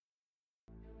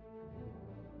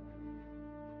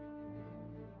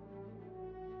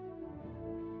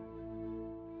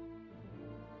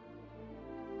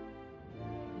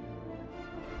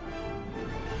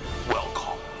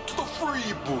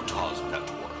Freebooters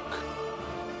Network.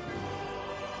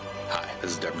 Hi,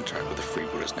 this is Devin Trent with the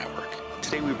Freebooters Network.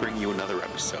 Today we bring you another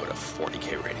episode of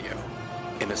 40K Radio.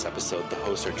 In this episode, the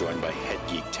hosts are joined by head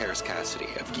geek Terrace Cassidy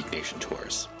of Geek Nation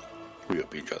Tours. We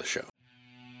hope you enjoy the show.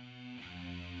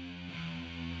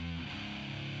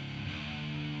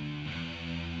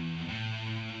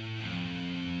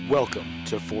 Welcome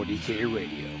to 40K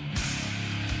Radio.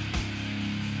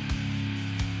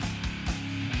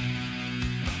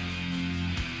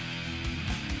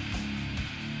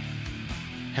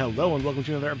 Hello and welcome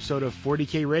to another episode of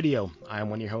 40K Radio. I'm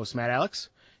one of your hosts, Matt Alex.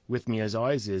 With me as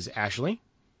always is Ashley.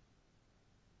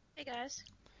 Hey guys.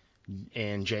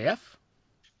 And JF.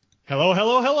 Hello,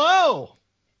 hello, hello!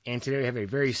 And today we have a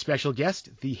very special guest,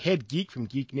 the head geek from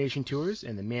Geek Nation Tours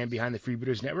and the man behind the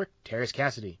Freebooters Network, Terrace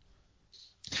Cassidy.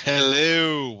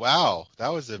 Hello. Wow. That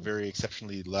was a very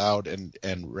exceptionally loud and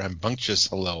rambunctious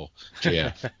hello,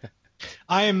 JF.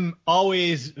 I'm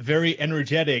always very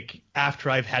energetic after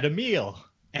I've had a meal,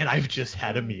 and I've just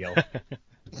had a meal.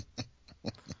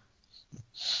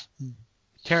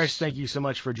 Terrace, thank you so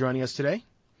much for joining us today.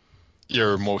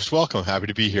 You're most welcome. Happy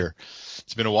to be here.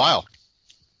 It's been a while.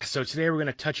 So today we're going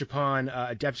to touch upon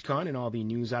AdeptCon and all the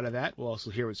news out of that. We'll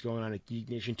also hear what's going on at Geek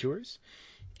Nation Tours.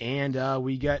 And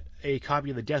we got a copy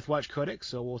of the Deathwatch Codex,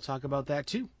 so we'll talk about that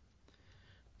too.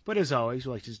 But as always,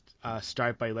 we'd like to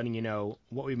start by letting you know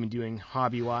what we've been doing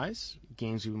hobby-wise,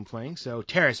 games we've been playing. So,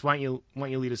 Terrace, why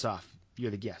don't you lead us off? You're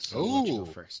the guest, so we'll let you go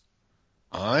first.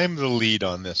 I'm the lead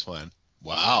on this one.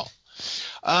 Wow.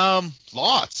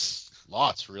 Lots,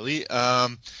 really.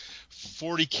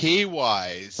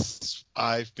 40K-wise,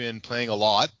 I've been playing a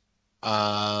lot.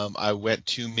 I went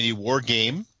to Mini War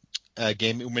Gaming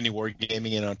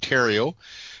in Ontario.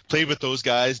 Played with those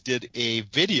guys, did a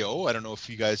video. I don't know if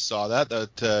you guys saw that.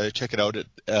 Check it out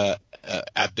at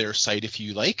their site if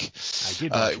you like. I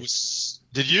did.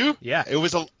 Did you? Yeah. It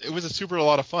was a super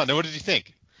lot of fun. Now, what did you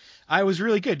think? I was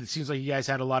really good. It seems like you guys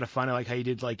had a lot of fun. I like how you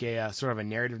did like a sort of a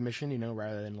narrative mission,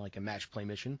 rather than like a match play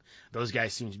mission. Those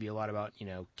guys seem to be a lot about,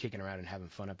 kicking around and having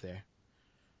fun up there.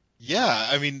 Yeah,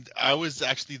 I mean, I was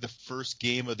actually the first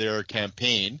game of their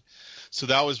campaign. So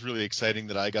that was really exciting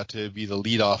that I got to be the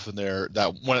lead off in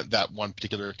that one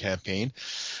particular campaign.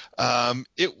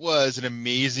 It was an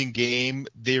amazing game.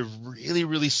 They're really,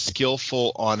 really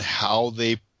skillful on how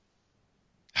they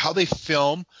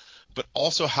film, but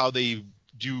also how they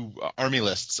do army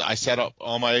lists. I set up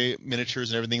all my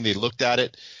miniatures and everything. They looked at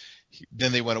it.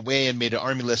 Then they went away and made an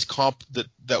army list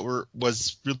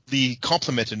was really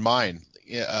complemented mine.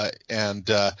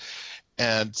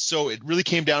 And so it really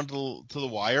came down to the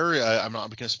wire. I'm not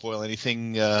going to spoil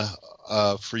anything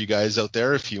for you guys out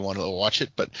there if you want to watch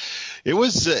it, but it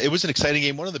was an exciting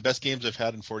game, one of the best games I've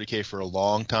had in 40K for a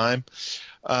long time.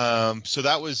 So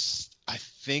that was, I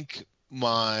think,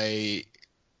 my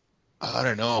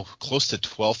close to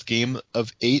 12th game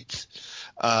of 8th.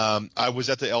 I was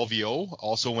at the LVO,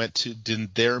 also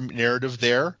did their narrative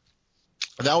there.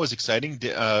 That was exciting.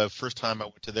 First time I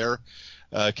went to their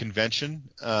convention.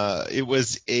 It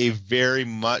was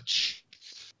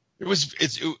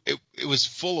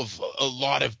full of a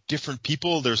lot of different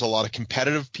people. There's a lot of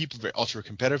competitive people, very ultra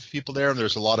competitive people there, and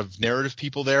there's a lot of narrative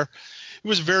people there. It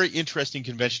was a very interesting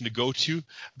convention to go to.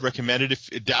 I'd recommend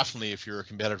it definitely if you're a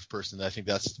competitive person. I think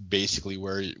that's basically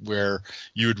where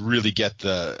you would really get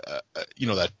the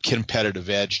that competitive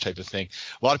edge type of thing.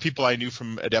 A lot of people I knew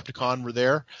from Adepticon were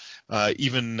there.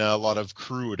 Even a lot of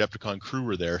Adepticon crew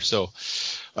were there. So,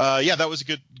 that was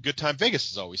a good time.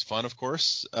 Vegas is always fun, of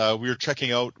course. We were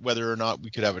checking out whether or not we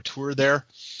could have a tour there.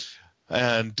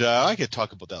 And I could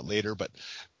talk about that later, but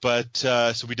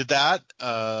so we did that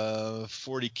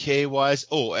 40K wise.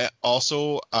 Oh,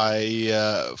 also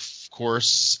of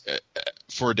course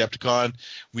for Adepticon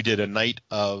we did a night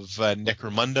of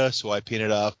Necromunda, so I painted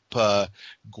up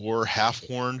Gore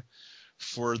Halfhorn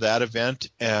for that event,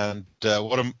 and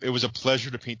it was a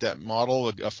pleasure to paint that model,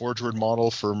 a Forge Word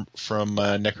model from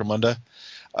Necromunda.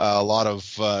 A lot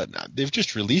of they've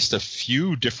just released a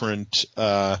few different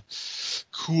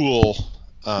cool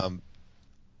bounty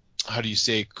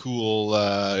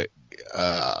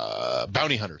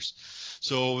hunters.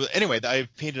 So anyway, I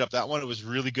painted up that one. It was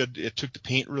really good. It took the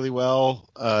paint really well.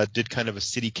 Did kind of a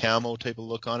city camo type of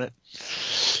look on it.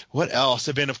 What else?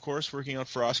 I've been, of course, working on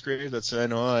Frostgrave.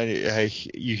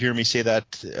 You hear me say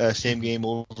that same game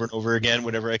over and over again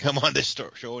whenever I come on this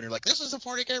show, and you're like, "This is a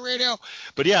 40K radio."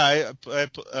 But yeah,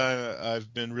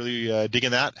 I've been really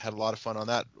digging that. Had a lot of fun on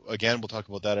that. Again, we'll talk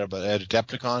about that at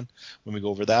Adepticon when we go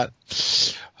over that.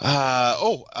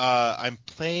 I'm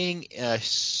playing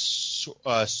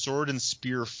Sword and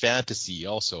Spear Fantasy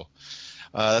also.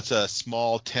 That's a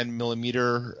small 10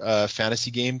 millimeter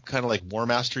fantasy game, kind of like War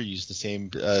Master. You use the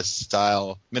same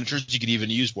style miniatures. You could even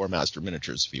use War Master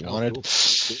miniatures if you wanted. Cool.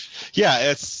 Yeah,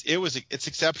 it's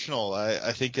exceptional.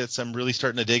 I think I'm really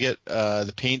starting to dig it.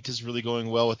 The paint is really going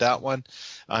well with that one.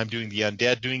 I'm doing the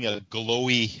undead, doing a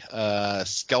glowy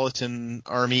skeleton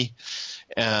army,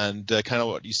 and kind of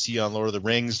what you see on Lord of the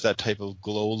Rings, that type of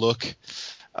glow look.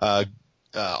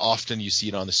 Often you see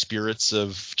it on the spirits of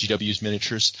GW's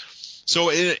miniatures. So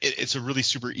it's a really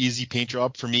super easy paint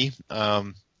job for me.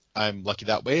 I'm lucky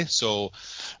that way. So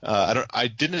I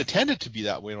didn't intend it to be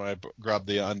that way when I grabbed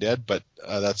the undead, but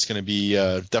that's going to be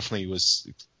definitely was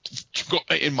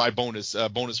in my bonus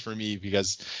for me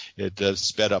because it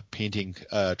sped up painting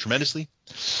tremendously.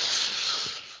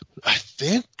 I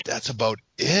think that's about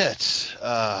it.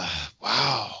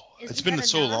 Wow, it's been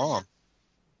so long.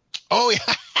 Oh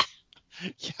yeah.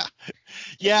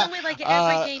 Yeah. It's only like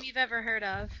every game you've ever heard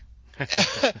of.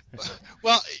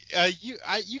 Well, you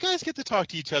guys get to talk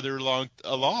to each other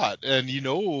a lot, and you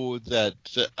know that.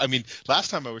 I mean, last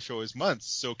time I was show was months.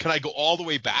 So can I go all the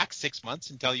way back 6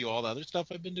 months and tell you all the other stuff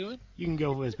I've been doing? You can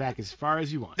go as back as far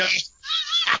as you want.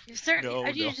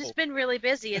 You've just been really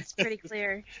busy. It's pretty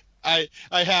clear. I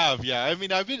have, yeah. I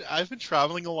mean, I've been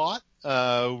traveling a lot.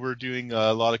 We're doing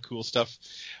a lot of cool stuff.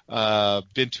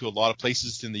 Been to a lot of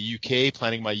places in the UK,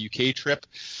 planning my UK trip.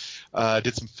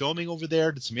 Did some filming over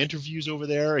there, did some interviews over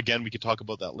there. Again, we could talk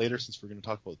about that later since we're going to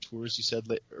talk about tours you said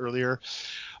earlier.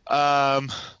 Oh,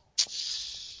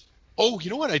 you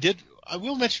know what I did? I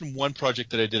will mention one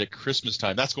project that I did at Christmas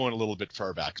time. That's going a little bit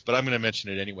far back, but I'm going to mention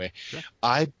it anyway. Sure.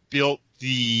 I built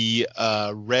the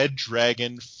Red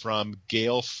Dragon from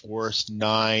Gale Force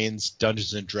 9's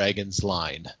Dungeons & Dragons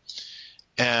line.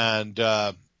 And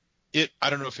I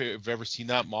don't know if you've ever seen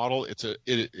that model. It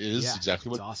is exactly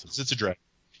what awesome. It's a dragon.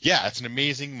 Yeah, it's an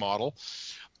amazing model.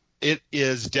 It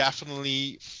is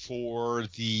definitely for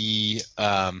the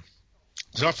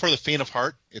it's not for the faint of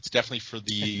heart. It's definitely for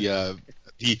the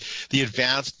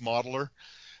advanced modeler.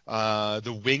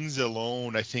 The wings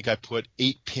alone, I think I put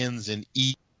 8 pins in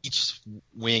each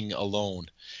wing alone.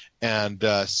 And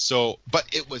but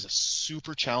it was a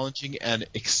super challenging and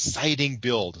exciting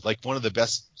build, like one of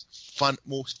the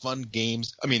most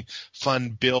fun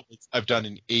builds I've done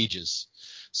in ages.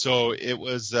 So it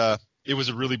was a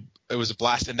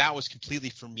blast, and that was completely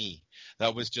for me.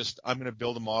 That was just, I'm going to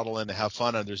build a model and have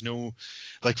fun, and there's no,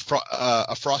 like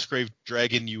a Frostgrave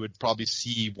dragon you would probably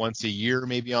see once a year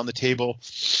maybe on the table,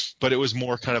 but it was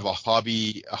more kind of a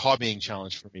hobbying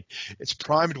challenge for me. It's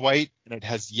primed white, and it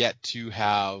has yet to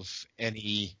have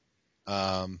any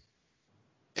paint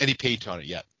on it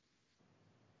yet.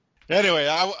 Anyway,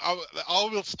 I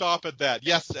will stop at that.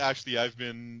 Yes, actually, I've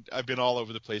been all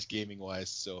over the place gaming wise.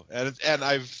 So and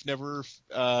I've never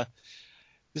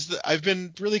I've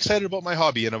been really excited about my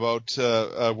hobby and about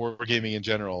wargaming in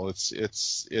general. It's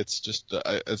just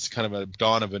it's kind of a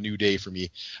dawn of a new day for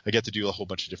me. I get to do a whole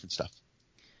bunch of different stuff.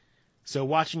 So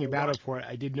watching your battle report,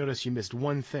 I did notice you missed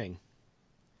one thing.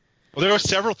 Well, there were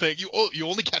several things. You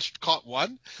only caught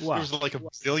one? Wow. There was like a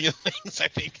bazillion things, I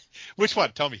think. Which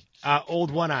one? Tell me.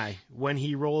 Old One Eye. When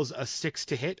he rolls a 6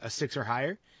 to hit, a 6 or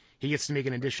higher, he gets to make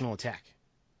an additional attack.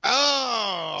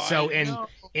 Oh. So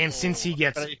and since he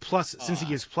gets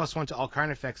 +1 to all card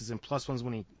effects and +1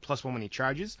 when he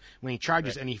charges. When he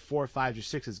charges, right. Any 4, 5, or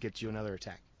 6s gets you another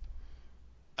attack.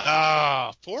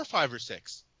 4, 5, or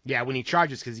 6. Yeah, when he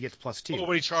charges because he gets +2. Oh,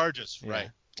 when he charges, yeah. Right.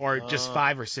 Or just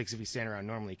 5 or 6 if he's standing around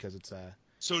normally because it's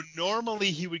So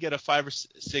normally he would get a 5 or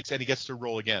 6 and he gets to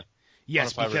roll again.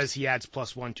 Yes, because he adds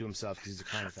 +1 to himself because he's a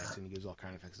card effect and he gives all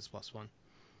card effects as +1.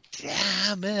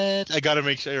 Damn it! I got to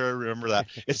make sure I remember that.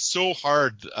 It's so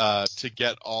hard to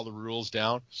get all the rules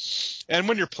down, and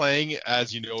when you're playing,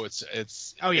 as you know,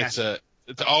 it's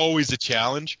always a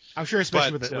challenge. I'm sure,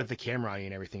 especially with the camera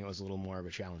and everything, it was a little more of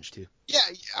a challenge too. Yeah,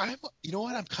 you know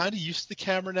what? I'm kind of used to the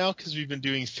camera now because we've been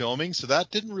doing filming, so that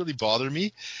didn't really bother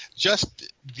me. Just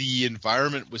the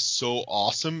environment was so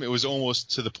awesome. It was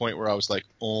almost to the point where I was like,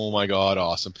 "Oh my god,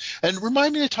 awesome!" And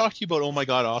remind me to talk to you about "Oh my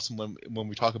god, awesome" when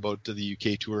we talk about the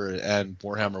UK tour and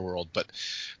Warhammer World. But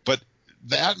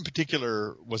that in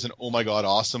particular was an oh my god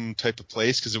awesome type of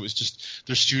place because it was just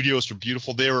their studios were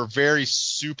beautiful. They were very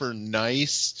super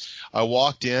nice. I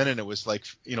walked in and it was like,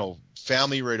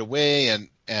 family right away, and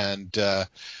I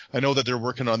know that they're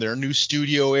working on their new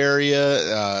studio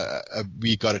area.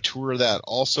 We got a tour of that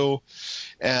also,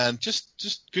 and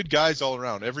just good guys all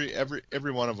around.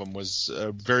 Every one of them was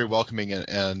very welcoming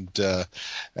and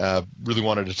really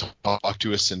wanted to talk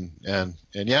to us, and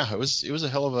yeah, it was a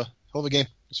hell of a game.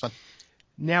 It was fun.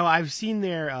 Now I've seen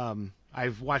their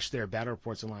I've watched their battle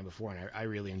reports online before, and I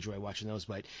really enjoy watching those.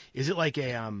 But is it like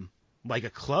a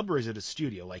club, or is it a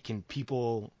studio? Like, can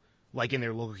people like in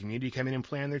their local community come in and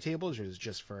play on their tables, or is it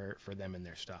just for them and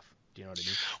their stuff? Do you know what I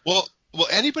mean? Well,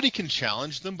 anybody can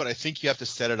challenge them, but I think you have to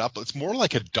set it up. It's more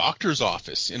like a doctor's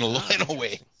office in a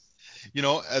way. You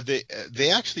know,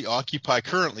 they actually occupy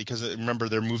currently, because remember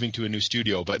they're moving to a new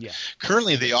studio, but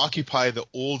currently they occupy the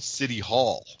old city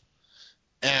hall,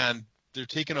 and they're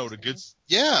taking out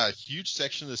a huge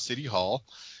section of the city hall,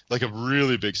 like a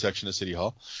really big section of city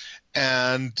hall,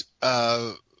 and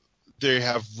they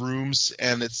have rooms,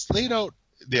 and it's laid out.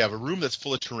 They have a room that's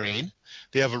full of terrain.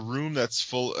 They have a room that's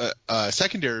full,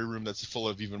 secondary room that's full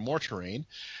of even more terrain.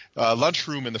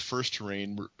 Lunchroom in the first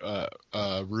terrain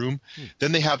room.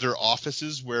 Then they have their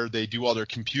offices where they do all their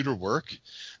computer work.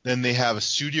 Then they have a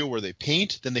studio where they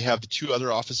paint. Then they have the two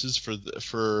other offices for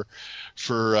the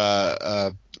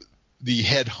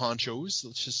head honchos,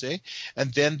 let's just say.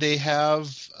 And then they have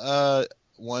I'm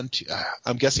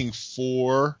guessing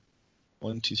four.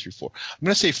 1, 2, 3, 4. I'm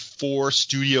going to say 4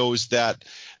 studios that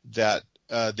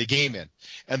they game in,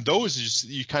 and those just,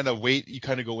 you kind of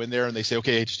go in there and they say,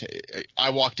 okay,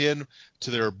 I walked in to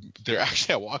their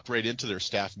actually I walked right into their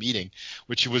staff meeting,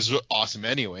 which was awesome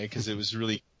anyway, because it was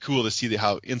really cool to see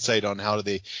how insight on how do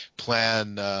they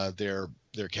plan their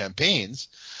campaigns.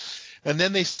 And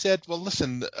then they said, well,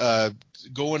 listen,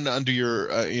 go in under your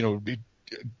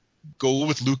go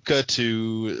with Luca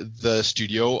to the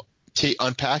studio.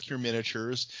 Unpack your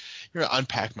miniatures.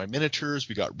 Unpacked my miniatures.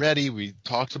 We got ready. We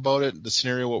talked about it, the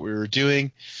scenario, what we were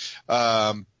doing.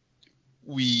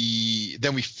 We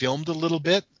filmed a little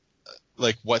bit,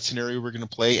 like what scenario we were going to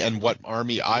play and what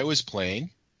army I was playing.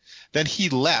 Then he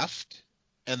left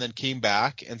and then came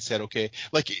back and said, okay,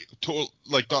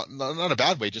 not a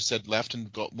bad way, just said left and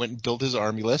went and built his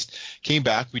army list. Came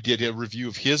back. We did a review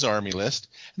of his army list,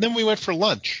 and then we went for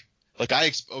lunch. Like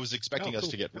I was expecting us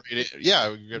to get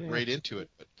right into it,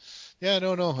 but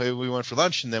no, we went for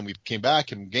lunch and then we came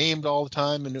back and gamed all the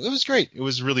time, and it was great. It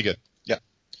was really good. Yeah,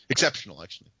 exceptional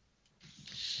actually.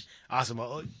 Awesome.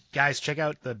 Well, guys, check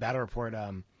out the battle report.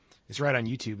 It's right on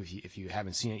YouTube if you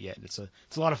haven't seen it yet. It's a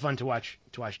lot of fun to watch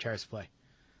Terrace play,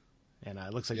 and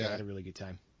it looks like they had a really good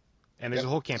time. And there's a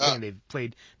whole campaign they've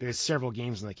played. There's several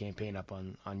games in the campaign up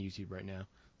on YouTube right now.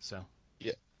 So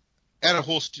yeah. And a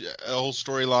whole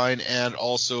storyline, and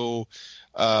also,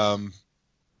 I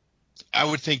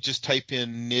would think just type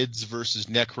in Nids versus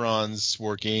Necrons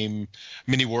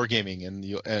mini wargaming, and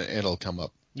it'll come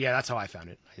up. Yeah, that's how I found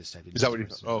it. I just typed it. Is that what you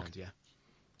found? Oh, okay. Yeah.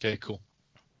 Okay, cool.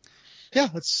 Yeah,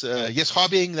 that's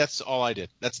hobbying. That's all I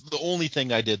did. That's the only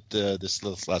thing I did this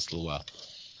last little while.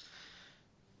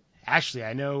 Actually,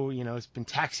 I know it's been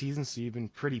tax season, so you've been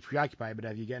pretty preoccupied. But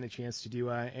have you gotten a chance to do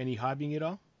any hobbying at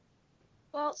all?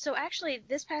 Well, so actually,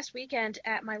 this past weekend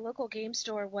at my local game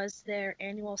store was their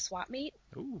annual swap meet.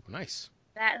 Ooh, nice.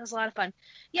 That was a lot of fun.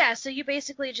 Yeah, so you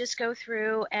basically just go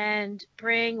through and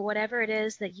bring whatever it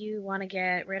is that you want to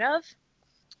get rid of.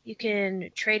 You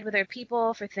can trade with other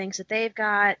people for things that they've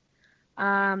got.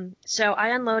 So I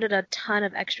unloaded a ton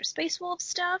of extra Space Wolf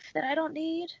stuff that I don't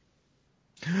need.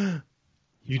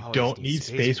 You don't need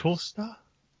Space Wolf stuff?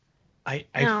 No,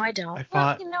 I don't. I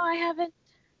thought... Well,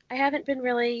 I haven't been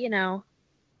really,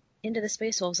 into the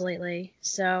Space Wolves lately,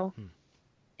 so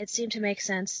it seemed to make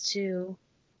sense to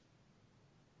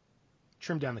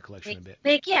trim down the collection a bit.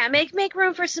 Make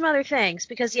room for some other things,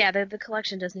 because the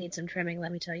collection does need some trimming.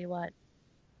 Let me tell you what.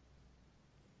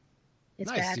 It's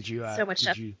nice. bad. Did you so much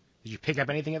stuff. Did you pick up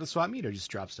anything at the swap meet, or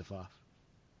just drop stuff off?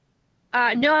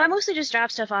 No, I mostly just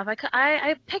dropped stuff off.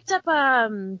 I picked up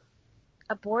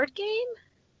a board game.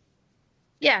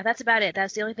 Yeah, that's about it.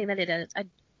 That's the only thing that it is.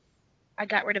 I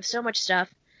got rid of so much stuff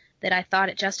that I thought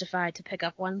it justified to pick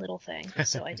up one little thing,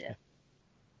 so I did.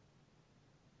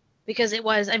 Because it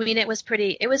was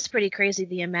pretty crazy,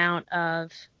 the amount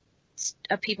of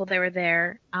people that were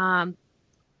there.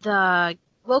 The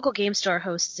local game store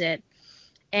hosts it,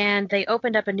 and they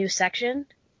opened up a new section.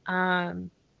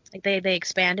 They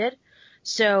expanded.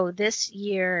 So this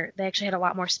year they actually had a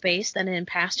lot more space than in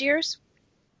past years.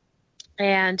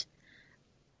 And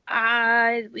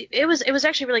it was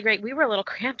actually really great. We were a little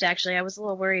cramped, actually. I was a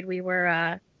little worried we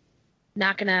were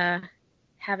not gonna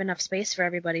have enough space for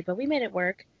everybody, but we made it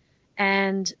work.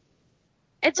 And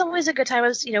it's always a good time.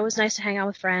 It was nice to hang out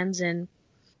with friends and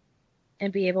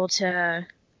be able to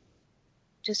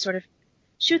just sort of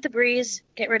shoot the breeze,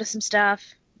 get rid of some stuff,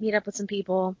 meet up with some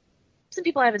people. Some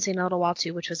people I haven't seen in a little while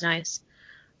too, which was nice.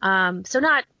 So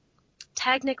not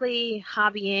technically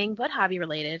hobbying, but hobby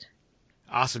related.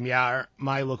 Awesome. Yeah,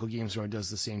 my local game store does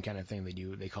the same kind of thing.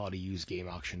 They call it a used game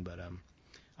auction, but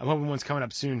I'm hoping one's coming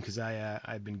up soon because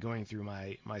I've been going through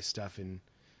my stuff and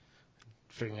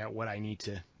figuring out what I need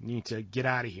to get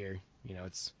out of here.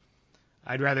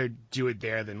 I'd rather do it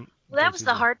there than. Well, that was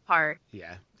the hard part.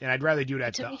 Yeah, and I'd rather do it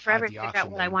It took me forever to figure out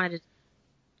what I wanted to.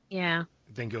 Yeah.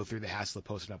 Than go through the hassle of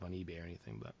posting up on eBay or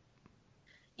anything, but.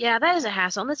 Yeah, that is a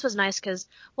hassle, and this was nice because,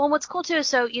 well, what's cool too is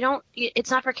so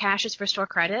it's not for cash, it's for store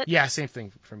credit. Yeah, same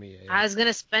thing for me. Yeah. I was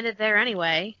gonna spend it there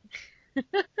anyway.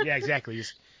 Yeah, exactly.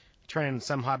 Just turning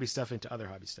some hobby stuff into other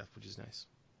hobby stuff, which is nice.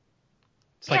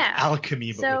 It's like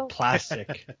alchemy, but with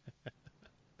plastic.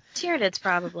 Tyranids,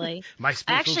 probably. I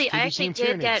actually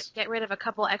did get rid of a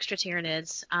couple extra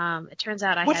Tyranids. It turns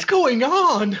out What's going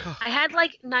on? I had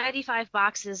like 95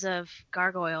 boxes of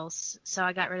gargoyles, so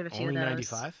I got rid of a few of those. Only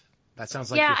 95? That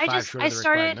sounds like you're 5 short of the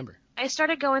required number. I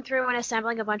started going through and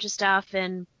assembling a bunch of stuff,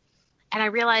 and I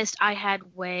realized I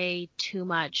had way too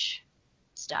much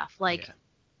stuff,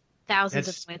 thousands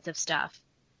of points of stuff.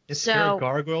 It's so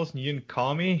gargoyles, and you didn't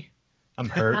call me. I'm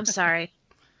hurt. I'm sorry.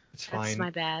 It's fine. That's my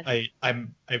bad.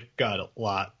 I've got a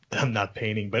lot that I'm not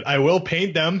painting, but I will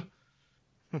paint them.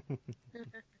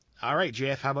 All right,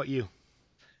 JF, how about you?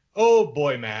 Oh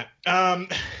boy, Matt.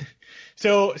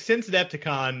 So since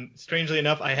Adepticon, strangely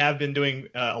enough, I have been doing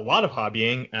a lot of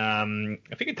hobbying.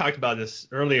 I think I talked about this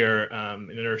earlier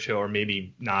in another show, or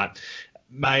maybe not.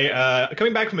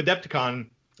 Coming back from Adepticon,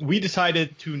 we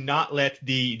decided to not let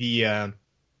the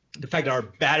fact that our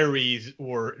batteries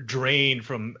were drained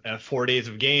from 4 days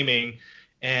of gaming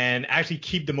and actually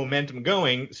keep the momentum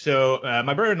going. So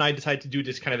my brother and I decided to do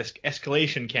this kind of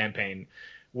escalation campaign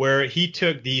where he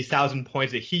took the 1,000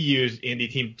 points that he used in the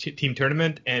team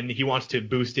tournament and he wants to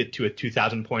boost it to a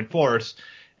 2,000 point force.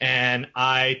 And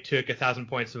I took 1,000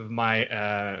 points of my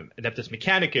Adeptus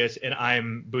Mechanicus and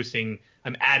I'm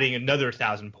adding another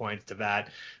 1,000 points to that,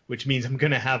 which means I'm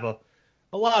going to have a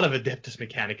lot of Adeptus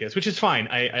Mechanicus, which is fine.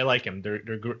 I like them.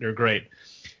 They're great.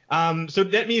 So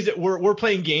that means that we're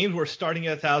playing games. We're starting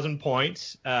at 1,000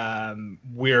 points.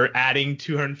 We're adding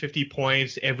 250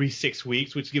 points every 6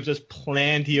 weeks, which gives us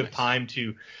plenty of time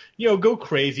to, go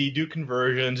crazy, do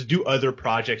conversions, do other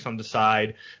projects on the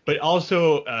side, but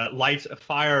also lights a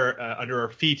fire under our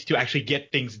feet to actually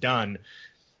get things done.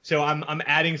 So I'm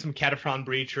adding some Cataphren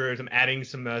Breachers. I'm adding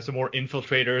some more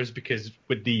Infiltrators because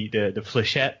with the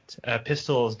Fléchette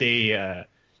pistols, you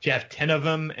have 10 of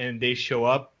them and they show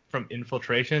up from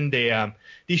infiltration. They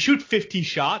shoot 50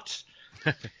 shots,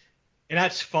 and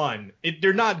that's fun.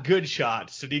 They're not good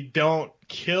shots, so they don't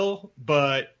kill.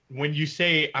 But when you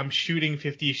say I'm shooting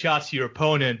 50 shots to your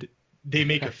opponent, they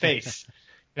make a face.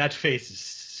 That face is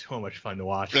so much fun to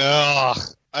watch.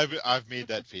 I've made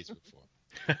that face before.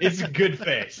 It's a good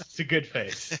face. It's a good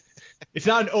face. It's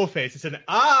not an O face. It's an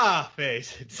ah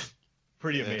face. It's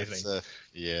pretty amazing.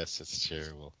 Yes, it's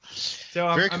terrible.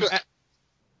 So very cool.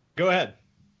 Go ahead.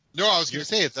 No, I was going to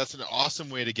say that's an awesome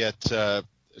way to get to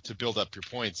build up your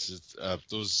points.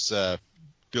 Those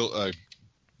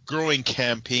growing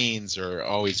campaigns are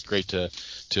always great to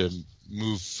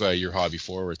move your hobby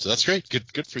forward. So that's great.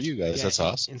 Good for you guys. Yeah, that's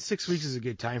awesome. And 6 weeks is a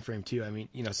good time frame too. I mean,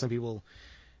 some people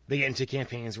they get into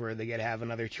campaigns where they get to have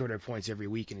another 200 points every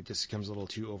week, and it just becomes a little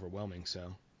too overwhelming.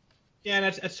 So. Yeah, and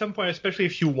at some point, especially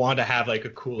if you want to have like a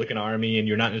cool looking army and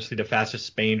you're not necessarily the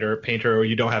fastest painter, or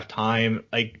you don't have time,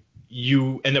 like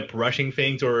you end up rushing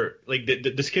things, or like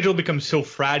the schedule becomes so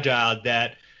fragile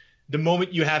that the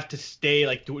moment you have to stay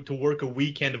like to work a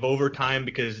weekend of overtime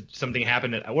because something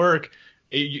happened at work,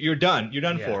 you're done. You're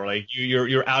done for. Like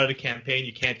you're out of the campaign.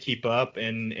 You can't keep up,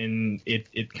 and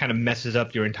it kind of messes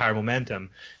up your entire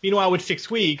momentum. Meanwhile, with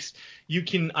 6 weeks, you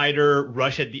can either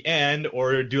rush at the end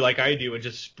or do like I do and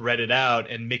just spread it out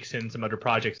and mix in some other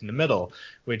projects in the middle,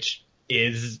 which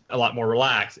is a lot more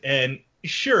relaxed. And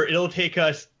sure, it'll take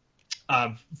us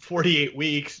 48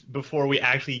 weeks before we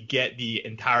actually get the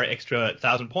entire extra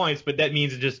 1,000 points, but that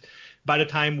means just by the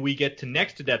time we get to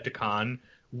next Adepticon,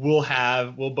 we'll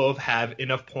both have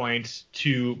enough points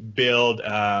to build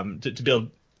to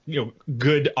build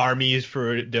good armies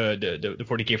for the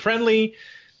 40k friendly,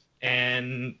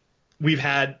 and we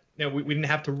didn't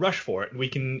have to rush for it. We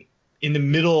can in the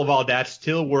middle of all that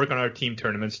still work on our team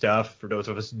tournament stuff for those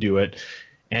of us who do it,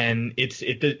 and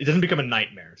it doesn't become a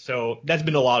nightmare. So that's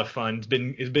been a lot of fun.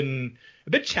 It's been a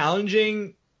bit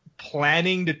challenging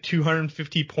planning the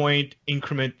 250 point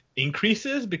increment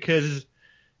increases because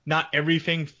not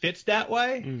everything fits that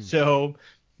way. So,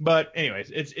 but anyways,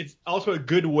 it's also a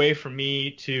good way for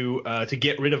me to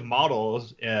get rid of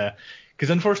models, because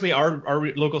unfortunately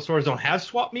our local stores don't have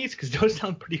swap meets, because those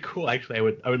sound pretty cool. Actually,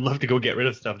 I would love to go get rid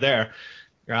of stuff there.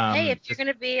 Hey, if you're going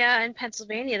to be in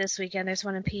Pennsylvania this weekend, there's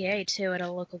one in PA too at a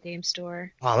local game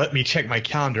store. Oh, let me check my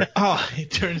calendar.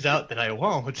 It turns out that I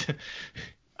won't.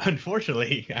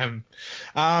 Unfortunately, no.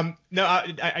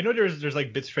 I know there's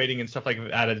like bits trading and stuff like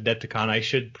that at Adepticon. I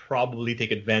should probably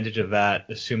take advantage of that,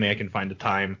 assuming I can find the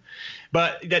time.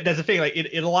 But that's the thing. Like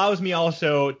it allows me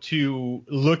also to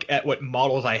look at what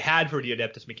models I had for the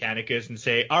Adeptus Mechanicus and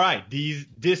say, all right,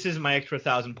 this is my extra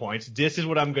 1,000 points. This is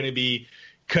what I'm going to be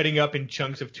cutting up in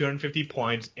chunks of 250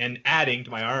 points and adding to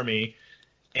my army,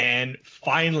 and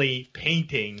finally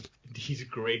painting these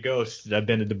gray ghosts that have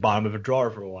been at the bottom of a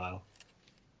drawer for a while.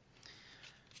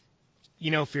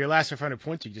 For your last 500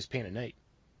 points, you just paint a knight.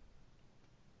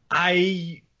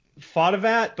 I thought of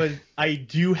that, but I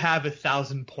do have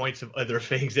 1,000 points of other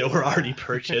things that were already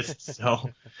purchased. So,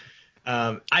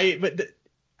 the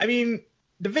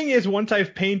thing is, once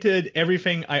I've painted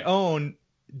everything I own,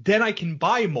 then I can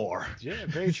buy more. Yeah,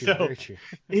 very true. So very true.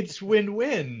 It's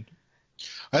win-win.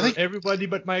 I think everybody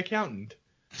but my accountant.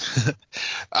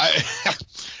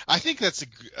 I think that's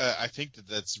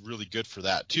really good for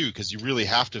that too, because you really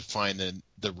have to find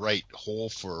the right hole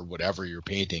for whatever you're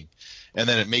painting, and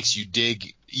then it makes you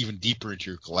dig even deeper into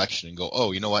your collection and go,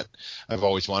 oh, you know what? I've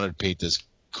always wanted to paint this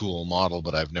cool model,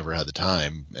 but I've never had the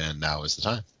time, and now is the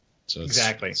time. So it's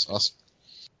awesome.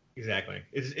 Exactly.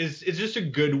 It's just a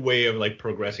good way of like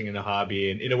progressing in the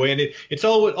hobby, and in a way, and it's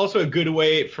also a good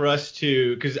way for us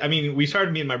to, because we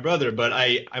started, me and my brother, but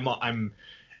I'm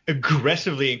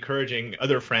aggressively encouraging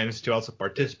other friends to also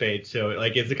participate. So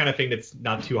like it's the kind of thing that's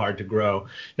not too hard to grow.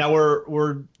 Now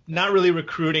we're not really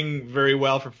recruiting very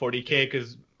well for 40K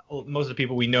because most of the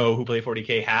people we know who play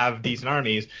 40K have decent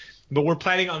armies. But we're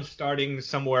planning on starting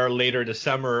somewhere later this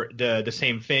summer the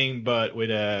same thing, but with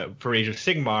for Age of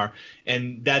Sigmar,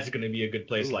 and that's going to be a good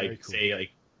place. Cool. Say like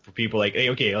for people like,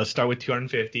 hey, okay, let's start with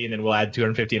 250, and then we'll add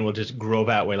 250, and we'll just grow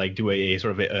that way. Like do a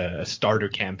sort of a starter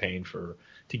campaign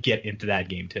to get into that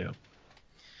game too.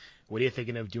 What are you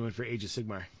thinking of doing for Age of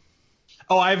Sigmar?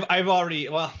 Oh, I've already,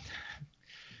 well,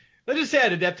 let's just say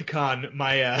at Adepticon,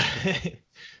 my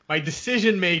my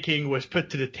decision making was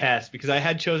put to the test because I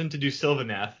had chosen to do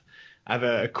Sylvaneth. I have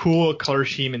a cool color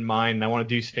scheme in mind, and I want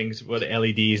to do things with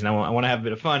LEDs, and I want to have a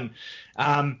bit of fun.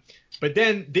 But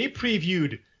then they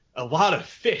previewed a lot of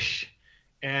fish,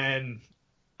 and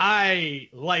I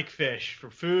like fish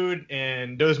for food,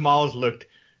 and those models looked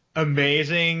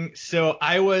amazing. So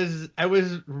I was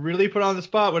really put on the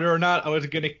spot whether or not I was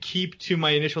going to keep to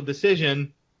my initial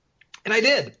decision, and I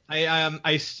did.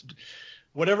 I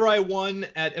whatever I won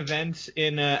at events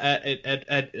at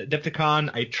Adepticon,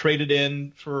 I traded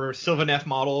in for Sylvaneth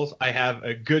models. I have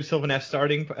a good Sylvaneth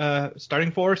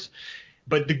starting force.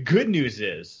 But the good news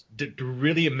is, the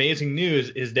really amazing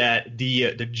news is that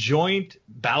the joint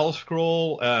battle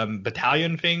scroll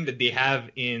battalion thing that they have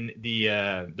in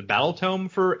the battle tome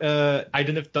for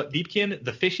Idoneth Deepkin,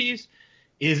 the Fishies,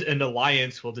 is an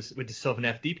alliance with the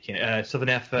Sylvaneth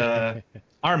Sylvaneth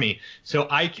army. So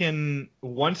I can,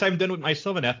 once I'm done with my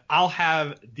Sylvaneth, I'll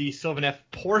have the Sylvaneth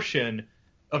portion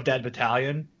of that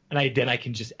battalion, and then I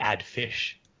can just add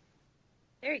fish.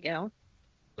 There you go.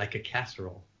 Like a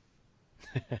casserole.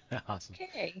 Awesome.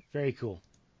 Okay. Very cool.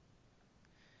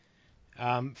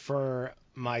 For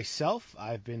myself,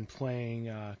 I've been playing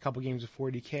a couple games of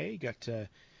 40K. Got to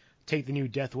take the new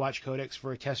Deathwatch Codex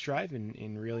for a test drive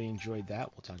and really enjoyed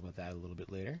that. We'll talk about that a little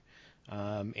bit later.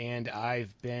 And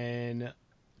I've been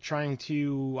trying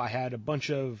to, I had a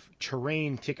bunch of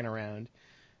terrain kicking around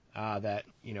that,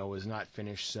 was not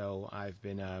finished. So I've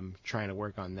been trying to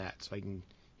work on that so I can,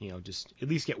 just at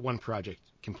least get one project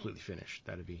completely finished.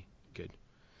 That'd be good.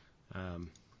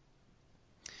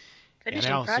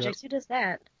 Finishing projects, who does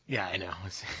that? Yeah, I know.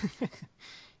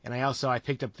 And I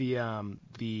picked up the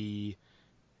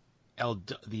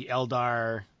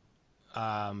Eldar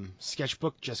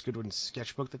sketchbook, Jess Goodwin's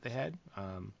sketchbook that they had,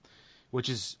 which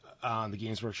is on the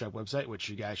Games Workshop website, which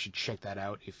you guys should check that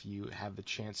out if you have the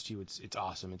chance to. It's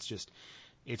awesome.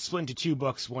 It's split into two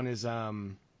books. One is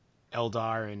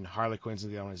Eldar and Harlequins,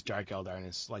 and the other one is Dark Eldar, and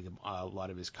it's like a lot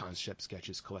of his concept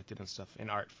sketches collected and stuff, and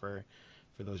art for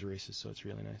those races, so it's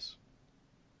really nice.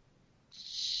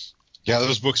 Yeah,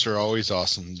 those books are always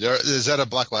awesome. Is that a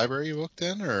Black Library book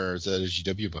then, or is that a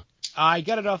GW book? I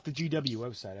got it off the GW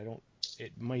website.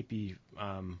 It might be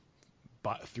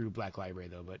bought through Black Library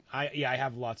though, but I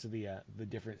have lots of the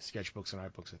different sketchbooks and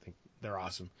art books. I think they're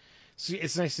awesome. So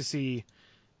it's nice to see.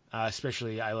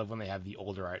 Especially, I love when they have the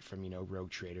older art from, Rogue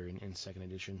Trader in second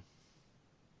edition.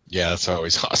 Yeah, that's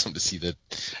always awesome to see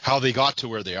how they got to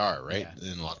where they are, right?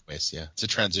 Yeah. In a lot of ways, yeah. It's a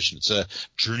transition. It's a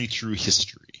journey through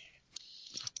history.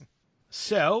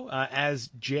 So, as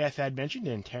JF had mentioned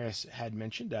and Terrace had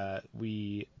mentioned,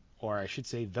 those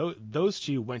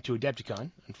two went to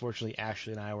Adepticon. Unfortunately,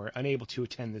 Ashley and I were unable to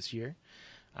attend this year.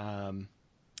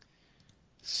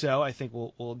 So I think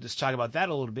we'll just talk about that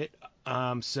a little bit.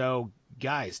 So,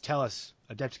 guys, tell us,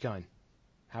 Adepticon,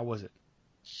 how was it?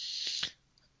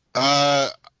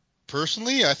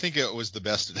 Personally, I think it was the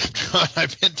best Adepticon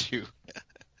I've been to.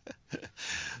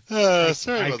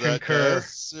 Sorry about that,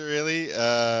 guys. Really?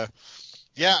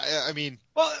 Yeah, I mean...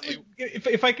 Well,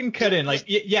 if I can cut in,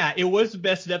 it was the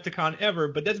best Adepticon ever,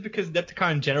 but that's because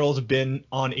Adepticon in general has been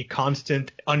on a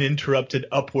constant, uninterrupted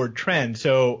upward trend.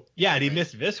 So, yeah, they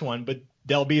missed this one, but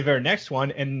they'll be their next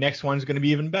one, and next one's going to be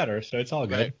even better, so it's all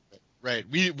good. Right.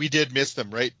 We did miss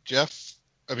them, right, Jeff?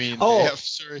 I mean,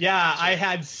 yeah, I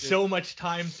had so much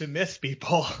time to miss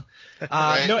people.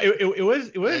 Right. No,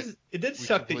 it did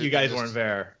suck that you guys weren't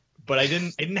there, but I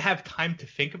didn't have time to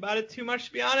think about it too much,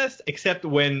 to be honest. Except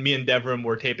when me and Devram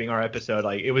were taping our episode,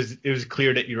 like it was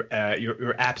clear that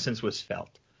your absence was felt.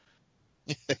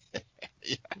 Yeah.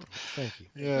 Thank you.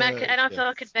 Yeah, Matt, I don't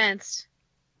feel convinced.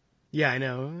 Yeah, I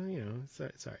know. It's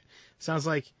all right. Sounds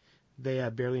like they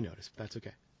barely noticed, but that's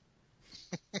okay.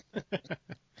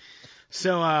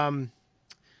 So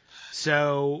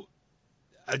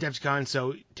Adepticon.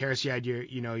 So Terrace, you had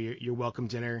your welcome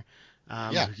dinner.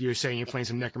 You're saying you're playing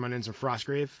some Necromunda and some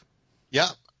Frostgrave. Yeah,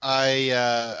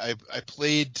 I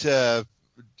played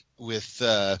with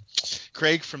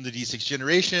Craig from the D6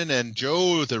 Generation and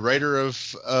Joe, the writer of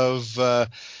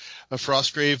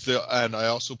Frostgrave, and I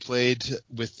also played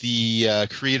with the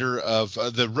creator of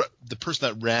the person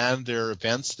that ran their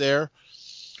events there.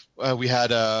 We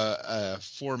had a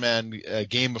 4-man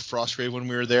game of Frostgrave when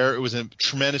we were there. It was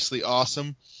tremendously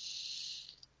awesome.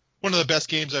 One of the best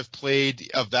games I've played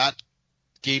of that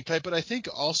game type, but I think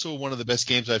also one of the best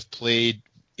games I've played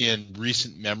in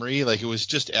recent memory. Like, it was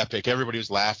just epic. Everybody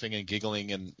was laughing and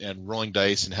giggling and rolling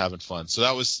dice and having fun. So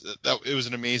it was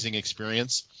an amazing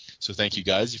experience. So thank you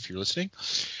guys if you're listening.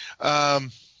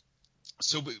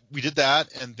 So we did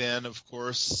that, and then of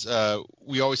course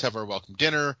we always have our welcome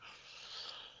dinner.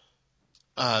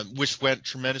 Which went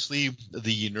tremendously.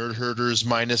 The Nerd Herders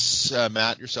minus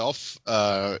Matt yourself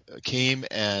came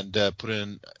and put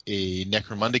in a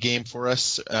Necromunda game for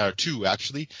us, 2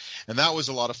 actually, and that was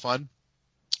a lot of fun.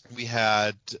 We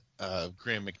had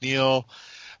Graham McNeil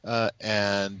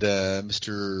and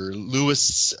Mr.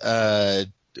 Lewis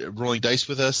rolling dice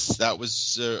with us. That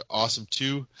was awesome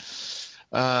too.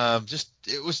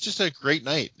 It was just a great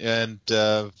night, and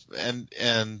it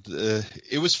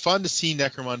was fun to see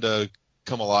Necromunda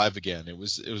come alive again. It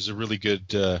was a really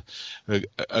good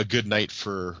a good night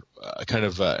for kind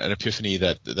of an epiphany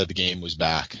that the game was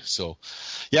back. So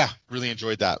yeah, really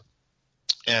enjoyed that.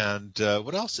 And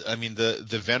what else? I mean,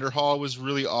 the vendor hall was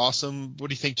really awesome. What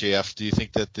do you think, JF? Do you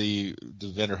think that the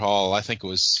vendor hall? I think it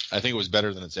was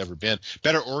better than it's ever been.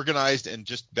 Better organized and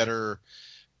just better,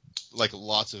 like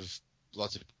lots of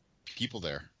people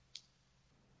there.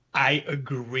 I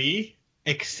agree,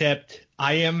 except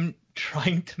I am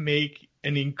trying to make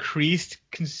an increased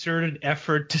concerted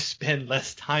effort to spend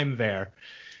less time there,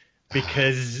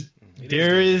 because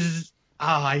there is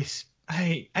I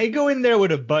go in there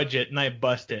with a budget and I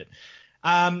bust it.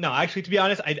 No, actually, to be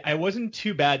honest, I wasn't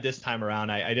too bad this time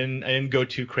around. I didn't go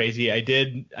too crazy. I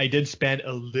did spend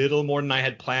a little more than I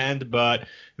had planned, but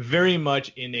very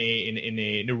much in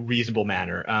a reasonable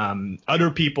manner. Other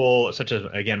people, such as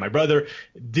again my brother,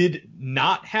 did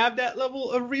not have that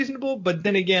level of reasonable. But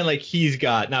then again, like he's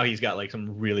got like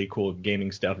some really cool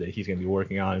gaming stuff that he's gonna be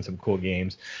working on and some cool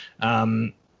games.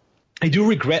 I do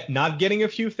regret not getting a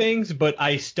few things, but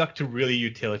I stuck to really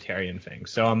utilitarian things,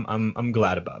 so I'm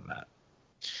glad about that.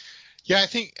 Yeah, I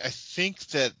think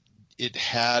that it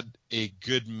had a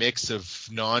good mix of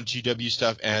non-GW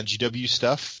stuff and GW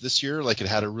stuff this year. Like, it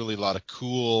had a really lot of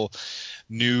cool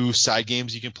new side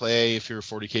games you can play if you're a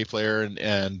 40K player,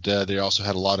 and they also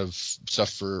had a lot of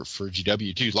stuff for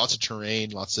GW too. Lots of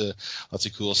terrain, lots of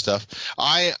cool stuff.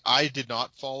 I did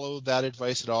not follow that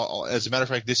advice at all. As a matter of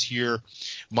fact, this year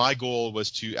my goal was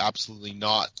to absolutely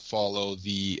not follow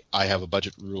the I have a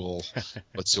budget rule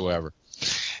whatsoever.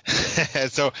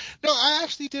 So no, I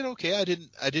actually did okay.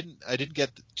 I didn't get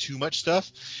too much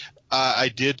stuff. I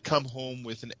did come home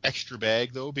with an extra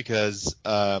bag though, because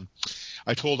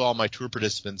I told all my tour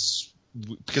participants,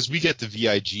 because we get the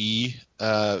VIG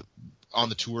on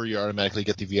the tour, you automatically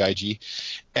get the VIG,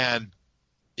 and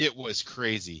it was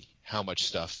crazy how much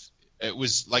stuff. It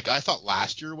was like, I thought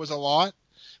last year was a lot,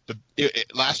 but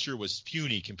last year was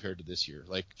puny compared to this year.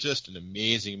 Like, just an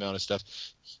amazing amount of stuff.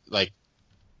 Like,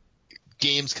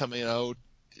 games coming out,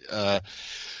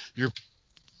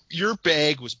 your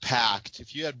bag was packed.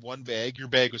 If you had one bag, your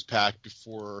bag was packed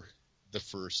before the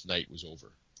first night was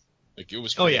over. Like, it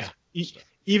was crazy. Oh yeah.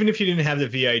 Even if you didn't have the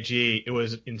VIG, it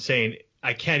was insane.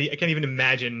 I can't even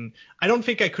imagine. I don't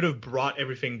think I could have brought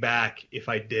everything back if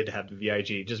I did have the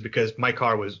VIG, just because my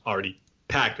car was already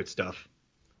packed with stuff.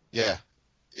 Yeah.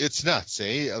 It's nuts,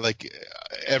 eh? Like,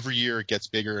 every year it gets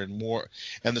bigger and more,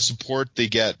 and the support they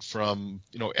get from,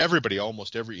 everybody,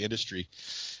 almost every industry,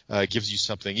 gives you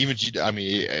something. Even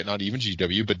not even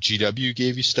GW, but GW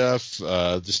gave you stuff.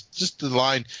 Just the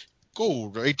line, go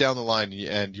right down the line,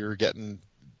 and you're getting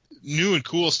new and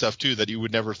cool stuff too that you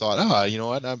would never thought. You know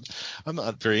what? I'm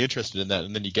not very interested in that,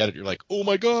 and then you get it, you're like, oh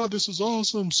my god, this is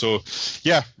awesome. So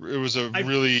yeah, it was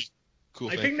really cool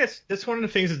thing. I think that's one of the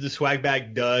things that the swag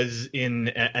bag does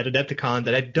at Adepticon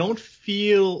that I don't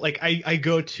feel like. I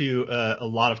go to a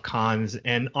lot of cons,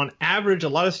 and on average, a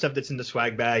lot of stuff that's in the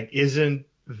swag bag isn't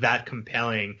that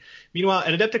compelling. Meanwhile,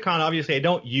 at Adepticon, obviously, I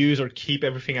don't use or keep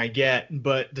everything I get,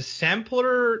 but the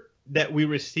sampler that we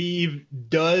receive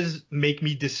does make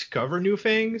me discover new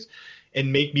things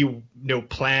and make me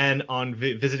plan on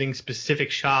visiting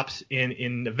specific shops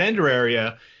in the vendor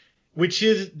area, which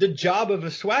is the job of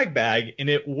a swag bag, and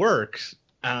it works.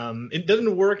 It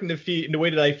doesn't work in the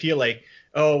way that I feel like,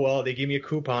 oh, well, they gave me a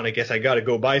coupon, I guess I got to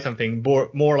go buy something.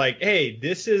 More like, hey,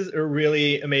 this is a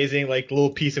really amazing little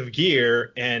piece of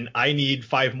gear, and I need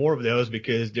 5 more of those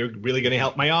because they're really going to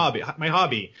help my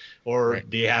hobby. Or right.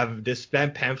 They have this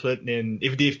pamphlet, and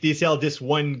if they sell this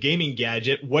one gaming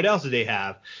gadget, what else do they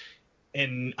have?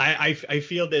 And I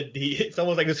feel that it's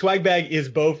almost like the swag bag is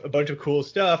both a bunch of cool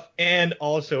stuff and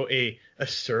also a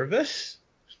service.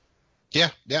 Yeah,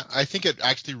 I think it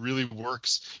actually really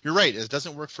works. You're right. It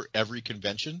doesn't work for every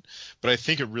convention, but I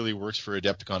think it really works for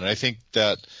Adepticon. And I think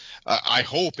that I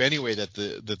hope anyway that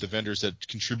the vendors that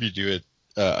contribute to it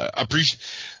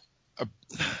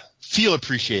feel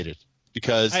appreciated,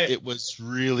 because it was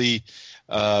really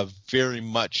very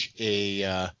much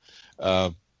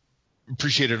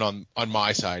appreciated on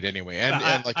my side anyway.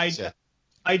 And like you said,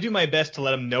 I do my best to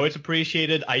let them know it's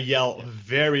appreciated. I yell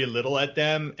very little at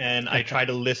them, and I try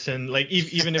to listen. Like,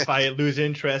 even if I lose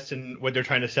interest in what they're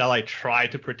trying to sell, I try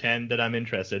to pretend that I'm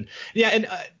interested. Yeah, and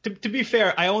to be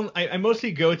fair, I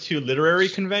mostly go to literary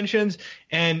conventions,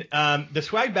 and the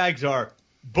swag bags are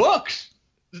books,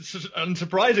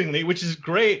 unsurprisingly, which is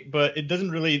great, but it doesn't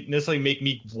really necessarily make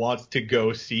me want to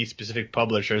go see specific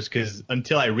publishers, because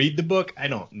until I read the book, I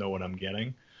don't know what I'm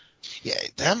getting. Yeah,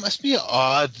 that must be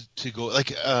odd to go,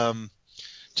 like,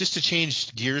 just to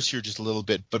change gears here just a little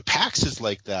bit, but PAX is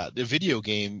like that. The video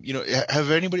game, have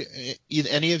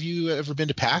any of you ever been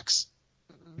to PAX?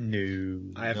 No.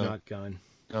 I have not gone.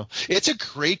 No. It's a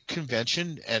great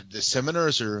convention, and the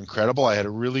seminars are incredible. I had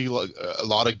a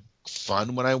lot of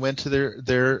fun when I went to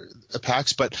their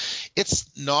PAX, but it's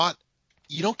not,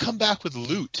 you don't come back with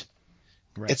loot.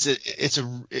 Right.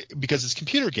 Because it's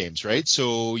computer games, right?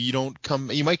 So you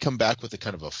might come back with a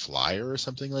kind of a flyer or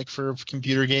something, like, for a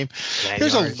computer game.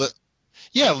 Lanyards.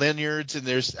 Lanyards, and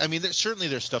there's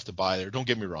certainly stuff to buy there. Don't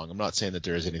get me wrong. I'm not saying that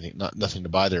there is nothing to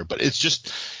buy there, but it's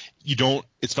just,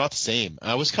 it's not the same.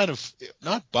 I was kind of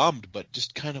not bummed, but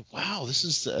just kind of, wow, this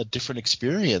is a different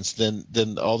experience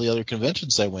than all the other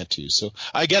conventions I went to. So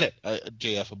I get it,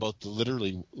 JF, about the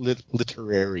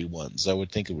literary ones. I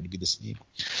would think it would be the same.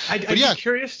 I'd be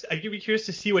curious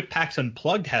to see what PAX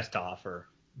Unplugged has to offer,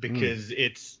 because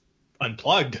it's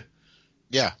unplugged.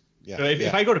 Yeah. So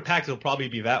if I go to PAX, it'll probably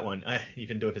be that one,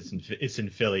 even though it's in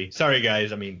Philly. Sorry,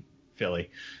 guys. I mean, Philly.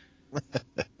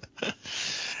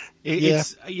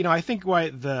 It's I think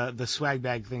why the swag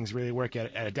bag things really work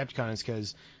at Adepticon is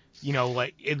because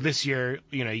this year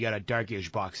you got a Dark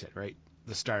Age box set, right,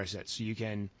 the star set, so you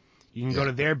can go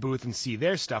to their booth and see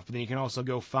their stuff, but then you can also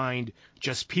go find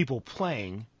just people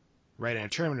playing right in a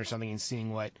tournament or something and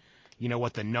seeing what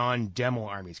the non-demo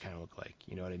armies kind of look like.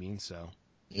 You know what I mean? So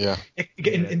yeah.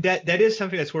 And that is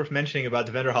something that's worth mentioning about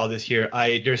the vendor hall this year.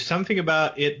 There's something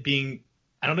about it being,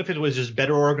 I don't know if it was just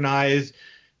better organized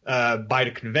by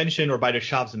the convention or by the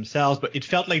shops themselves, but it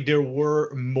felt like there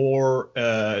were more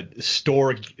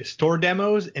store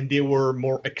demos, and they were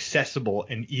more accessible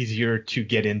and easier to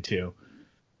get into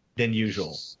than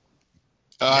usual.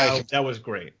 That was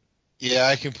great. Yeah,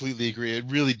 I completely agree. It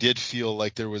really did feel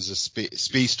like there was a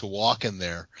space to walk in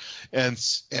there, and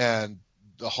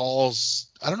the halls,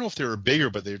 I don't know if they were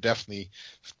bigger, but they definitely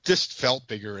just felt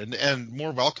bigger and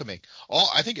more welcoming.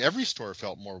 I think every store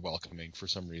felt more welcoming for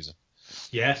some reason.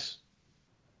 Yes.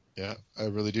 Yeah, I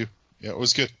really do. Yeah, it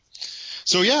was good.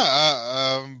 So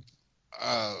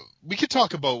we could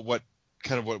talk about what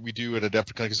kind of what we do at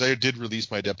Adepticon, because I did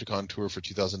release my Adepticon tour for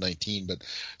 2019, but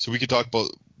so we could talk about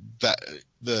that,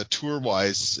 the tour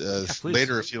wise,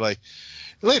 later if you like.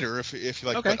 Later if you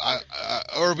like, okay.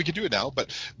 But or we could do it now.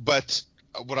 But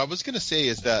what I was going to say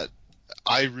is that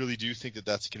I really do think that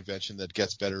that's a convention that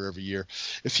gets better every year.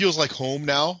 It feels like home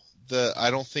now. I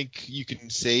don't think you can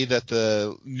say that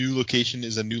the new location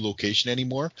is a new location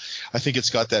anymore. I think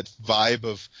it's got that vibe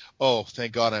of, oh,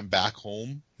 thank God I'm back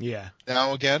home. Yeah.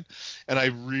 Now again, and I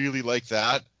really like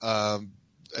that. I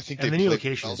think and the new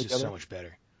location is just so much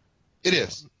better. It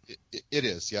is. It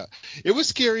is. Yeah. It was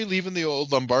scary leaving the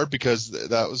old Lombard because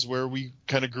that was where we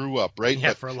kind of grew up, right? Yeah,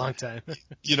 but, for a long time.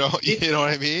 you know what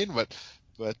I mean? But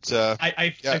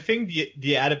I think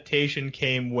the adaptation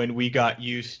came when we got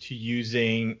used to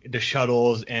using the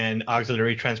shuttles and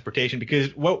auxiliary transportation,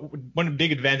 because one of the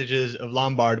big advantages of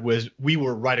Lombard was we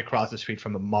were right across the street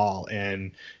from a mall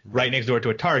and right next door to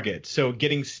a Target. So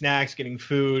getting snacks, getting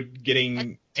food,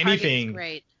 getting anything. Target's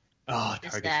great. Oh,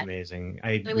 Target's amazing.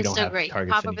 It we was don't so have great.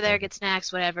 Targets Pop over there, get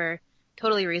snacks, whatever.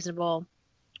 Totally reasonable.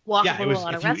 Walkable to a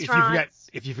lot of restaurants.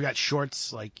 If you forgot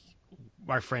shorts, like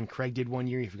our friend Craig did one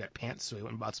year, he forgot pants, so he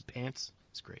went and bought some pants.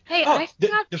 It's great. Hey, I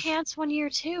forgot pants one year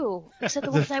too, except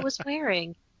the ones I was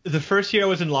wearing. The first year I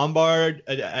was in Lombard,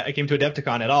 I came to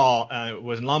Adepticon at all,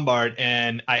 was in Lombard,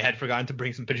 and I had forgotten to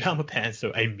bring some pajama pants,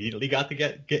 so I immediately got to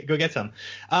go get some.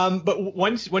 But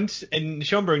once in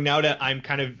Schoenberg, now that I'm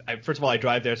first of all, I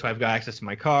drive there, so I've got access to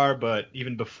my car, but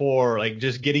even before, like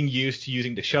just getting used to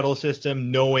using the shuttle system,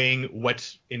 knowing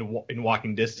what's in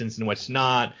walking distance and what's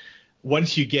not.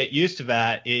 Once you get used to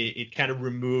that, it kind of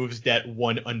removes that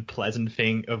one unpleasant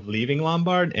thing of leaving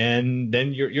Lombard, and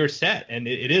then you're set, and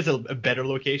it is a better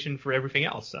location for everything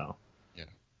else. So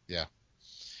yeah,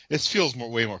 it feels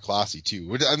way more classy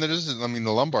too. And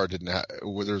the Lombard didn't have,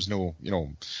 there's no,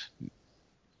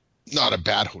 not a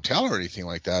bad hotel or anything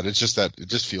like that. It's just that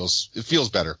it feels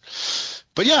better.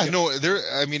 But yeah, no, there.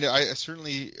 I mean,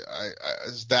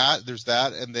 there's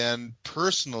that, and then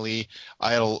personally,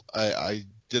 I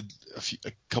did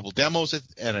a couple demos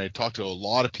and I talked to a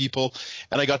lot of people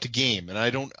and I got to game, and I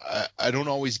don't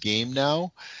always game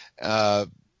now, but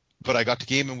I got to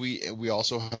game, and we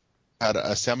also had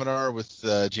a seminar with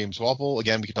James Walpole.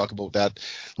 Again, we can talk about that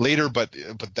later, but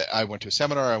I went to a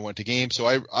seminar, I went to game, so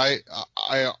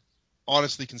I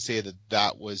honestly can say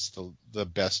that was the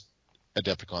best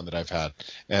Adepticon that I've had.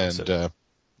 And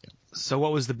so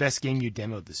what was the best game you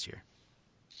demoed this year?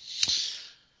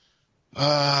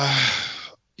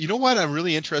 You know what? I'm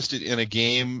really interested in a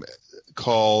game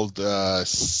called what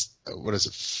is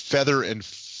it?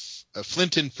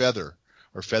 Flint and Feather,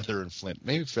 or Feather and Flint,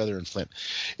 maybe Feather and Flint.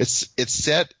 It's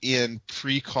set in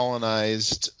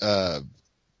pre-colonized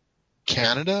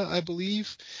Canada, I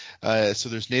believe. So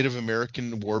there's Native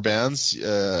American war bands,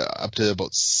 up to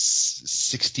about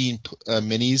 16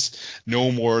 minis,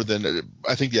 no more than,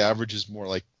 I think the average is more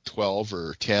like 12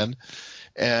 or 10.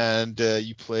 And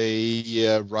you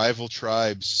play rival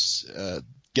tribes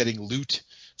getting loot.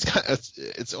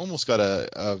 It's almost got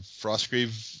a Frostgrave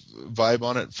vibe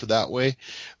on it for that way.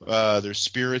 There's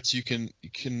spirits you can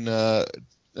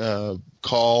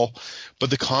call, but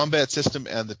the combat system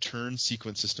and the turn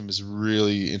sequence system is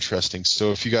really interesting.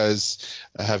 So if you guys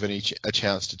have a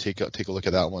chance to take a look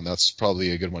at that one, that's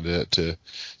probably a good one to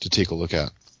take a look at.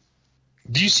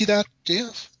 Do you see that,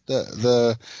 JF?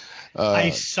 I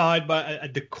saw it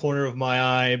at the corner of my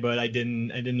eye, but I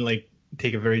didn't like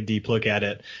take a very deep look at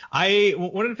it.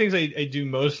 One of the things I do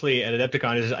mostly at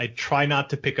Adepticon is I try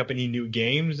not to pick up any new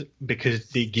games because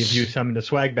they give you some in the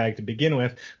swag bag to begin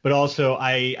with, but also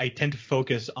I tend to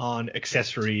focus on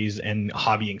accessories and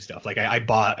hobbying stuff. Like I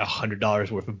bought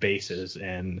 $100 worth of bases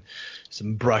and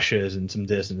some brushes and some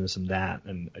this and some that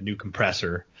and a new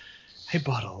compressor. I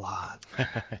bought a lot.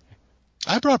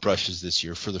 I brought brushes this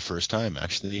year for the first time,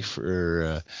 actually,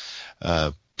 for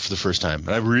the first time,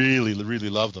 and I really, really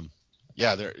love them.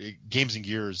 Yeah, they're Games and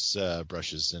Gears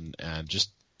brushes, and just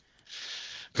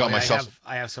got myself.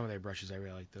 I have some of their brushes. I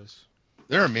really like those.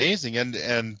 They're amazing, and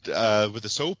with the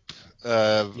soap,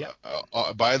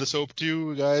 buy the soap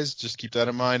too, guys. Just keep that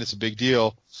in mind. It's a big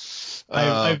deal.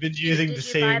 I've been using the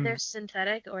same. Did you buy their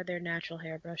synthetic or their natural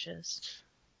hair brushes?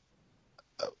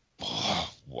 Oh,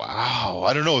 wow,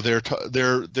 I don't know.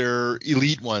 They're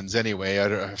elite ones anyway.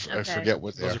 I forget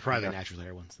what they are. Those are probably the natural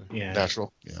hair ones then. Yeah,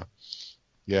 natural.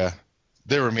 Yeah,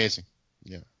 they were amazing.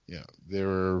 Yeah, they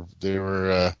were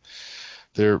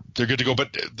they're good to go.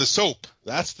 But the soap,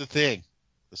 that's the thing.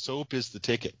 The soap is the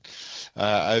ticket.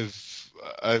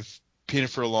 I've painted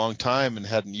for a long time and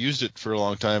hadn't used it for a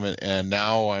long time, and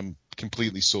now I'm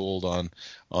completely sold on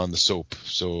the soap.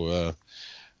 So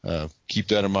keep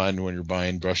that in mind when you're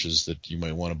buying brushes, that you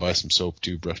might want to buy some soap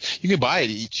too. You can buy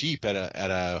it cheap at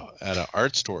a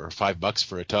art store, $5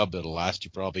 for a tub. It'll last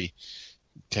you probably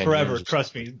 10 forever. years.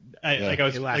 Trust me. Like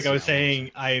I was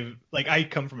saying, I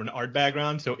come from an art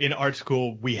background, so in art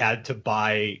school we had to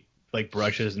buy like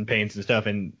brushes and paints and stuff,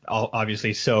 and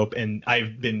obviously soap. And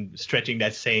I've been stretching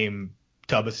that same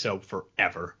tub of soap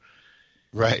forever.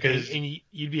 Right. And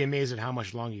you'd be amazed at how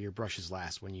much longer your brushes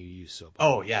last when you use soap.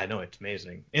 Oh yeah, no, it's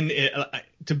amazing. And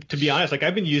to be honest, like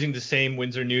I've been using the same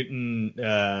Winsor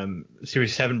Newton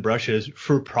Series 7 brushes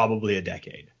for probably a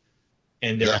decade,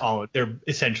 and they're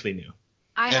essentially new.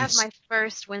 I have my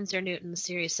first Winsor Newton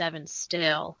Series 7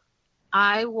 still.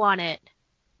 I won it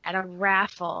at a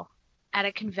raffle at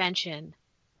a convention.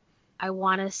 I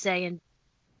want to say in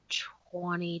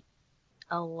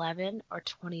 2011 or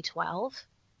 2012.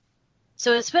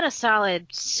 So it's been a solid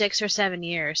 6 or 7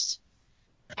 years.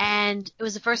 And it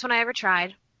was the first one I ever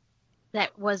tried.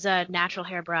 That was a natural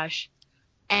hair brush.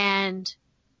 And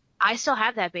I still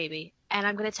have that baby. And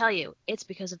I'm going to tell you, it's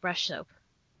because of brush soap.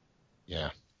 Yeah.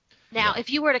 Now, if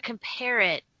you were to compare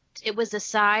it, it was the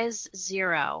size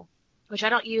 0, which I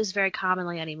don't use very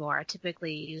commonly anymore. I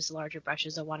typically use larger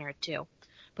brushes, a 1 or a 2.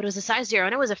 But it was a size 0,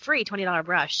 and it was a free $20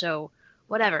 brush, so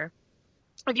whatever.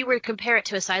 If you were to compare it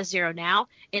to a size 0 now,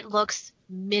 it looks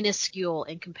minuscule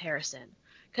in comparison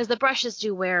because the brushes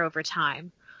do wear over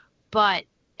time, but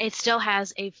it still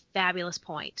has a fabulous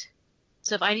point.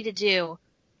 So if I need to do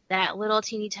that little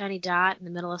teeny tiny dot in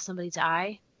the middle of somebody's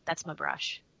eye, that's my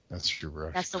brush. That's your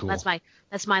brush. Cool.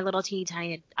 That's my little teeny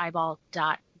tiny eyeball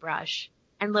dot brush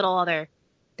and little other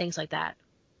things like that.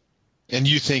 And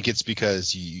you think it's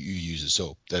because you use a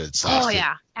soap that it's lasted? Oh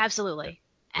yeah, absolutely,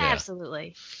 yeah.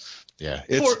 Absolutely. Yeah,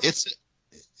 it's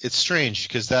strange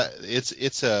because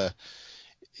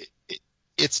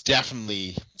it's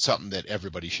definitely something that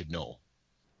everybody should know.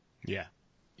 Yeah.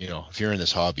 You know, if you're in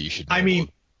this hobby, you should know. I mean,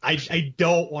 I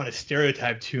don't want to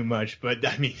stereotype too much, but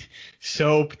I mean,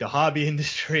 soap, the hobby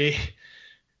industry.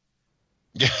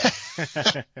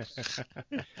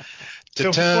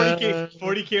 So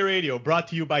 40K Radio brought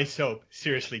to you by soap.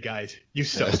 Seriously, guys, use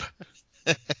soap.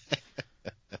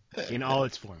 In all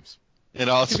its forms. I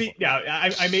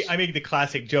make the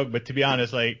classic joke, but to be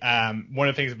honest, like one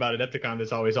of the things about Adepticon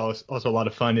that's always also a lot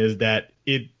of fun is that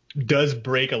it does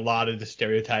break a lot of the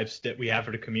stereotypes that we have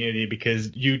for the community,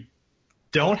 because you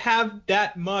don't have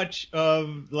that much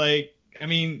of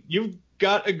you've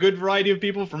got a good variety of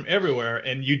people from everywhere,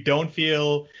 and you don't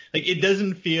feel like it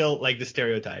doesn't feel like the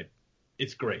stereotype.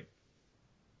 It's great.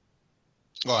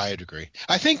 Well, I'd agree.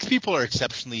 I think people are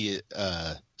exceptionally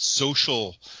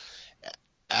social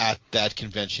at that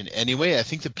convention anyway. I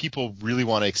think that people really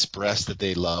want to express that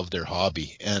they love their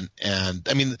hobby, and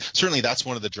I mean, certainly that's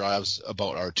one of the drives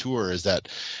about our tour, is that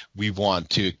we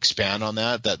want to expand on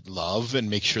that love and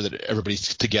make sure that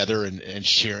everybody's together and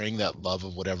sharing that love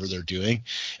of whatever they're doing.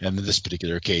 And in this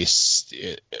particular case,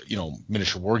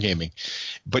 miniature wargaming.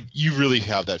 But you really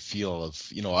have that feel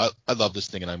of, I love this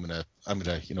thing, and I'm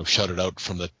gonna shout it out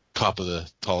from the top of the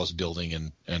tallest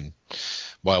building and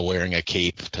while wearing a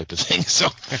cape type of thing. So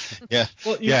yeah,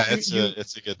 well,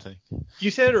 it's a good thing. You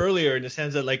said it earlier in the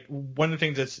sense that like one of the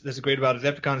things that's great about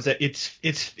Adepticon is that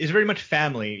it's very much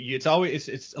family. It's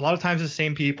a lot of times the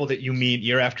same people that you meet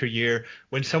year after year.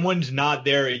 When someone's not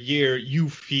there a year, you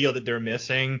feel that they're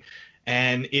missing.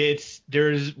 And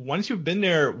once you've been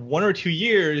there 1 or 2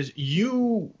 years,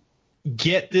 you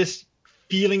get this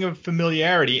feeling of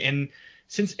familiarity. And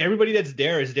since everybody that's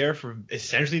there is there for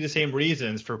essentially the same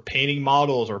reasons, for painting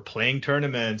models or playing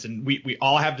tournaments, and we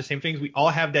all have the same things, we all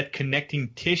have that connecting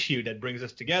tissue that brings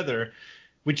us together,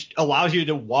 which allows you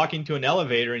to walk into an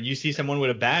elevator and you see someone with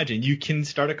a badge and you can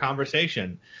start a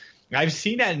conversation. I've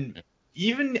seen that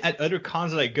even at other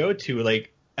cons that I go to,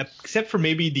 like except for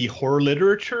maybe the horror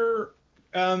literature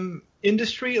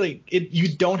industry, like you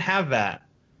don't have that.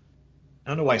 I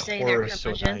don't know why horror is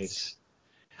so nice.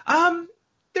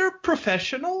 They're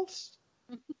professionals.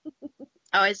 Oh,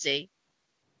 I see.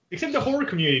 Except the horror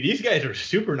community. These guys are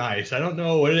super nice. I don't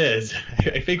know what it is.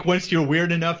 I think once you're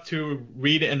weird enough to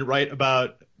read and write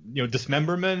about,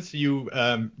 dismemberments, you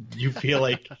feel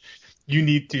like you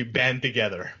need to band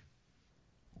together.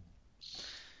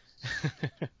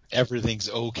 Everything's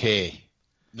okay.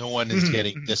 No one is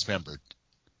getting dismembered.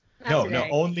 No,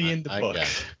 only in the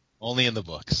books. Only in the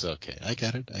books. Okay, I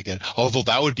get it. Although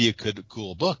that would be a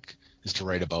cool book, is to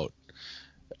write about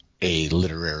a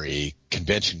literary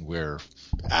convention where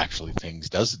actually things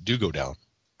do go down.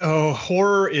 Oh,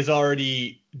 horror is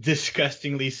already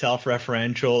disgustingly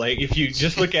self-referential. Like if you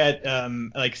just look at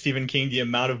like Stephen King, the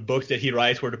amount of books that he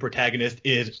writes where the protagonist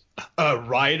is a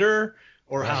writer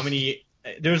or how many.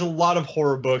 There's a lot of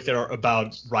horror books that are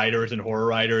about writers and horror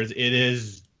writers. It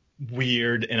is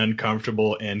weird and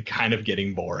uncomfortable and kind of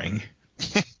getting boring.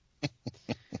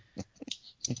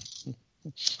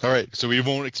 All right, so we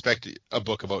won't expect a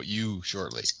book about you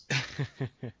shortly.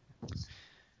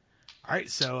 All right,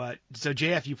 so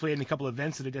JF, you played in a couple of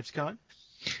events at Adepticon?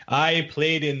 I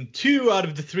played in 2 out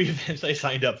of the 3 events I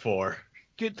signed up for.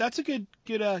 Good. That's a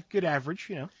good average,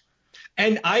 you know.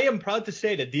 And I am proud to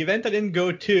say that the event I didn't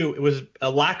go to, it was a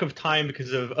lack of time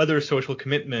because of other social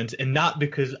commitments and not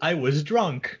because I was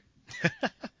drunk.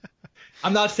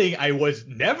 I'm not saying I was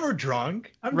never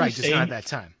drunk. I'm right, just saying not that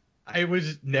time. I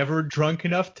was never drunk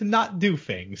enough to not do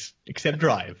things except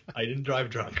drive. I didn't drive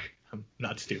drunk. I'm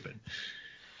not stupid.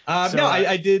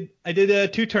 I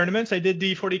did 2 tournaments. I did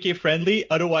the 40K Friendly,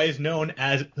 otherwise known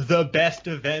as the best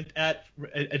event at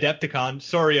Adepticon.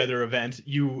 Sorry, other events.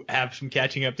 You have some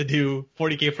catching up to do.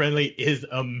 40K Friendly is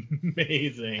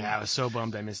amazing. Yeah, I was so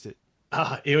bummed I missed it.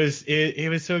 It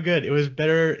was so good. It was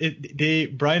better.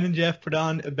 Brian and Jeff put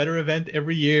on a better event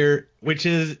every year, which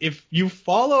is, if you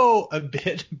follow a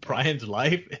bit Brian's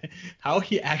life, how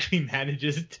he actually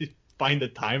manages to find the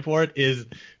time for it is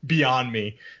beyond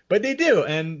me. But they do,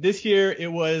 and this year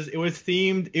it was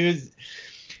themed.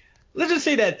 Let's just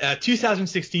say that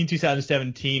 2016,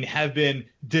 2017 have been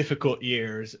difficult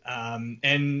years,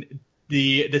 and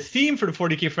the theme for the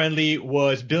 40K Friendly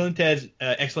was Bill and Ted's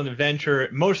Excellent Adventure,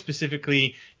 more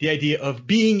specifically the idea of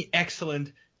being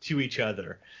excellent to each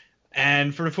other.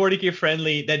 And for the 40K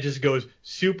Friendly, that just goes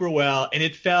super well, and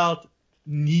it felt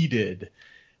needed.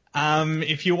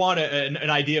 If you want an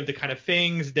idea of the kind of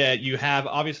things that you have,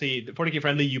 obviously the 40K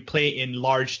Friendly, you play in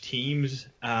large teams.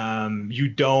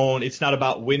 It's not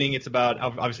about winning. It's about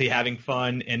obviously having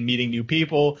fun and meeting new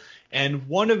people. And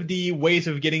one of the ways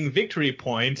of getting victory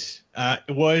points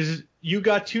was you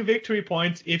got 2 victory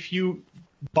points if you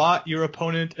bought your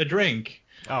opponent a drink.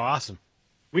 Oh, awesome.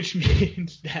 Which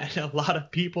means that a lot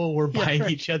of people were buying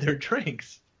each other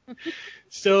drinks.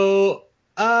 So,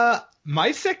 for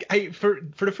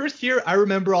the first year, I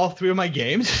remember all 3 of my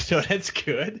games, so that's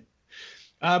good.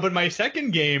 But my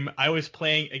second game, I was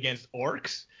playing against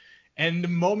orcs. And the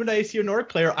moment I see an orc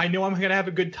player, I know I'm going to have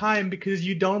a good time, because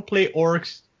you don't play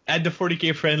orcs at the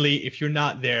 40K Friendly if you're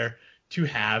not there to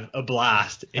have a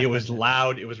blast. It was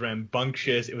loud. It was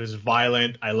rambunctious. It was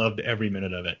violent. I loved every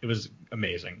minute of it. It was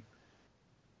amazing.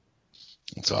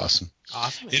 It's awesome.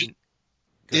 Awesome. It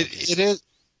is.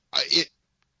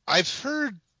 I've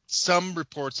heard some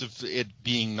reports of it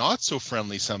being not so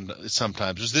friendly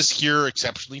sometimes. Was this year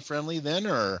exceptionally friendly then,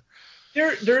 or?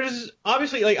 There's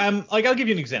obviously I'll give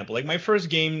you an example. Like my first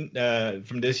game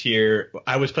from this year,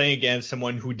 I was playing against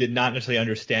someone who did not necessarily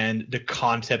understand the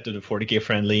concept of the 40K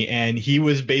Friendly, and he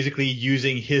was basically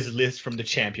using his list from the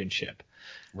championship.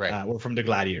 Right. Or from the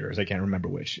Gladiators, I can't remember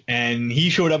which. And he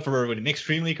showed up with an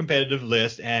extremely competitive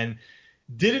list and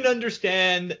didn't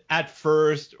understand at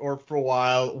first or for a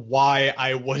while why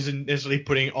I wasn't necessarily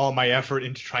putting all my effort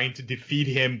into trying to defeat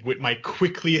him with my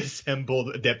quickly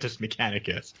assembled Adeptus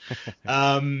Mechanicus.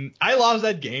 I lost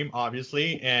that game,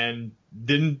 obviously, and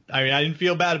I didn't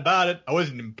feel bad about it. I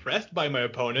wasn't impressed by my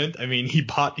opponent. I mean, he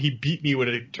beat me with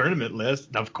a tournament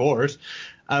list, of course.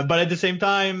 But at the same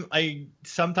time,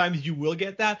 sometimes you will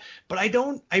get that. But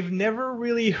I've never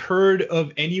really heard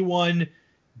of anyone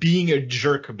being a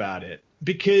jerk about it,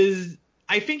 because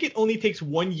I think it only takes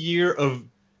 1 year of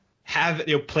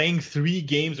playing 3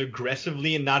 games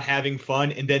aggressively and not having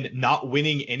fun, and then not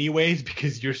winning anyways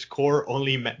because your score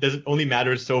only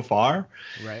matters so far.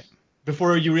 Right.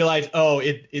 Before you realize,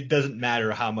 it doesn't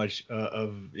matter how much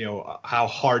how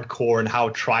hardcore and how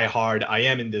try hard I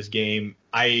am in this game.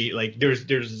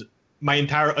 There's my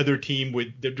entire other team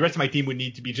the rest of my team would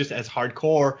need to be just as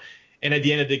hardcore, and at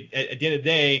the end of the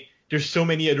day, there's so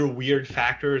many other weird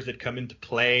factors that come into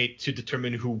play to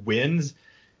determine who wins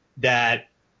that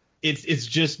it's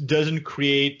just doesn't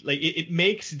create it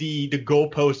makes the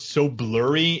goalpost so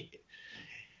blurry.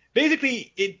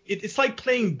 Basically, it's like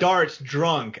playing darts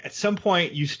drunk. At some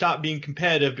point, you stop being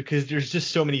competitive because there's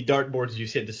just so many dartboards you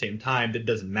see at the same time that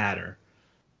doesn't matter.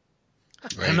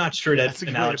 Right. I'm not sure that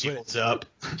analogy holds up.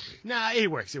 Nah,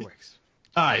 it works. All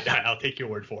right, I'll take your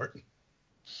word for it.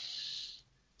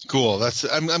 Cool.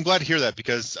 I'm glad to hear that,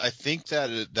 because I think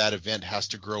that event has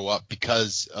to grow up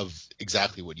because of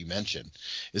exactly what you mentioned,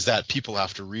 is that people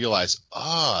have to realize,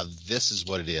 this is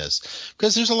what it is.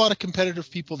 Because there's a lot of competitive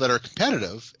people that are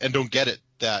competitive and don't get it,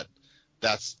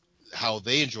 that's how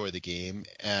they enjoy the game,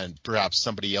 and perhaps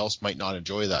somebody else might not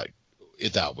enjoy that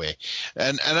way.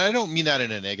 And I don't mean that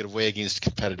in a negative way against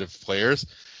competitive players.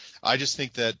 I just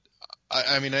think that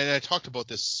I mean, I talked about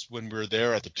this when we were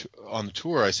there on the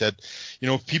tour. I said,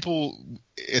 people,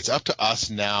 it's up to us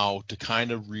now to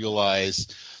kind of realize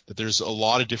that there's a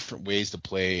lot of different ways to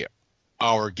play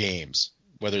our games,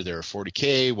 whether they're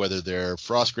 40K, whether they're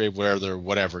Frostgrave,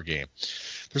 whatever game.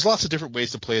 There's lots of different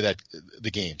ways to play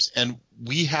the games, and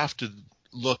we have to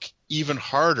look even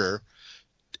harder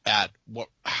at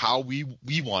how we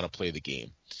want to play the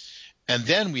game, and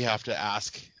then we have to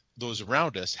ask those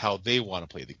around us how they want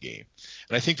to play the game.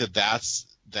 And I think that's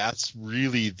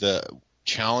really the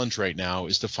challenge right now,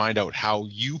 is to find out how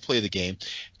you play the game,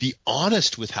 be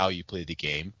honest with how you play the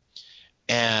game,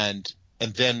 and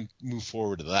then move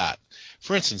forward to that.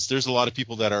 For instance, there's a lot of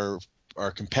people that are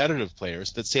competitive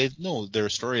players that say, no, they're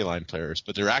storyline players,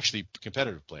 but they're actually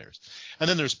competitive players. And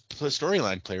then there's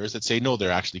storyline players that say, no,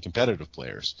 they're actually competitive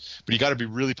players. But you got to be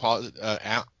really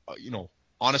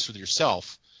honest with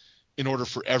yourself in order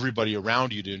for everybody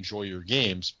around you to enjoy your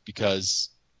games, because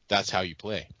that's how you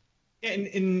play. And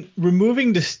in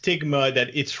removing the stigma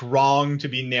that it's wrong to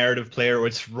be a narrative player, or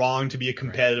it's wrong to be a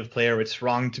competitive player, or it's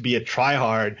wrong to be a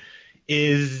tryhard,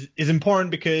 is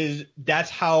important, because that's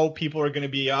how people are going to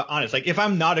be honest. Like, if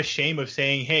I'm not ashamed of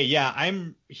saying, hey, yeah,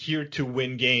 I'm here to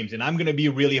win games and I'm going to be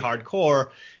really hardcore,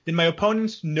 then my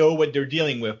opponents know what they're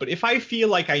dealing with. But if I feel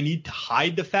like I need to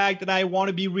hide the fact that I want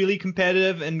to be really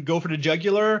competitive and go for the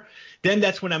jugular, then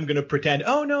that's when I'm going to pretend,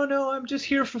 oh, no, I'm just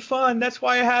here for fun. That's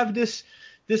why I have this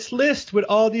list with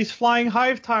all these flying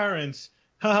hive tyrants.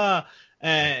 Haha.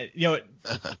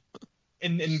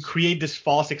 And create this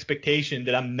false expectation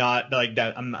that I'm not like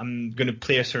that. I'm going to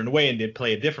play a certain way and they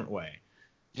play a different way.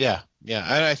 Yeah.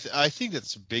 And I think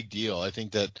that's a big deal. I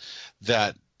think that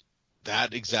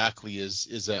exactly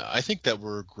is I think that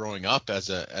we're growing up as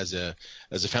a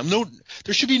family. No,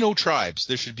 there should be no tribes.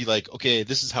 There should be like, okay,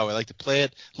 this is how I like to play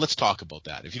it. Let's talk about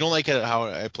that. If you don't like it how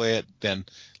I play it, then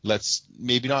let's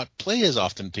maybe not play as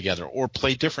often together, or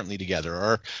play differently together,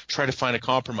 or try to find a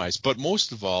compromise. But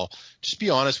most of all, just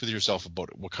be honest with yourself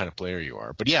about what kind of player you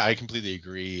are. But yeah, I completely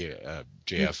agree,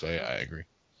 JF. I agree.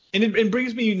 And it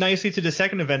brings me nicely to the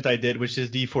second event I did, which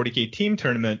is the 40K team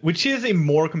tournament, which is a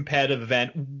more competitive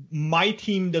event. My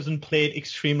team doesn't play it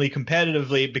extremely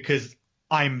competitively because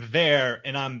I'm there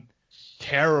and I'm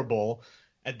terrible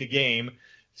at the game.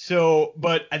 So,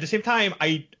 but at the same time,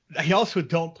 I also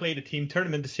don't play the team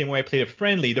tournament the same way I play the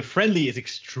friendly. The friendly is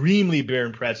extremely beer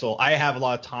and pretzel. I have a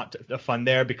lot of fun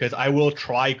there because I will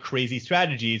try crazy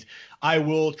strategies. I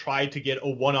will try to get a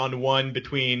one-on-one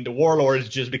between the warlords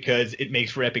just because it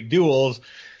makes for epic duels.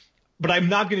 But I'm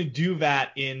not going to do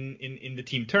that in the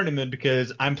team tournament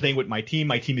because I'm playing with my team.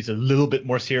 My team is a little bit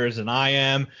more serious than I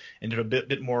am, and they're a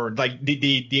bit more like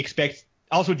they expect.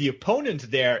 Also, the opponents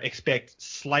there expect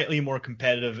slightly more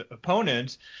competitive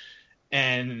opponents,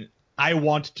 and I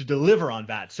want to deliver on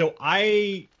that. So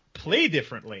I play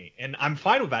differently, and I'm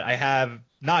fine with that. I have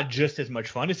not just as much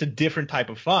fun. It's a different type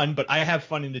of fun, but I have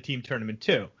fun in the team tournament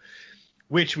too,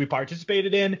 which we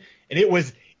participated in, and it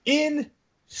was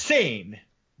insane.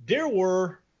 There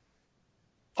were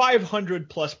 500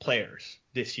 plus players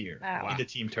this year in the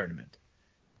team tournament.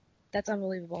 That's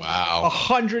unbelievable. Wow.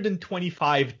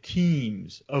 125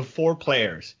 teams of 4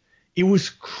 players. It was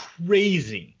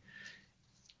crazy.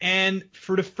 And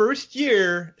for the first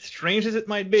year, strange as it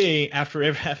might be, after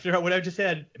what I just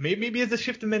said, maybe it's a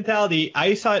shift in mentality.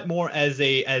 I saw it more as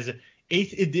 8th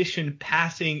edition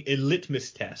passing a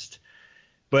litmus test.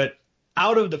 But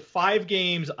out of the 5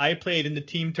 games I played in the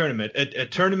team tournament, a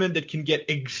tournament that can get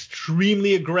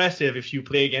extremely aggressive if you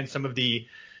play against some of the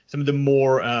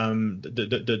more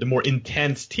the more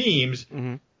intense teams,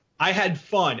 mm-hmm. I had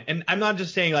fun. And I'm not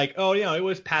just saying like, oh, it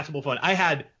was passable fun. I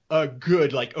had a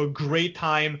great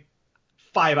time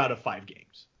 5 out of 5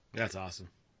 games. That's awesome.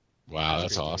 Wow,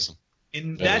 that's awesome.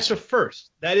 And that's a first.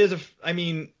 That is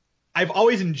I've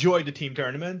always enjoyed the team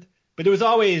tournament, but there was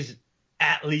always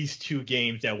at least 2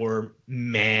 games that were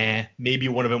meh. Maybe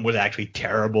one of them was actually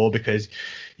terrible because,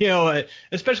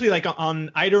 especially like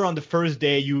on the first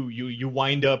day, you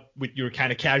wind up with your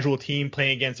kind of casual team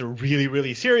playing against a really,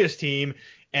 really serious team,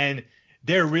 and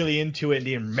they're really into it, and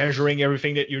they're measuring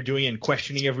everything that you're doing and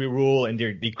questioning every rule, and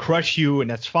they crush you, and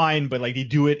that's fine, but like they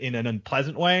do it in an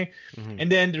unpleasant way. Mm-hmm.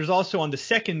 And then there's also on the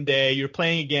second day, you're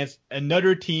playing against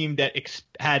another team that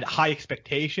had high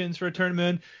expectations for a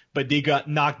tournament, but they got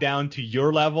knocked down to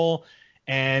your level,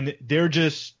 and they're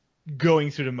just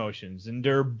going through the motions, and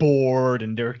they're bored,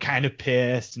 and they're kind of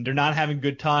pissed, and they're not having a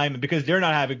good time. And because they're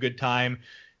not having a good time,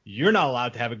 you're not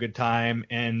allowed to have a good time,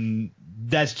 and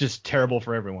that's just terrible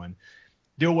for everyone.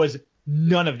 There was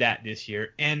none of that this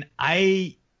year, and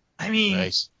I mean,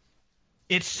 nice.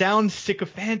 It sounds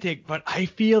sycophantic, but I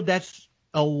feel that's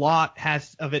a lot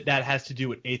of it that has to do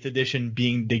with 8th edition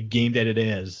being the game that it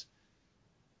is.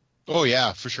 Oh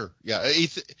yeah, for sure. Yeah,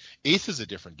 eighth is a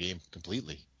different game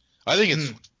completely. I think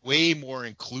it's way more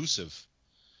inclusive.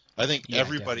 I think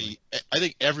everybody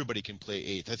can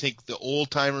play 8th. I think the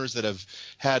old timers that have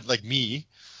had, like me,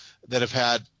 that have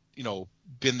had,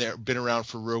 been around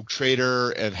for Rogue Trader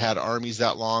and had armies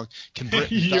that long can bring.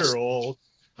 You're old.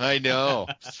 I know.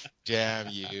 Damn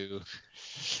you.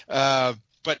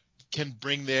 But can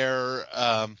bring their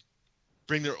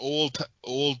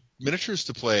old miniatures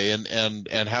to play and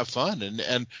have fun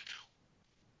and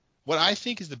what I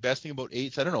think is the best thing about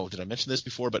 8th, I don't know, did I mention this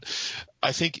before, but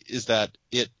I think is that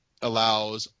it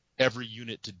allows every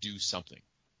unit to do something.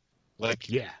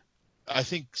 I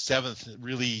think 7th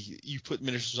really, you put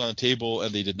miniatures on the table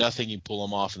and they did nothing, you pull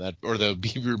them off or they'll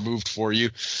be removed for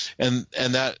you, and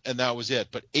that was it.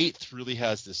 But 8th really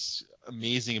has this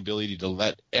amazing ability to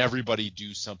let everybody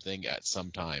do something at some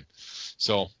time.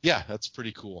 So yeah, that's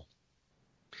pretty cool.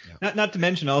 Yeah. Not to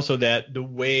mention also that the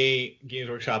way Games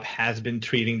Workshop has been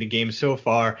treating the game so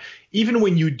far, even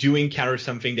when you do encounter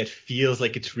something that feels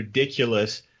like it's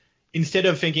ridiculous, instead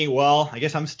of thinking, well, I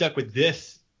guess I'm stuck with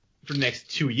this for the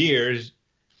next 2 years,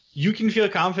 you can feel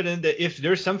confident that if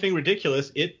there's something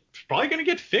ridiculous, it's probably going to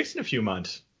get fixed in a few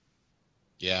months.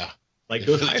 Yeah. Like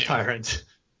those High Tyrants.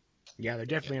 Yeah, they're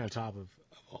definitely on top of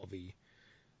all the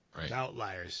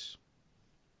outliers.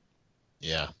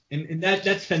 Yeah, and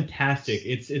that's fantastic.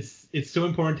 It's so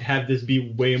important to have this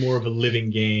be way more of a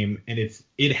living game, and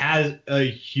it has a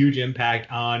huge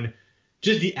impact on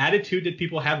just the attitude that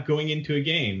people have going into a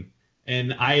game.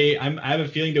 And I have a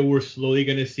feeling that we're slowly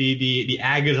going to see the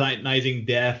agonizing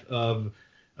death of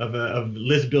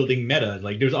list building meta.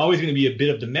 Like there's always going to be a bit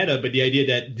of the meta, but the idea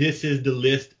that this is the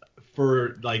list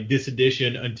for like this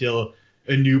edition until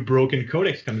a new broken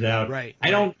codex comes out. Right.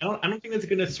 I don't think that's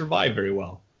going to survive very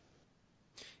well.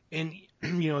 And,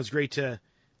 it's great to,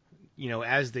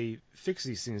 as they fix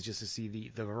these things, just to see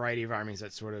the variety of armies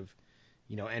that sort of,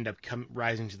 end up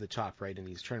rising to the top, right, in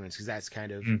these tournaments. Because that's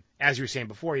kind of, as you were saying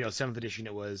before, 7th edition,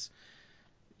 it was,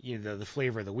 the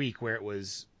flavor of the week, where it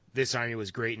was, this army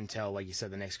was great until, like you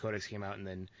said, the next codex came out, and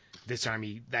then this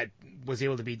army that was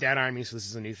able to beat that army, so this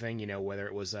is a new thing, whether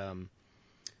it was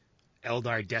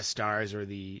Eldar Death Stars or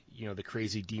the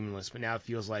crazy Demon List. But now it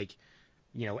feels like,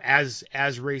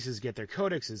 as races get their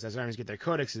codexes, as armies get their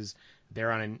codexes,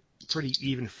 they're on a pretty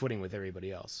even footing with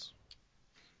everybody else.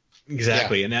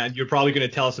 Exactly, yeah. And you're probably going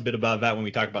to tell us a bit about that when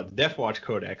we talk about the Deathwatch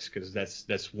Codex, because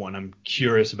that's one I'm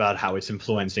curious about how it's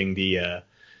influencing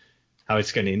how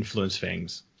it's going to influence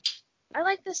things. I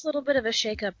like this little bit of a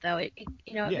shakeup, though. It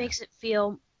makes it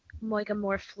feel like a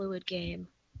more fluid game.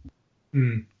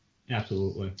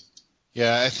 Absolutely.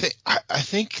 Yeah, I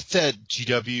think that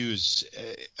GW is.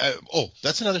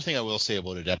 That's another thing I will say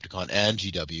about Adepticon and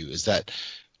GW is that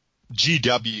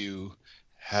GW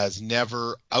has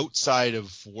never, outside of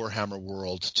Warhammer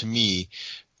World, to me,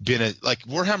 been like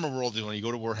Warhammer World. When you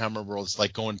go to Warhammer World, it's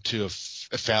like going to a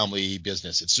family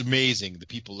business. It's amazing. The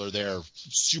people are there,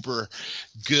 super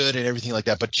good and everything like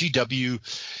that. But GW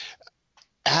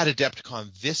at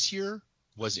Adepticon this year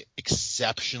was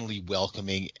exceptionally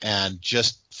welcoming and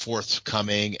just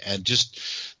forthcoming, and just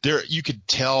there you could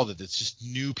tell that it's just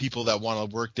new people that want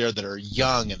to work there that are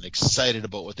young and excited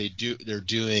about what they're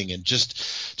doing, and just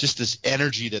this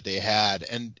energy that they had.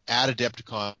 And at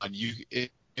Adepticon,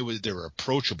 they were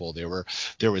approachable. They were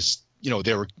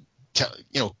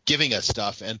giving us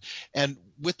stuff, and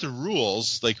with the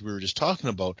rules, like we were just talking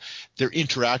about, they're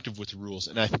interactive with the rules,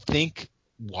 and I think,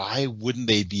 why wouldn't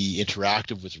they be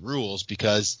interactive with rules?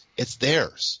 Because it's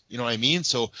theirs. You know what I mean?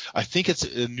 So I think it's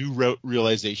a new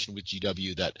realization with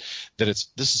GW that this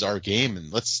is our game,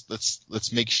 and let's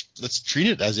treat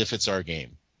it as if it's our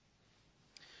game.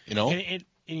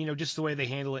 And just the way they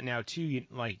handle it now too.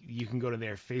 You can go to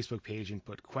their Facebook page and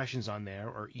put questions on there,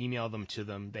 or email them to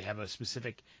them. They have a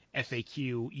specific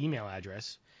FAQ email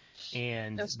address,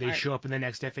 and they show up in the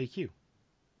next FAQ.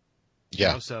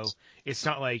 Yeah. So it's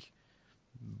not like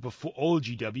before old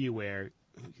GW where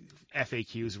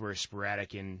FAQs were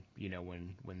sporadic and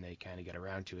when they kind of get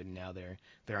around to it, and now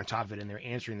they're on top of it and they're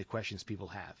answering the questions people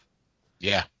have.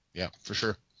 Yeah, for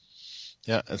sure.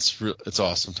 Yeah, it's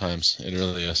awesome times. It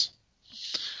really is.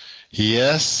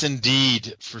 Yes,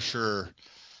 indeed, for sure.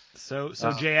 So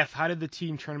JF, how did the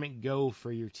team tournament go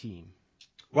for your team?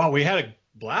 Well, we had a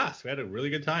blast. We had a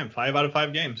really good time. 5 out of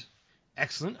 5 games.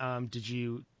 Excellent. Did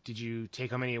you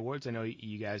take home any awards? I know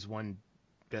you guys won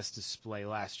Best Display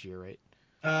last year, right?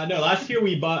 No, last year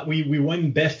we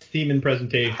won best theme and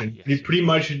presentation. Yes. It's pretty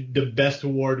much the best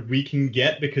award we can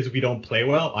get because we don't play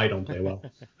well. I don't play well.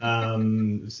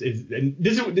 And this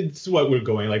is what we're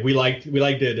going. Like we like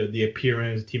the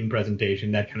appearance, team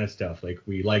presentation, that kind of stuff. Like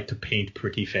we like to paint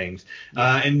pretty things.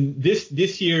 And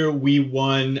this year we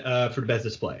won for the best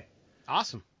display.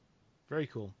 Awesome. Very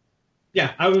cool.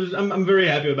 Yeah, I'm very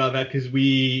happy about that because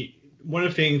one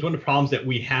of the problems that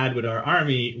we had with our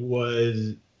army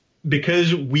was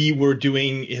because we were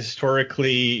doing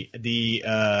historically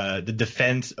the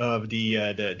defense of the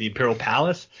Imperial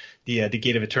Palace, the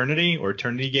Gate of Eternity or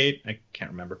Eternity Gate, I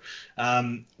can't remember.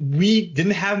 We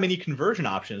didn't have many conversion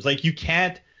options. Like you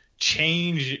can't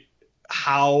change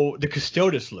how the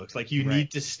Custodes looks. Like you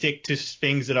need to stick to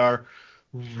things that are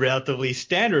relatively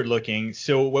standard looking.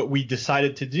 So what we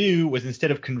decided to do was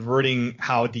instead of converting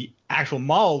how the actual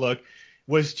model looked,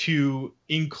 was to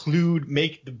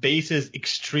make the bases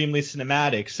extremely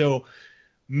cinematic. So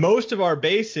most of our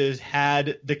bases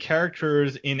had the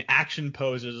characters in action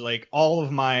poses. Like all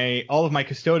of my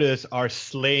Custodes are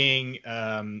slaying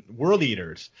world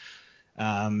eaters.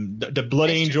 The Blood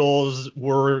Angels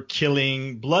were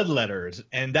killing bloodletters,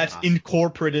 and that's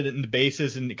incorporated in the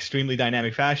bases in extremely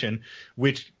dynamic fashion,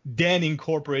 which then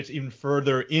incorporates even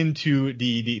further into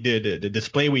the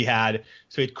display we had.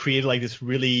 So it created like this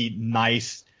really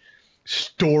nice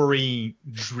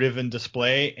story-driven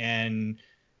display, and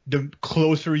the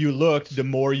closer you looked, the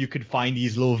more you could find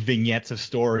these little vignettes of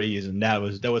stories, and that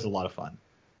was a lot of fun.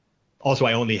 Also,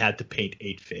 I only had to paint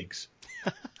 8 figs.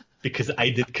 Because I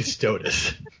did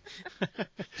Custodes.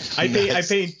 I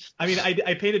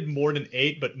painted more than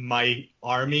 8, but my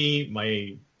army,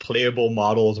 my playable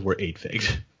models were 8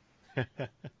 figs. I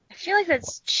feel like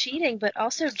that's cheating, but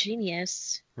also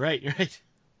genius. Right.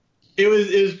 It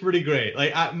was pretty great.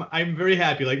 Like I'm very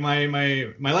happy. Like my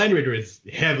Land Raider is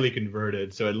heavily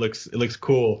converted, so it looks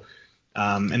cool.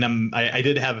 And I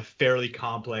did have a fairly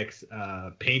complex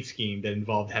paint scheme that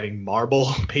involved having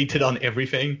marble painted on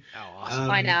everything. Oh, awesome.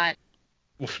 Why not?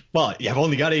 Well, I've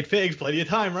only got 8 figs, plenty of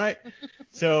time, right?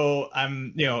 So I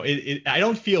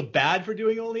don't feel bad for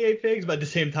doing only 8 figs, but at the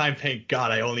same time, thank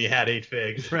God I only had 8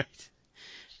 figs. Right.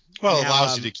 Well, it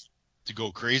allows you to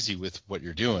go crazy with what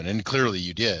you're doing, and clearly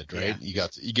you did, right? Yeah.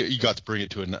 You got to bring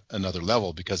it to another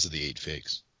level because of the 8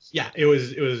 figs. Yeah, it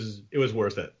was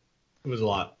worth it. It was a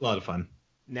lot of fun.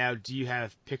 Now, do you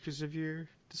have pictures of your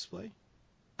display?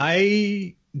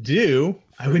 I do.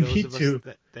 I would need to.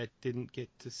 That didn't get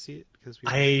to see it because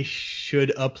I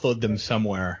should upload them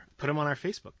somewhere. Put them on our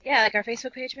Facebook. Yeah, like our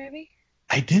Facebook page, maybe.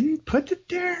 I didn't put it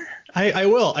there. I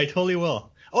will. I totally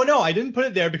will. Oh no, I didn't put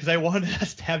it there because I wanted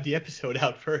us to have the episode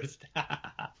out first,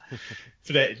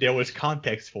 so that there was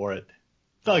context for it.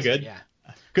 It's all good. Yeah.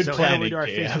 Good so planning. head over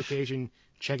to our JF. Facebook page and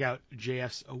check out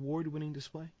JF's award-winning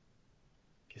display.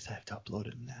 Guess I have to upload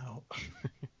it now.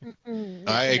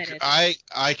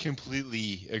 I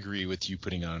completely agree with you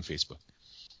putting it on Facebook.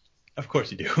 Of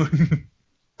course you do.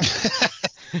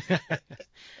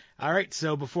 All right,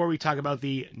 so before we talk about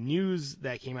the news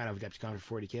that came out of Adepticon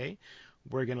for 40K,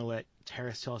 we're going to let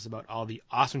Terrace tell us about all the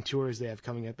awesome tours they have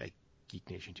coming up at Geek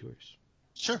Nation Tours.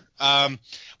 Sure.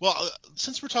 Well,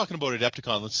 since we're talking about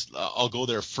Adepticon, I'll go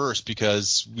there first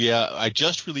because I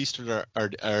just released our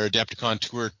Adepticon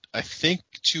tour, I think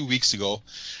 2 weeks ago.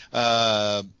 We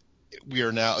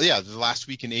are now, the last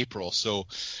week in April. So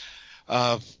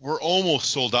we're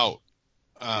almost sold out.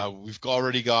 We've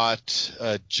already got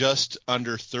just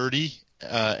under 30,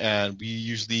 and we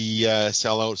usually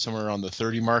sell out somewhere around the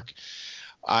 30 mark.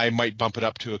 I might bump it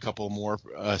up to a couple more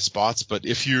spots, but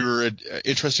if you're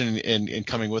interested in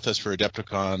coming with us for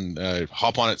Adepticon,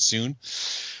 hop on it soon.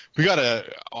 We got an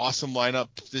awesome lineup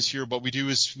this year. What we do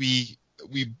is we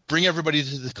bring everybody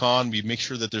to the con. We make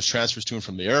sure that there's transfers to and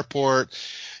from the airport.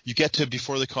 You get to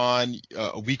before the con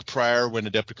a week prior when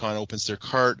Adepticon opens their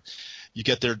cart. You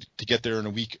get there in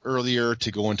a week earlier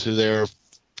to go into there,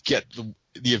 get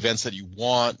the events that you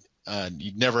want.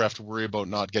 You never have to worry about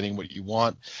not getting what you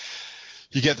want.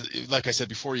 You get, like I said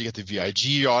before, you get the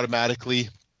VIG automatically.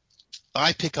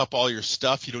 I pick up all your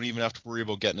stuff. You don't even have to worry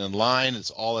about getting in line.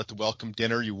 It's all at the welcome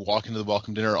dinner. You walk into the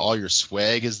welcome dinner. All your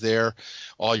swag is there.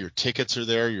 All your tickets are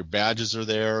there. Your badges are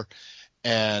there.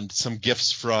 And some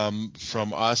gifts from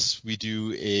us. We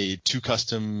do 2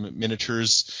 custom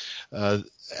miniatures, both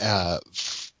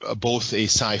a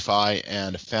sci-fi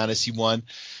and a fantasy one.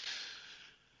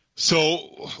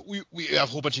 So we have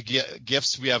a whole bunch of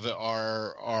gifts. We have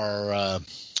our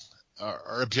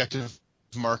objective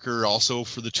marker also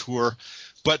for the tour,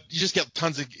 but you just get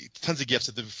tons of gifts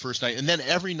at the first night, and then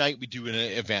every night we do an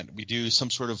event. We do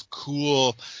some sort of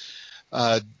cool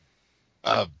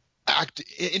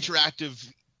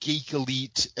interactive Geek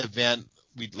Elite event.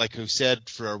 Like I said,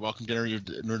 for our welcome dinner,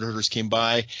 Nerd Herders came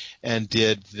by and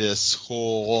did this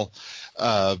whole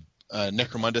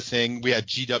Necromunda thing. We had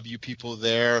GW people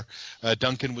there.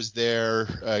 Duncan was there.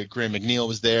 Graham McNeil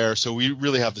was there. So we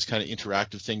really have this kind of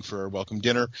interactive thing for our welcome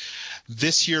dinner.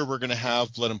 This year we're going to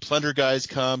have Blood and Plunder guys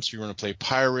come. So you're going to play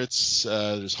pirates.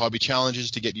 There's hobby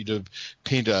challenges to get you to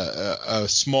paint a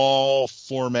small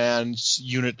 4-man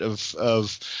unit of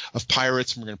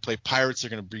pirates. And we're going to play pirates.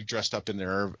 They're going to be dressed up in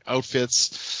their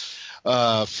outfits.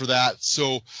 For that.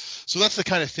 So that's the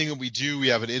kind of thing that we do. We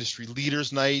have an industry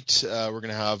leaders night. We're going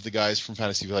to have the guys from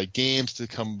Fantasy Flight Games to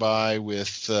come by with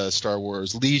Star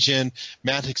Wars Legion.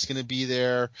 Mantic's going to be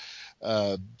there.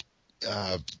 Anvil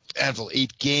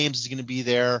 8 Games is going to be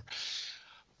there.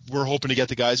 We're hoping to get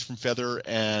the guys from Feather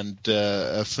and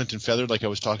Flint and Feather, like I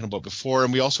was talking about before,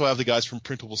 and we also have the guys from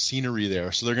Printable Scenery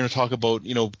there. So they're going to talk about,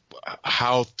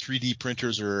 how 3D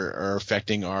printers are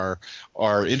affecting our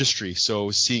industry.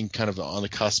 So seeing kind of on the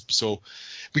cusp. So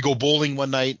we go bowling one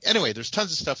night. Anyway, there's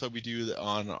tons of stuff that we do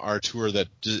on our tour that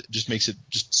just makes it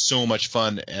just so much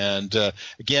fun. And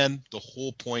again, the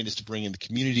whole point is to bring in the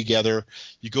community together.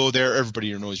 You go there,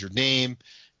 everybody knows your name.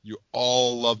 You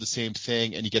all love the same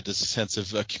thing, and you get this sense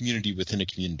of a community within a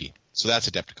community. So that's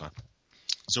Adepticon.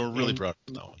 So we're really proud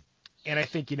of that one. And I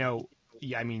think, you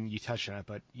touched on it,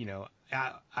 but,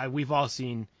 we've all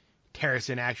seen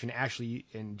Terrace in action. Ashley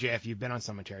and JF, you've been on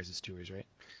some of Terrace's tours, right?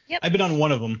 Yep. I've been on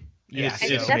one of them. Yeah,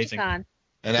 It's amazing. And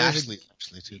Ashley,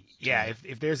 actually, too. Yeah,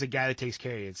 if there's a guy that takes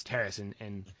care of you, it's Terrace. And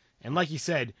like you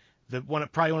said,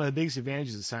 probably one of the biggest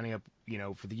advantages of signing up,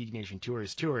 for the Geek Nation tour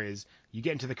is you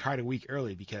get into the cart a week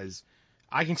early, because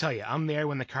I can tell you, I'm there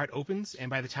when the cart opens, and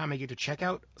by the time I get to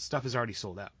checkout, stuff is already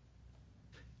sold out.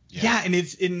 Yeah,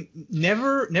 and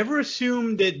never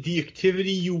assume that the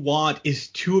activity you want is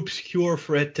too obscure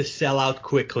for it to sell out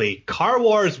quickly. Car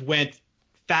Wars went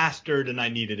faster than I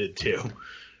needed it to.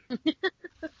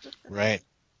 Right,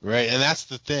 and that's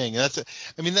the thing.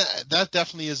 That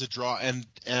definitely is a draw, and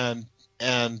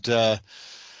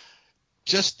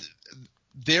just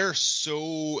they're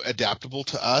so adaptable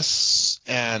to us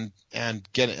and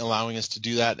allowing us to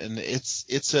do that. And it's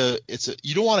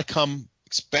you don't want to come,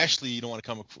 especially you don't want to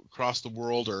come across the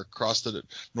world or across the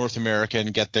North America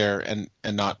and get there and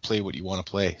not play what you want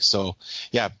to play. So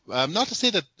yeah, not to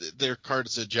say that their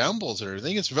cards are jambles or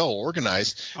anything. It's well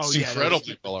organized. It's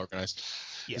incredibly well organized.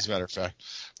 Yeah. As a matter of fact,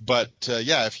 but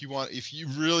if you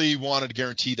really wanted to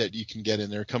guarantee that you can get in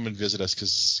there, come and visit us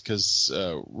because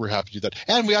we're happy to do that.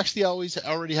 And we actually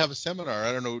already have a seminar.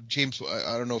 I don't know, James.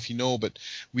 I don't know if you know, but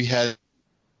we had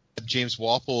James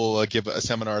Walpole give a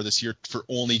seminar this year for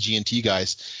only G&T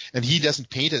guys, and he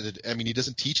doesn't paint it. He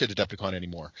doesn't teach at Adepticon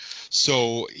anymore.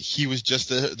 So he was just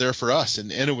there for us,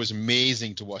 and it was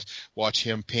amazing to watch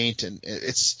him paint, and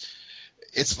it's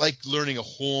like learning a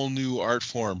whole new art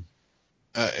form.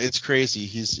 It's crazy.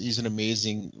 He's an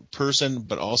amazing person,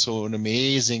 but also an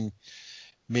amazing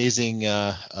human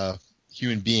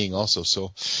being also.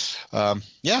 So,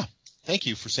 thank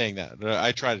you for saying that.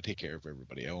 I try to take care of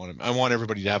everybody. I want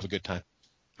everybody to have a good time.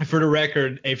 For the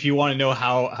record, if you want to know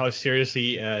how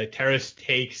seriously Terrace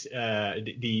takes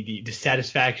the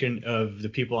satisfaction of the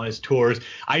people on his tours,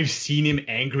 I've seen him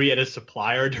angry at a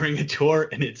supplier during a tour,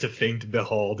 and it's a thing to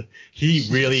behold. He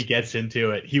really gets into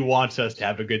it. He wants us to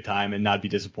have a good time and not be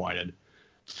disappointed.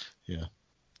 Yeah.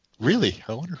 Really?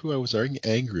 I wonder who I was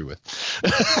angry with.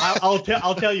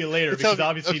 I'll tell you later, because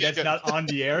obviously that's good. Not on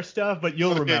the air stuff, but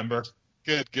you'll remember.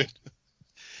 Good.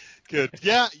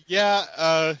 Yeah.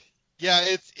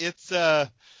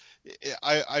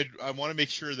 I want to make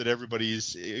sure that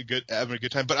everybody's having a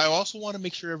good time, but I also want to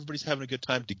make sure everybody's having a good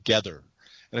time together.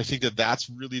 And I think that that's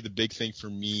really the big thing for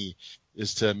me,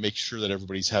 is to make sure that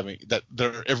everybody's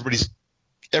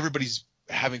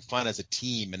having fun as a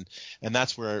team, and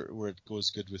that's where it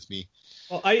goes good with me.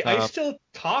 Well, I still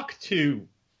talk to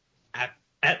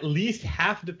at least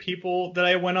half the people that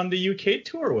I went on the UK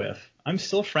tour with. I'm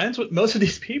still friends with most of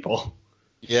these people.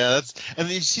 Yeah, and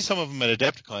you see some of them at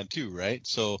Adepticon too, right?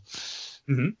 So,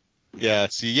 mm-hmm.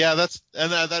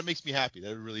 That makes me happy.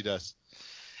 That really does.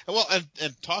 Well, and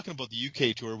talking about the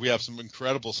UK tour, we have some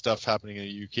incredible stuff happening in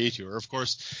the UK tour. Of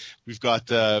course, we've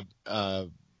got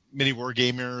Mini War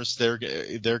Gamers. They're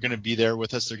going to be there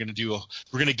with us. We're going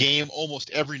to game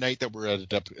almost every night that we're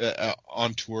at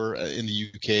on tour in the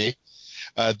UK.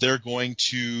 They're going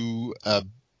to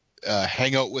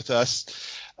hang out with us.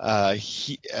 We're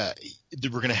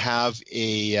going to have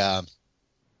You're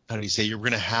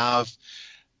going to have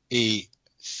a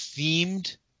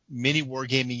themed Mini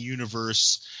Wargaming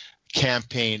universe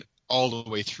campaign all the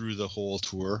way through the whole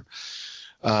tour.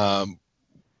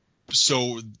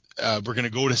 So we're going to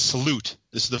go to Salute.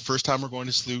 This is the first time we're going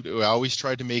to Salute. I always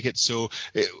tried to make it so.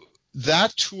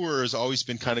 That tour has always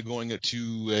been kind of going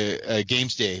to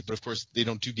Games Day, but of course they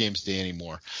don't do Games Day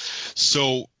anymore.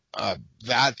 So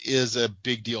that is a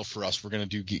big deal for us. We're going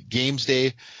to do Games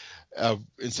Day.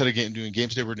 Instead of doing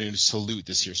Games Day, we're doing Salute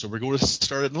this year. So we're going to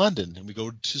start in London, and we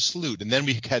go to Salute, and then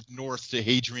we head north to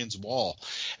Hadrian's Wall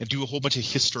and do a whole bunch of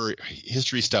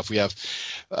history stuff. We have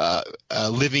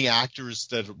living actors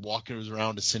that are walking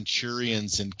around as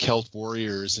centurions and Celt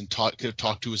warriors and talk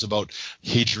to us about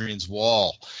Hadrian's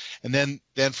Wall. And then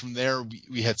from there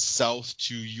we head south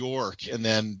to York, and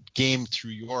then game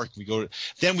through York.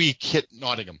 Then we hit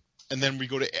Nottingham. And then we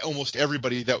go to almost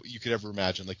everybody that you could ever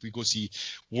imagine. Like we go see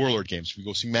Warlord Games, we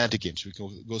go see Manta Games, we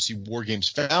go see War Games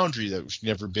Foundry that we've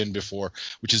never been before,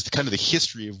 which is kind of the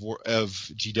history of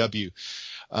GW.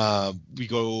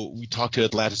 We talk to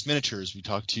Atlantis Miniatures, we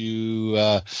talk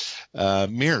to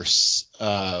Mears,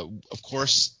 of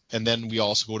course, and then we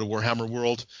also go to Warhammer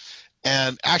World.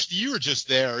 And actually, you were just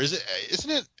there.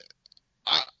 Isn't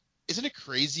it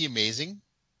crazy amazing?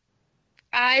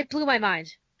 I blew my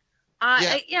mind.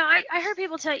 Yeah. I heard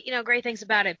people tell great things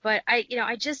about it, but I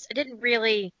didn't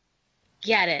really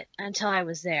get it until I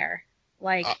was there.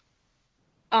 Like,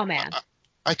 oh man,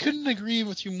 I couldn't agree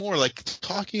with you more. Like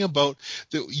talking about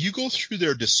you go through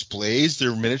their displays,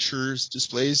 their miniatures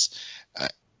displays.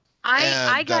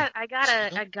 I got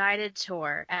a guided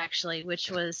tour actually,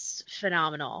 which was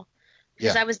phenomenal.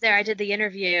 Because I was there, I did the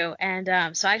interview,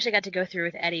 and so I actually got to go through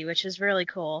with Eddie, which was really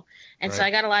cool. And so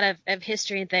I got a lot of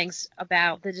history and things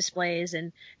about the displays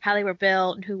and how they were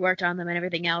built and who worked on them and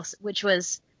everything else, which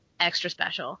was extra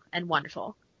special and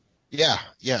wonderful. Yeah,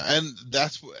 and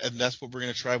that's what we're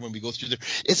gonna try when we go through there.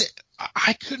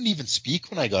 I couldn't even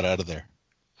speak when I got out of there.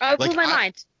 Oh, it blew my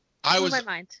mind. I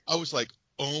was like,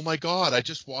 oh my God, I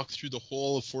just walked through the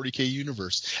whole of 40K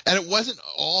universe. And it wasn't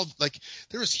all like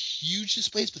there was huge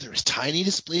displays, but there was tiny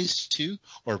displays too,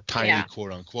 or tiny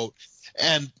quote unquote.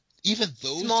 And even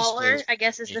those smaller, displays, I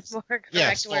guess is the more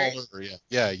correct word.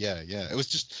 Yeah.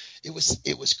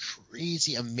 It was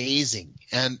crazy amazing.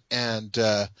 And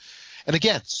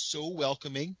again, so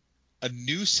welcoming, a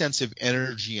new sense of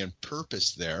energy and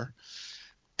purpose there.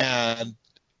 And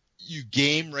you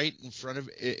game right in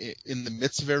the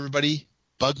midst of everybody.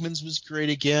 Bugman's was great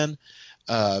again.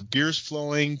 Beers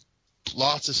flowing,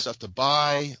 lots of stuff to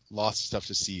buy, lots of stuff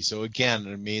to see. So again,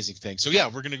 an amazing thing. So yeah,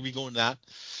 we're going to be going that.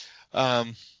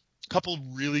 Couple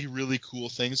really, really cool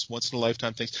things, once in a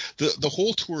lifetime things. The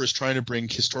whole tour is trying to bring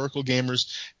historical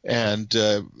gamers and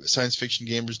science fiction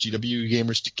gamers, GW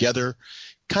gamers together,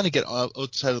 kind of get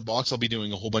outside of the box. I'll be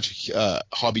doing a whole bunch of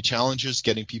hobby challenges,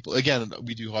 getting people. Again,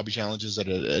 we do hobby challenges at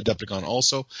Adepticon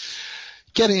also,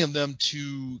 getting them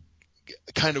to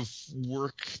kind of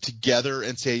work together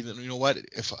and say, you know what,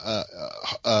 if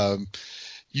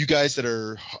you guys that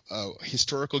are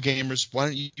historical gamers, why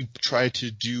don't you try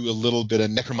to do a little bit of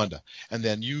Necromunda? And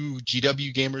then you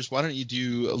GW gamers, why don't you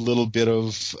do a little bit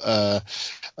of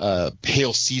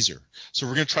Hail Caesar? So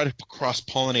we're going to try to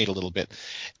cross-pollinate a little bit.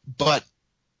 But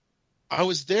I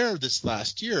was there this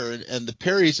last year, and the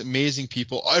Perry's amazing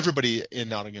people. Everybody in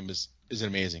Nottingham is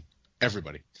amazing.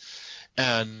 Everybody.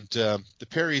 And the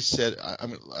Perrys said,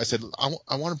 I said,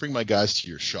 I want to bring my guys to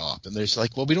your shop. And they're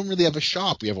like, well, we don't really have a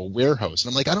shop. We have a warehouse.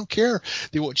 And I'm like, I don't care.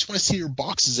 They just want to see your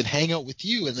boxes and hang out with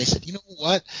you. And they said, you know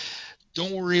what?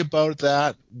 Don't worry about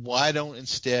that. Why don't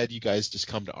instead you guys just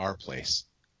come to our place?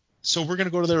 So we're going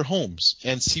to go to their homes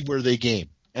and see where they game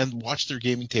and watch their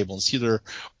gaming table and see their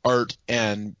art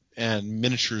and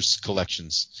miniatures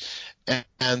collections.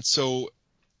 And so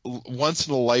once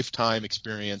in a lifetime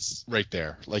experience right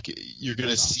there. Like you're going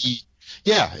to see,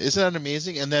 isn't that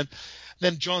amazing? And then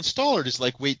John Stollard is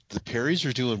like, wait, the Perrys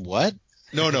are doing what?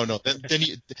 No.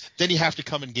 Then you have to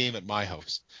come and game at my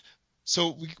house.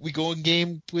 So we go and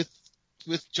game with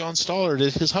John Stollard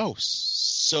at his house.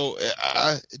 So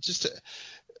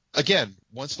again,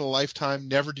 once in a lifetime,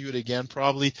 never do it again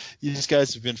probably. These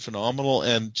guys have been phenomenal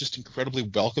and just incredibly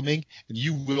welcoming, and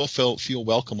you will feel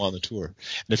welcome on the tour. And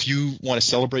if you want to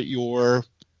celebrate your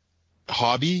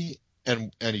hobby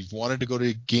and you've wanted to go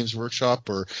to Games Workshop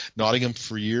or Nottingham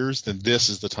for years, then this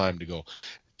is the time to go.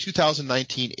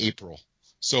 2019 April.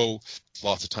 So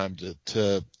lots of time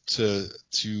to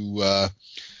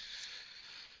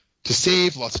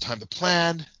save, lots of time to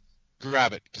plan.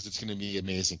 Grab it because it's going to be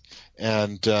amazing.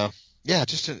 And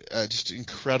just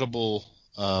incredible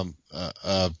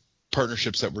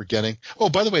partnerships that we're getting. Oh,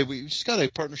 by the way, we just got a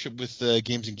partnership with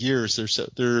Games and Gears.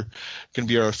 They're going to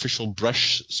be our official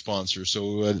brush sponsor.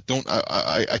 So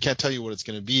I can't tell you what it's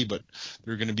going to be, but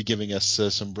they're going to be giving us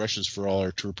some brushes for all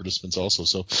our tour participants also.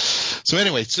 So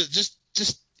anyway, so just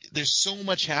there's so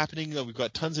much happening. We've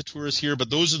got tons of tours here, but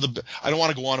those are I don't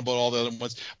want to go on about all the other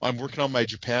ones. I'm working on my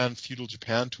Feudal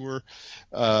Japan tour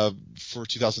for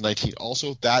 2019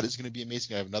 also. That is going to be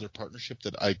amazing. I have another partnership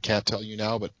that I can't tell you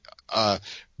now, but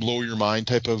blow your mind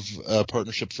type of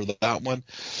partnership for that one.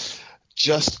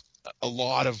 Just a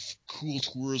lot of cool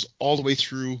tours all the way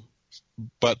through.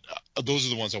 But those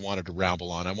are the ones I wanted to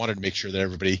ramble on. I wanted to make sure that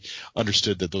everybody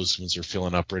understood that those ones are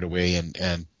filling up right away.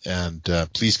 And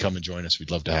please come and join us. We'd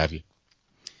love to have you.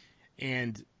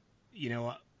 And,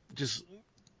 just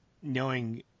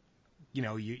knowing,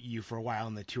 you for a while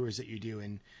and the tours that you do,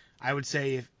 and I would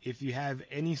say if you have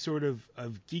any sort of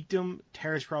geekdom,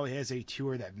 Terrace probably has a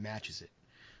tour that matches it.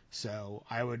 So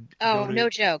I would. Oh, no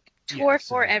joke. Tour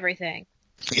for everything.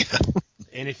 Yeah.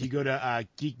 And if you go to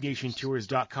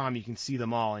geeknationtours.com, you can see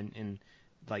them all. And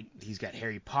like he's got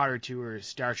Harry Potter tours,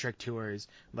 Star Trek tours,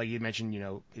 like you mentioned,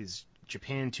 his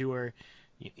Japan tour,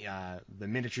 the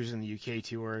miniatures in the UK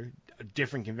tour,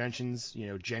 different conventions,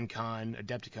 Gen Con,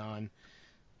 Adepticon.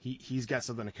 He's got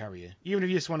something to cover you. Even if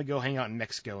you just want to go hang out in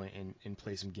Mexico and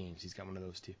play some games, he's got one of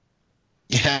those too.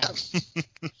 Yeah,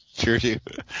 sure do.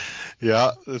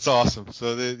 Yeah, that's awesome.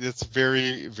 So it's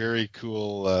very, very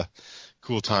cool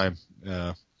time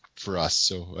for us.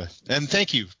 So and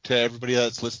thank you to everybody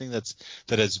that's listening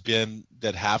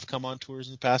that have come on tours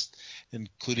in the past,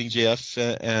 including JF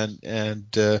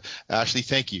and Ashley.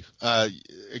 Thank you.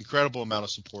 Incredible amount of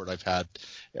support I've had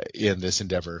in this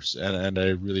endeavor, and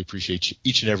I really appreciate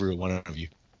each and every one of you.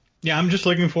 Yeah, I'm just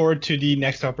looking forward to the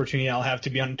next opportunity I'll have to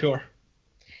be on tour.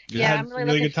 Yeah, I'm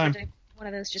really looking forward to one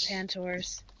of those Japan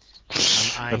tours.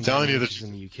 I'm telling you, this is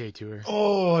in the UK tour.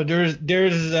 Oh,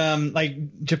 there's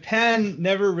like Japan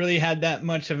never really had that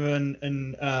much of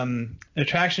an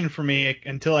attraction for me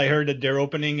until I heard that they're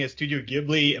opening a Studio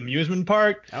Ghibli amusement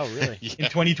park. Oh, really? In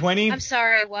 2020. I'm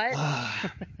sorry, what?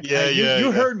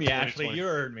 You heard me, Ashley. You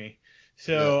heard me.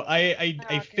 So yeah.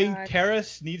 I think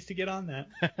Terrace needs to get on that.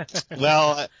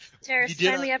 Well, Terrace,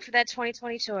 sign me up for that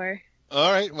 2020 tour. All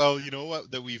right. Well, you know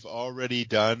what? That we've already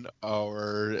done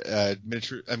our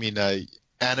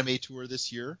anime tour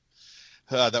this year.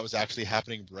 That was actually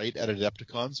happening right at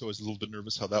Adepticon, so I was a little bit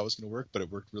nervous how that was going to work, but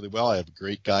it worked really well. I have a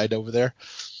great guide over there,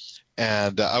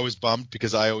 and I was bummed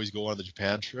because I always go on the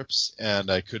Japan trips,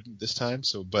 and I couldn't this time.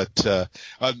 So, but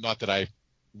not that I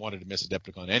wanted to miss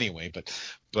Adepticon anyway,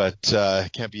 but I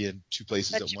can't be in two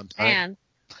places at one time.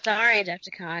 Sorry,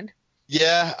 Adepticon.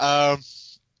 Yeah.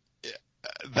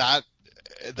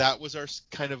 That was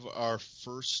our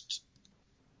first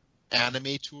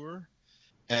anime tour,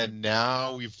 and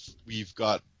now we've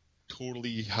got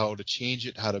totally how to change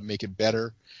it, how to make it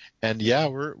better, and yeah,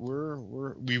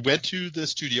 we went to the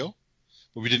studio,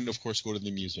 but we didn't, of course, go to the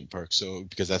amusement park, so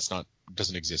because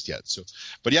doesn't exist yet. So,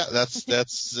 but yeah, that's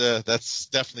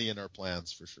definitely in our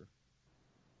plans for sure.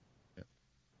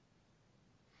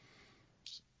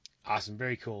 Awesome,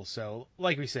 very cool. So,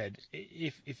 like we said,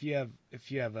 if you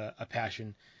have a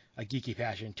passion, a geeky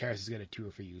passion, Terrace has got a tour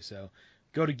for you. So,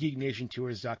 go to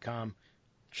geeknationtours.com,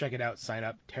 check it out, sign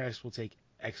up. Terrace will take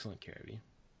excellent care of you.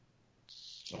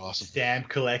 Awesome. Stamp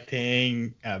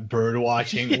collecting, bird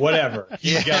watching, whatever.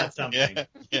 You got something.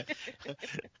 Yeah.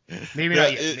 Maybe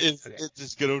not yet.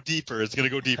 It's going to go deeper. It's going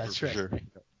to go deeper. That's for right. Sure.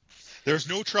 There's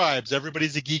no tribes.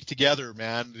 Everybody's a geek together,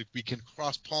 man. We can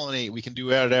cross-pollinate. We can do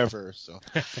whatever. So,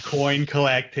 coin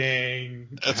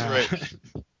collecting. That's right.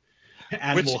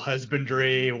 Animal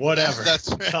husbandry, whatever. That's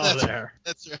right. It's all there.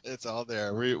 That's right. It's all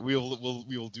there. We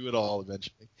will do it all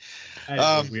eventually.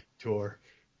 We tour.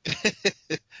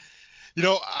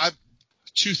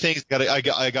 Two things. I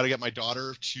got to get my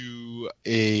daughter to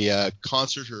a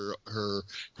concert. Her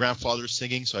grandfather's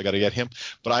singing, so I got to get him.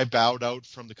 But I bowed out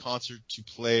from the concert to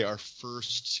play our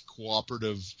first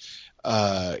cooperative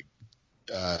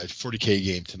 40K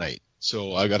game tonight.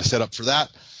 So I got to set up for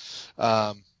that.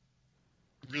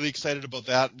 Really excited about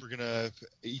that. We're gonna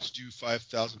each do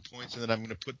 5,000 points, and then I'm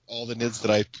gonna put all the NIDs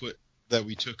that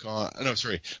we took on.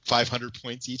 500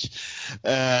 points each,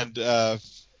 and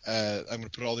I'm going to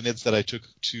put all the NIDs that I took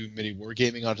to Mini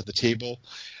Wargaming onto the table,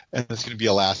 and it's going to be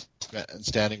a last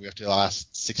standing. We have to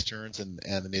last 6 turns, and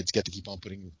the NIDs get to keep on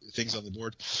putting things on the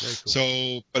board. Very cool.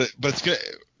 So, but it's good.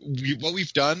 What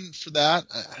we've done for that,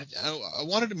 I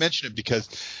wanted to mention it because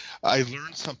I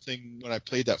learned something when I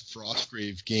played that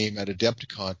Frostgrave game at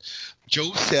Adepticon.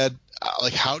 Joe said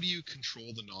like how do you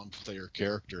control the non-player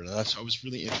character? And I was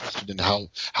really interested in how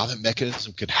that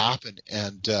mechanism could happen.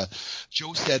 And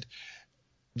Joe said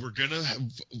we're gonna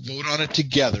vote on it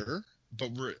together,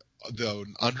 but the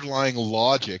underlying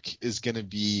logic is gonna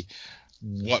be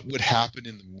what would happen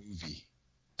in the movie,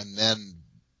 and then.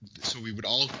 So we would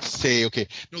all say, okay,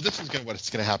 no, this is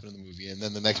what's going to happen in the movie, and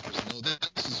then the next person, no, this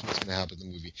is what's going to happen in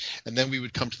the movie, and then we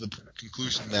would come to the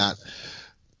conclusion that,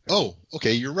 oh,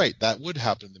 okay, you're right, that would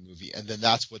happen in the movie, and then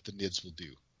that's what the NIDS will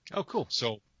do. Oh, cool.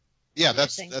 So, yeah,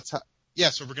 that's how. Yeah,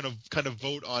 so we're going to kind of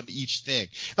vote on each thing.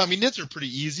 I mean, NIDS are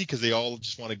pretty easy because they all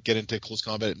just want to get into close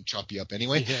combat and chop you up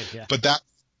anyway. Yeah. But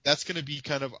that's going to be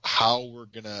kind of how we're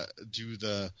going to do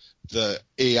the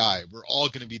AI. We're all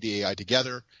going to be the AI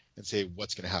together and say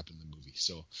what's going to happen in the movie.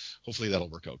 So hopefully that'll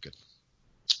work out good.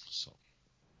 So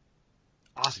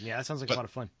awesome. Yeah, that sounds like a lot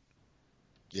of fun.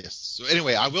 Yes. So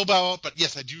anyway, I will bow out, but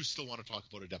yes, I do still want to talk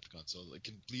about Adepticon. So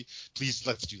please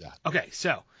let's do that. Okay,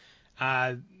 so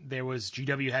there was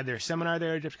GW had their seminar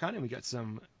there at Adepticon, and we got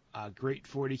some great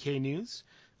 40K news.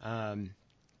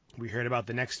 We heard about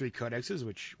the next 3 codexes,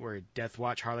 which were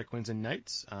Deathwatch, Harlequins, and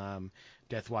Knights.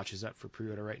 Deathwatch is up for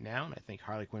pre-order right now, and I think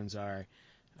Harlequins are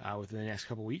within the next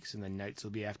couple weeks, and then Knights will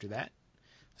be after that.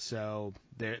 So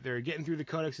they're getting through the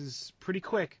codexes pretty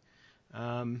quick.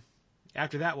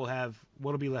 After that,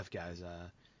 what'll be left, guys?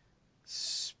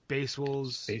 Space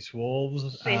Wolves,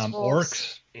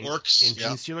 Orcs, and yeah.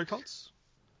 Genestealer cults.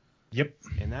 Yep.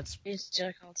 And that's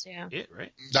Genestealer cults, yeah. it,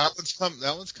 right? That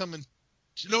one's coming.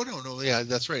 No. Yeah,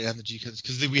 that's right. And the G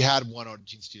because we had one on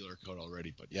Genestealer code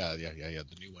already, but yeah.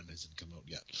 The new one hasn't come out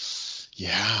yet.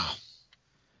 Yeah.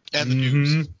 And the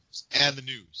news. And the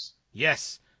news.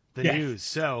 Yes, the news.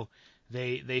 So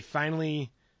they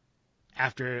finally,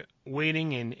 after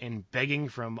waiting and begging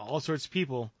from all sorts of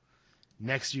people,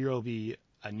 next year will be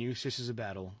a new Sisters of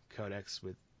Battle codex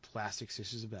with plastic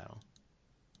Sisters of Battle.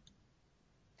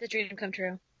 The dream come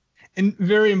true. And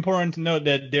very important to note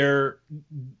that they're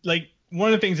like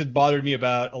one of the things that bothered me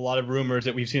about a lot of rumors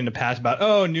that we've seen in the past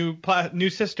about new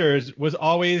Sisters was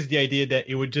always the idea that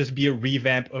it would just be a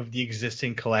revamp of the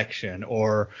existing collection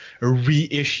or a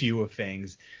reissue of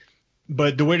things.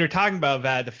 But the way they're talking about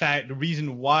that, the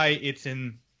reason why it's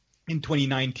in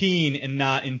 2019 and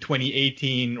not in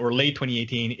 2018 or late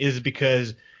 2018 is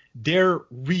because they're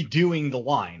redoing the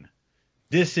line.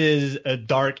 This is a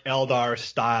Dark Eldar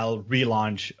style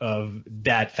relaunch of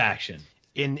that faction.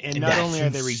 And not only are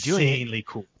they redoing insanely it,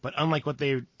 cool, but unlike what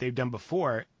they've done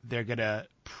before, they're gonna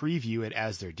preview it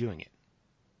as they're doing it.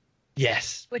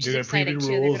 Yes, Which they're is gonna exciting preview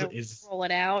too. rules. They're gonna roll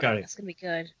it out. That's gonna be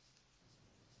good.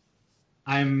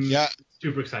 I'm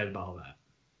super excited about all that.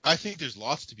 I think there's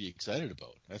lots to be excited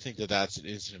about. I think it's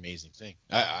an amazing thing.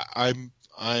 I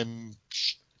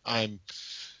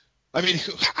mean,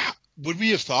 would we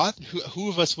have thought? Who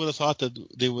of us would have thought that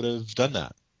they would have done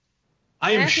that?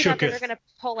 I am actually thought they shook. were going to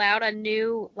pull out a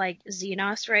new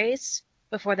Xenos race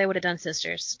before they would have done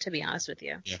Sisters, to be honest with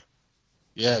you.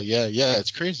 Yeah. It's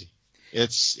crazy.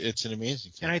 It's an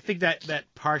amazing thing. And I think that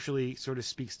partially sort of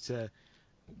speaks to,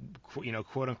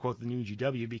 quote unquote, the new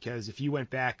GW, because if you went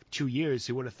back 2 years,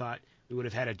 who would have thought we would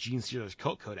have had a Genestealer's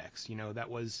Cult Codex? That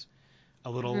was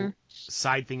a little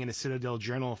side thing in a Citadel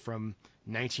journal from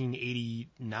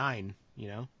 1989.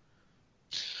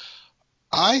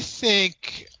 I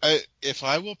think if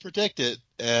I will predict it,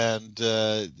 and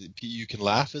you can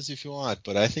laugh as if you want,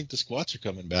 but I think the squats are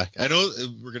coming back. I know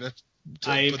we're gonna put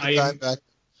the time back.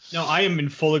 No, I am in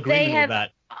full agreement with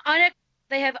that.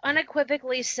 They have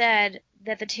unequivocally said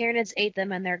that the Tyranids ate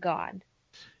them and they're gone,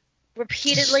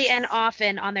 repeatedly and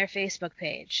often on their Facebook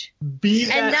page,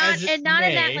 and not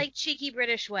in that cheeky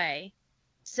British way.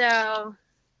 So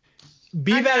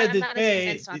I'm not as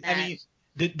convinced on that. I mean,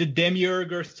 the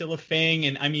Demiurge are still a thing,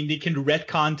 and I mean they can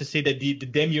retcon to say that the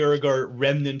Demiurge are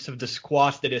remnants of the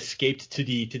squats that escaped to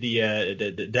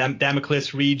the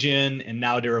Damocles region, and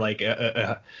now they're like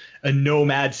a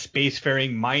nomad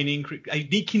spacefaring mining.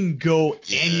 They can go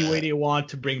any way they want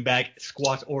to bring back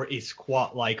squats or a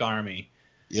squat-like army.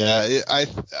 Yeah, I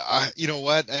you know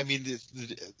what? I mean,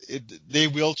 they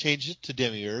will change it to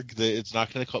Demiurge. It's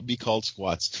not going to be called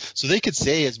squats. So they could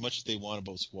say as much as they want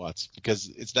about squats because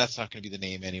that's not going to be the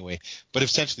name anyway. But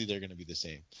essentially, they're going to be the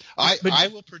same. I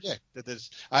will predict that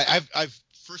there's. I've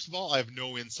first of all, I have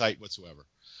no insight whatsoever.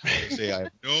 I say I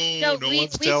have no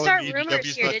one's telling me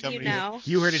GW's not coming.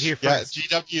 You heard it here first.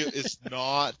 Yeah, GW is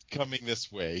not coming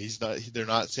this way. He's not. They're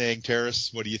not saying,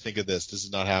 Terrace, what do you think of this? This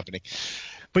is not happening.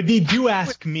 But they do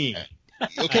ask me.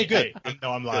 Okay, good.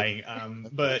 No, I'm lying.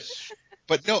 But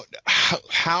no,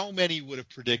 how many would have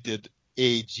predicted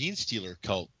a Genestealer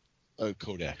cult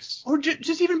codex. Or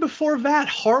just even before that,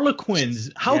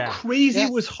 Harlequins. How crazy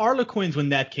was Harlequins when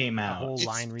that came The out? whole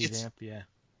line revamp, yeah.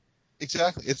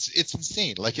 Exactly. It's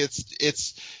insane. Like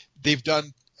they've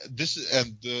done this,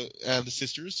 and the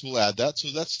sisters will add that. So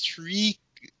that's 3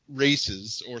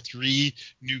 races or 3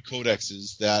 new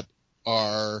codexes that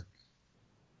are.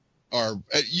 I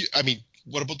mean,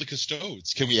 what about the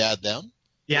custodes? Can we add them?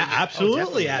 Yeah,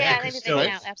 absolutely. Yeah, maybe they can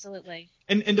out, absolutely.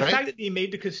 And the fact that they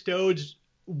made the custodes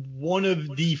one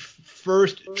of the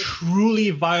first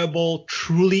truly viable,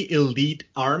 truly elite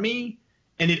army,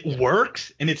 and it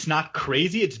works, and it's not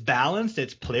crazy, it's balanced,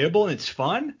 it's playable, and it's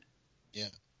fun. Yeah,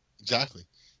 exactly.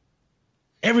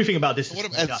 Everything about this what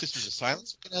is about Sisters of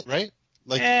Silence, right?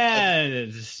 Like,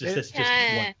 it's just one.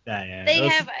 They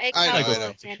have a couple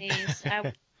of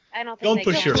minis. I don't think don't they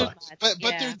push your luck. But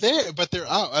they're there. But they're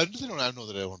out. I know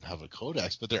that I don't have a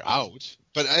codex, but they're out.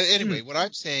 But anyway, what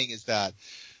I'm saying is that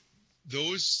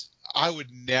those I would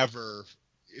never.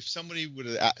 If somebody would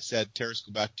have said, "Terrace,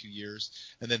 go back 2 years,"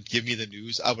 and then give me the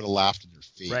news, I would have laughed in their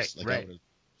face. Right.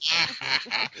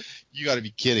 You got to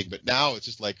be kidding. But now it's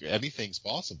just like anything's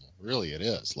possible. Really, it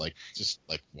is. Like just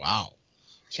like wow.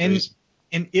 It's crazy.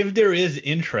 And if there is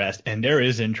interest, and there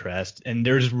is interest, and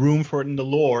there's room for it in the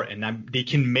lore, and they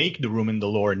can make the room in the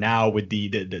lore now with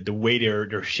the way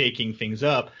they're shaking things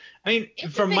up. I mean,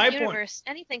 from my universe,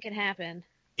 anything can happen.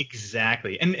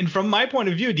 Exactly. And from my point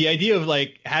of view, the idea of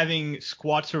like having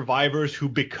squad survivors who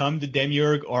become the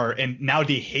Demiurge and now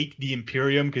they hate the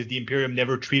Imperium because the Imperium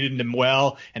never treated them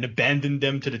well and abandoned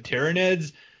them to the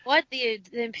Tyranids. What? The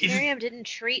Imperium didn't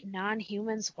treat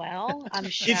non-humans well? I'm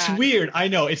shocked. It's weird. I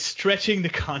know. It's stretching the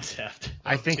concept.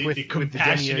 I think with the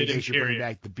Demiurge, they should bring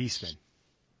back the Beastmen.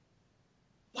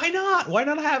 Why not? Why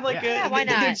not have like why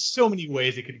not? There's so many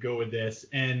ways it could go with this,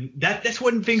 and that's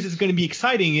one of the things that's going to be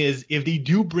exciting is if they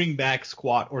do bring back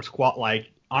squat or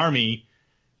squat-like army,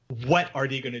 what are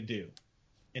they going to do?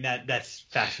 And that's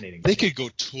fascinating. They could go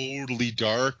totally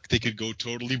dark. They could go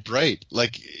totally bright.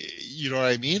 Like, you know what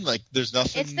I mean? Like, there's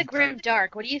nothing. It's the grim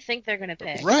dark. What do you think they're going to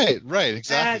pick? Right,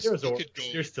 exactly.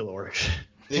 There's still orcs.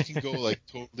 They can go like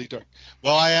totally dark.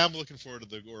 Well, I am looking forward to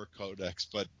the Orc Codex,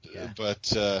 but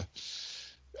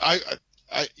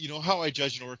I you know how I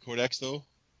judge an Orc Codex though?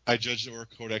 I judge the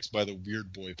Orc Codex by the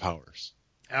weird boy powers.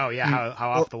 Oh yeah, how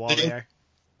off the wall they are.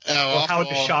 How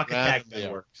the shock attack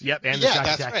gun works. Yep, and the shock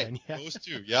attack right. gun. Yeah. Those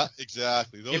two, yeah,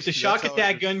 exactly. If the shock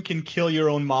attack gun can kill your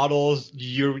own models,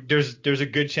 there's a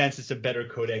good chance it's a better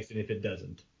codex than if it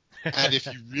doesn't. And if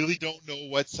you really don't know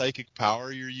what psychic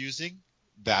power you're using,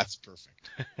 that's perfect.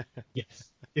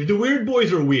 Yes. If the weird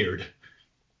boys are weird.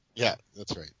 Yeah,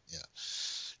 that's right. Yeah.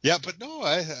 Yeah, but no,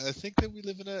 I think that we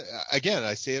live in again,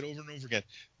 I say it over and over again,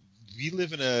 we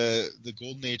live in the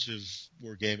golden age of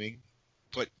wargaming,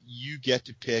 but you get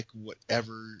to pick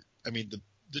whatever, I mean,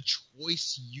 the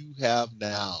choice you have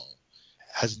now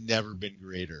has never been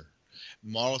greater.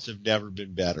 Models have never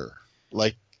been better.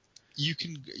 Like, you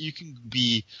can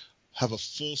have a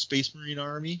full Space Marine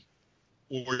army,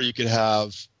 or you could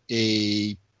have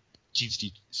a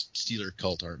Gene Stealer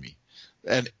cult army,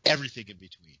 and everything in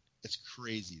between. It's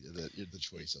crazy the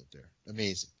choice out there.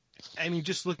 Amazing. I mean,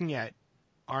 just looking at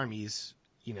armies,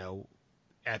 you know,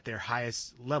 at their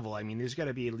highest level, I mean, there's got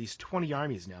to be at least 20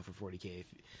 armies now for 40K. If,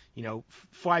 you know,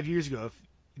 5 years ago, if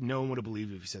no one would have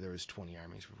believed if you said there was 20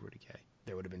 armies for 40K.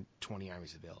 There would have been 20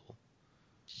 armies available.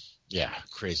 Yeah,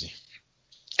 crazy.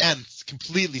 And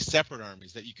completely separate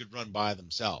armies that you could run by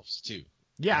themselves, too.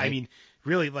 Yeah, right? I mean,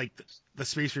 really, like, the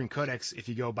Space Marine Codex, if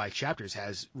you go by chapters,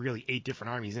 has really 8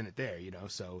 different armies in it there, you know,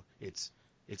 so it's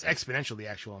exponential, the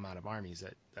actual amount of armies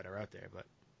that are out there, but...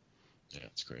 Yeah,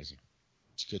 it's crazy.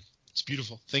 It's good. It's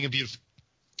beautiful. Thing of beautiful.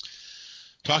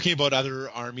 Talking about other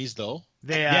armies, though.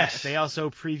 They also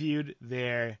previewed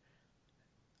their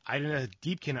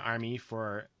Deepkin army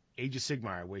for Age of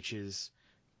Sigmar, which is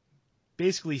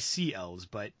basically sea elves,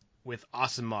 but with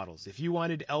awesome models. If you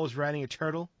wanted elves riding a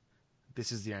turtle,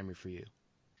 this is the army for you.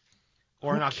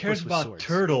 Or an octopus cares with about swords.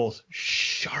 Turtles?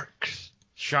 Sharks,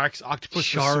 octopus with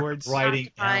swords. riding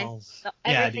Octopi. elves.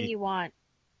 Everything you want.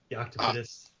 The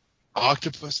octopus.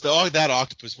 Octopus. Oh, that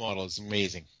octopus model is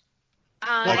amazing.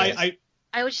 I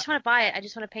just want to buy it. I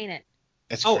just want to paint it.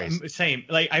 It's crazy. Same.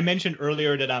 Like I mentioned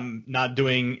earlier that I'm not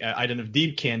doing Ident of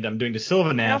Deepkin. I'm doing the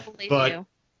Sylvaneth. I don't believe but you.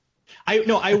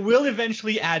 I will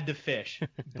eventually add the fish.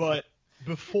 But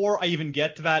before I even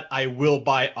get to that, I will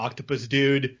buy Octopus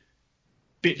Dude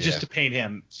just to paint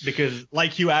him because,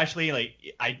 like you, Ashley,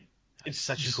 it's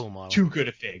such a cool model. Too good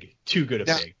a fig.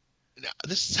 Now,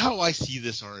 this is how I see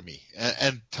this army,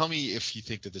 and tell me if you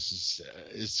think that this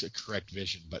is a correct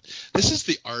vision. But this is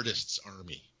the artist's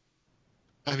army.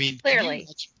 I mean, clearly,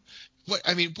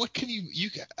 what can you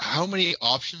how many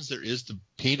options there is to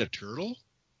paint a turtle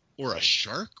or a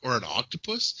shark or an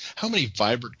octopus? How many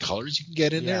vibrant colors you can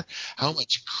get in there? How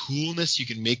much coolness you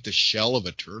can make the shell of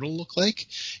a turtle look like?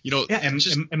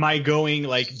 Am I going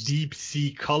like deep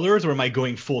sea colors or am I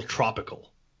going full tropical?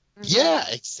 Yeah,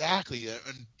 exactly.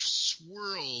 And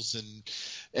swirls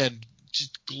and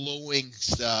just glowing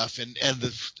stuff, and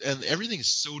everything is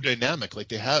so dynamic. Like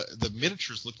the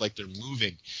miniatures look like they're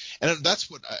moving, and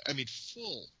that's what I mean.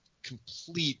 Full,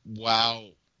 complete wow,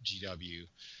 GW,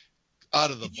 out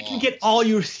of the box. You can get all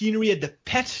your scenery at the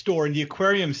pet store in the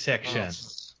aquarium section.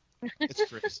 It's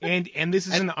crazy. And this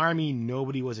is an army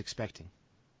nobody was expecting.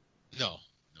 No.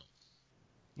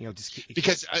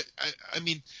 Because I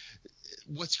mean,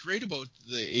 what's great about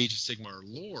the Age of Sigmar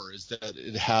lore is that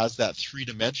it has that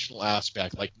three-dimensional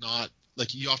aspect, like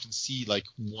you often see like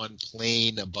one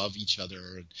plane above each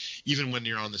other, and even when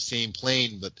you're on the same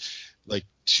plane, but like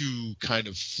two kind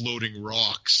of floating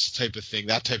rocks type of thing,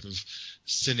 that type of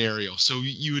scenario. So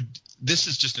this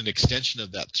is just an extension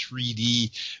of that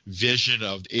 3D vision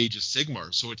of Age of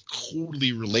Sigmar. So it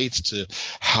totally relates to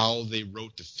how they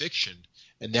wrote the fiction.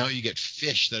 And now you get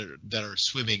fish that are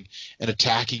swimming and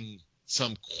attacking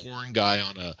some corn guy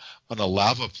on a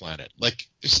lava planet. Like,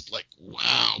 just like,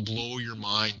 wow, blow your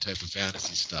mind type of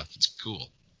fantasy stuff. It's cool.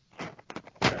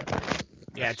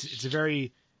 Yeah, it's a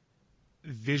very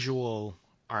visual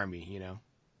army,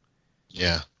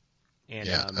 Yeah. And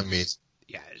amazing.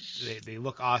 Yeah, they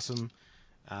look awesome.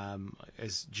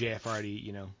 As JF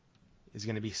already, is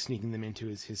going to be sneaking them into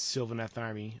his Sylvaneth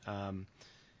army.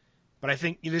 But I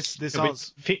think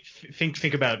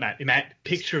think about it, Matt.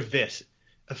 Picture this: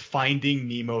 a Finding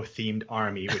Nemo themed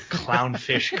army with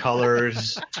clownfish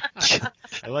colors.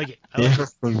 I like it.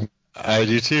 I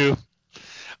do too.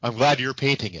 I'm glad you're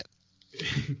painting it.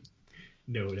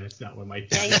 No, that's not what my.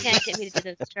 Yeah, you can't get me to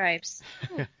do the stripes.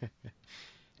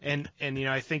 And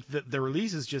I think that the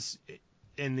releases just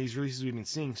in these releases we've been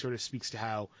seeing sort of speaks to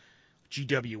how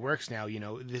GW works now.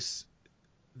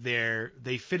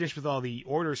 They finished with all the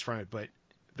orders from it, but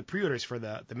the pre-orders for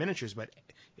the miniatures, but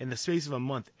in the space of a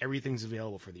month, everything's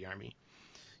available for the army.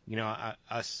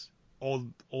 Us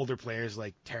older players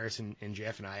like Terrace and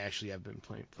Jeff and I actually have been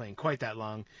playing quite that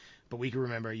long, but we can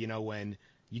remember, when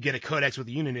you get a codex with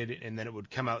a unit in it, and then it would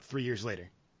come out 3 years later.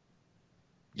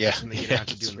 Yeah. That's when they get around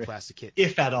to doing the plastic kit.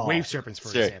 If at all. Wave Serpents, for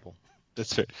example.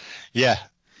 That's right. Yeah,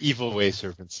 evil Wave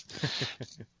Serpents.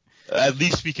 At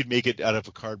least we could make it out of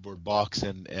a cardboard box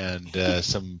and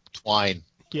some twine.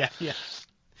 Yeah.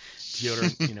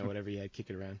 Deodorant, whatever you had, kick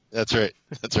it around. That's right.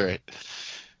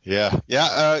 Yeah.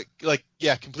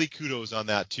 Complete kudos on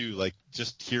that too. Like,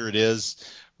 just here it is.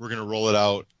 We're gonna roll it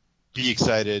out. Be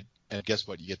excited, and guess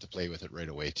what? You get to play with it right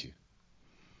away too.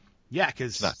 Yeah,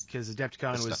 because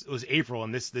Adepticon was April,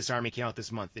 and this army came out this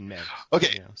month in May.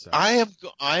 Okay, I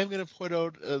am going to put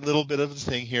out a little bit of a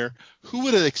thing here. Who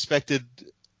would have expected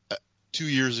 2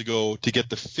 years ago to get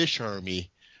the fish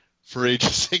army for Age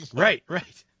of Sigmar?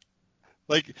 Right.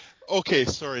 Like, okay,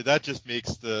 sorry, that just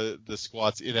makes the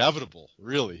squats inevitable.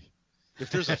 Really, if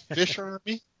there's a fish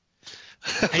army.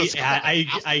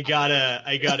 I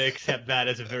gotta accept that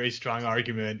as a very strong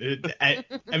argument. I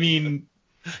mean.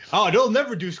 Oh, they'll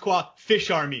never do squat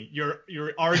fish army. Your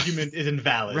argument is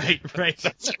invalid. Right.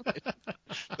 That's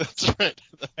right.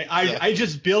 I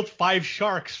just built 5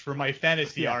 sharks for my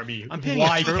fantasy army.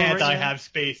 Why can't I have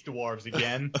space dwarves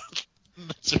again?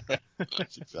 That's right.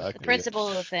 That's exactly the principle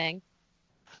of the thing.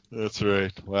 That's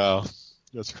right. Wow.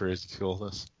 That's crazy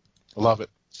coolness. I love it.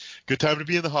 Good time to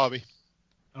be in the hobby.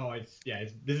 Oh,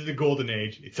 this is the golden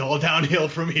age. It's all downhill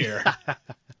from here.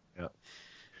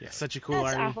 Yeah, such a cool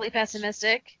That's army. awfully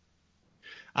pessimistic.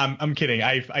 I'm kidding.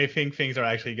 I think things are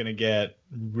actually going to get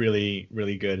really,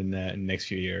 really good in the next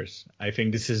few years. I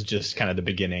think this is just kind of the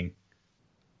beginning.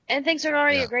 And things are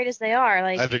already as great as they are.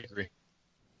 Like, I agree.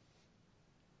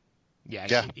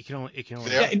 Yeah. It can only.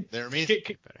 They're amazing.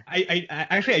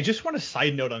 I just want to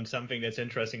side note on something that's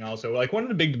interesting. Also, like one of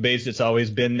the big debates that's always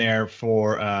been there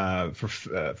for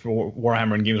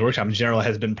Warhammer and Games Workshop in general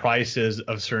has been prices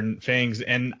of certain things.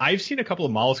 And I've seen a couple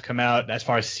of models come out as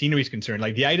far as scenery is concerned.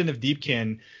 Like the Eidon of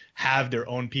Deepkin have their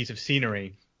own piece of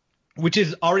scenery, which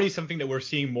is already something that we're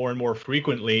seeing more and more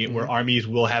frequently, where armies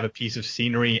will have a piece of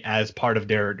scenery as part of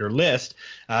their list.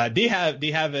 They have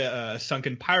a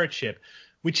sunken pirate ship,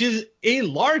 which is a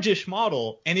largish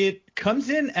model, and it comes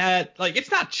in at, like,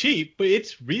 it's not cheap, but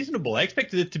it's reasonable. I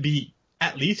expected it to be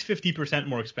at least 50%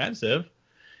 more expensive.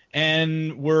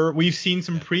 And we've seen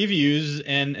some previews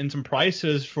and some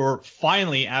prices for,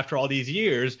 finally, after all these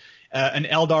years, an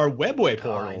Eldar Webway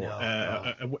portal,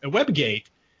 a Webgate.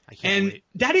 I can't wait.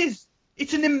 That is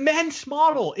It's an immense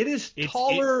model. It is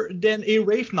taller than a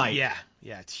Wraith Knight. Yeah,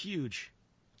 it's huge.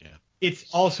 Yeah. It's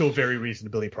also very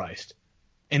reasonably priced,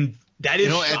 and that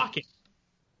is shocking.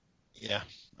 Yeah,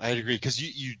 I'd agree, because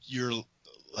you're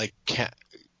like,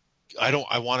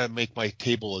 I want to make my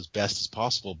table as best as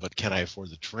possible, but can I afford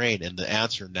the terrain? And the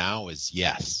answer now is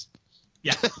yes.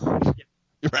 Yeah.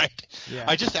 Right. Yeah.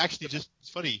 It's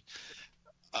funny.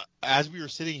 As we were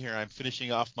sitting here, I'm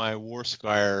finishing off my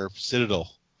Warsquire Citadel.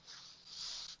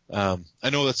 I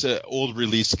know that's an old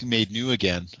release made new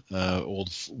again. Old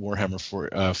Warhammer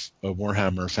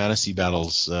Fantasy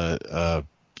Battles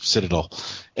Citadel,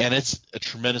 and it's a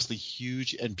tremendously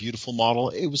huge and beautiful model.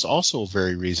 It was also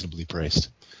very reasonably priced.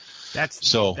 That's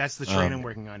the terrain I'm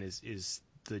working on is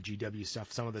the GW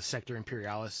stuff. Some of the Sector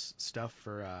Imperialis stuff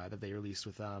for that they released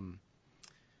with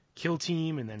Kill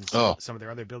Team, and then some of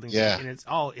their other buildings. Yeah. And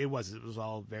it was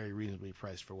all very reasonably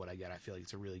priced for what I get. I feel like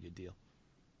it's a really good deal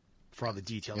for all the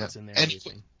detail that's in there and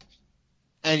everything.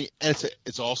 And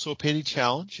it's also a painting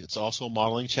challenge. It's also a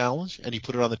modeling challenge. And you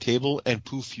put it on the table, and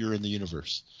poof, you're in the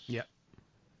universe. Yep.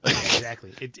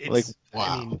 Exactly. It's like, wow,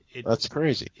 I mean, that's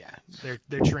crazy. Yeah,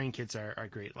 their terrain kits are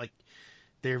great. Like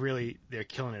they're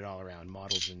killing it all around,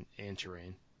 models and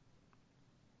terrain.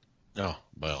 No,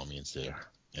 by all means they are.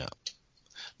 Yeah.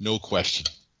 No question.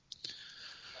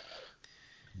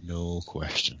 No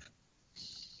question.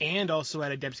 And also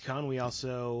at AdeptCon, we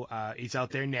also it's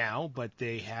out there now, but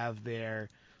they have their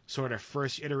sort of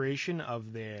first iteration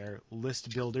of their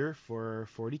list builder for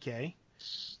 40K.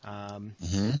 Have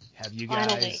you guys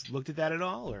Finally looked at that at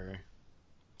all, or?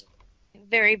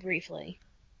 Very briefly.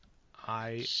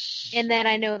 And then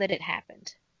I know that it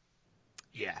happened.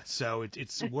 Yeah, so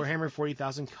it's Warhammer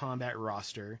 40,000 combat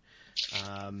roster.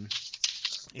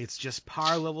 It's just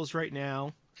power levels right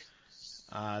now.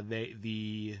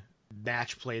 The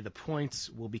match play, the points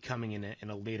will be coming in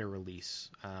a later release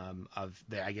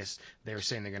I guess they were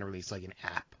saying they're going to release like an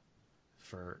app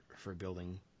for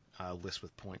building lists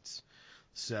with points.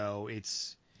 So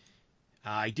it's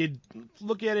I did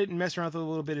look at it and mess around with it a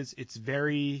little bit. It's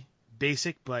very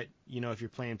basic, but if you're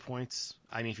playing points,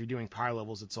 I mean, if you're doing power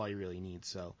levels, it's all you really need.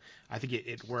 So I think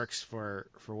it works for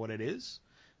what it is.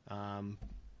 I'm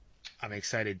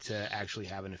excited to actually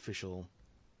have an official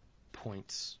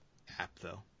points app,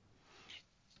 though.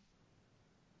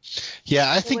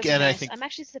 Yeah, I think I'm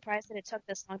actually surprised that it took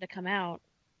this long to come out.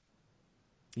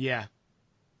 Yeah.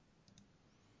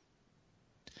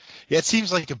 Yeah, it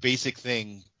seems like a basic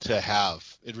thing to have.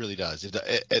 It really does.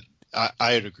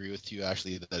 I'd agree with you,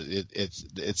 actually, that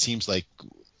it seems like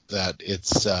that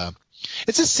it's a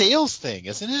sales thing,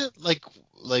 isn't it? Like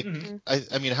Mm-hmm.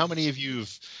 I mean, how many of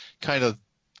you've kind of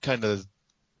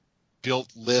built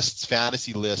lists,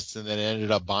 fantasy lists, and then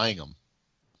ended up buying them?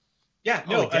 Yeah,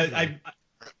 no, definitely.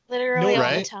 Literally all the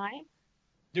right? time.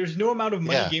 There's no amount of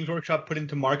money Games Workshop put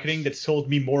into marketing that sold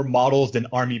me more models than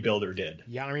Army Builder did.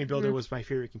 Yeah, Army Builder was my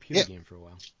favorite computer game for a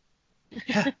while.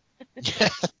 Yeah.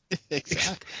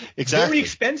 Exactly. Very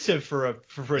expensive for a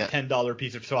 $10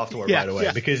 piece of software, by the way,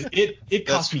 because it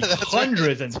cost me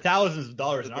hundreds and thousands of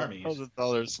dollars in armies. Thousands of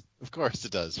dollars, of course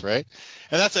it does, right?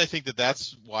 And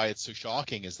that's why it's so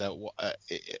shocking, is that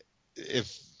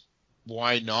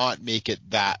why not make it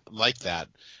like that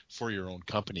for your own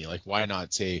company? Like, why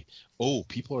not say, oh,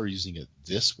 people are using it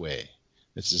this way.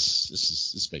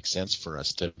 This makes sense for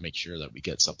us to make sure that we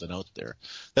get something out there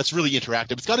that's really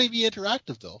interactive. It's got to be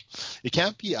interactive, though. It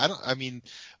can't be.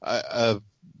 The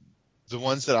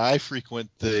ones that I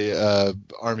frequent, the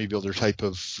Army Builder type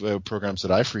of programs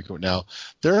that I frequent now,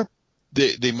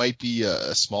 they might be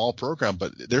a small program,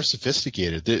 but they're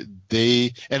sophisticated.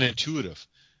 They and intuitive.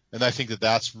 And I think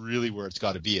that's really where it's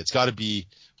got to be. It's got to be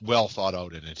well thought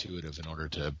out and intuitive in order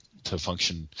to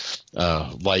function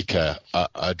like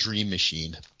a dream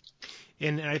machine.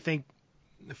 And I think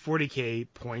the 40K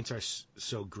points are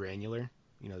so granular,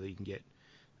 that you can get.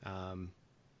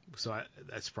 That's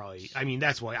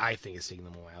why I think it's taking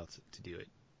them a while to do it.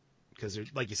 Because,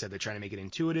 like you said, they're trying to make it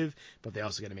intuitive, but they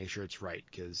also got to make sure it's right,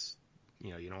 because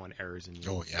you don't want errors in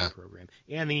your program.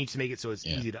 And they need to make it so it's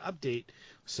easy to update,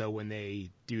 so when they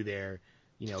do their,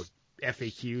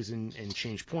 FAQs and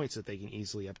change points, that they can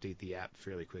easily update the app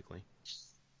fairly quickly.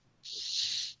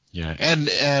 Yeah,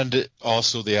 and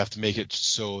also they have to make it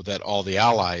so that all the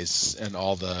allies and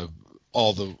all the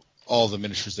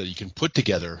miniatures that you can put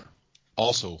together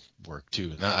also work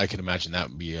too. And I can imagine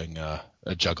that being a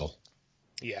juggle.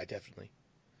 Yeah, definitely.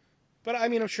 But I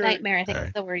mean, I'm sure Nightmare, I think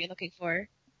is the word you're looking for.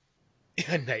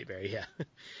 Nightmare, yeah.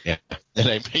 Yeah,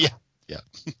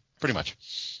 pretty much.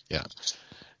 Yeah,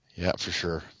 for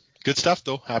sure. Good stuff,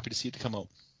 though. Happy to see it come out.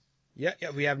 Yeah.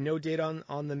 We have no date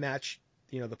on the match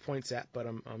the points at, but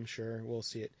I'm sure we'll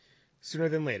see it sooner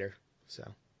than later. So.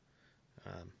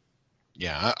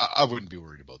 Yeah, I wouldn't be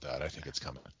worried about that. I think it's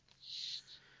coming.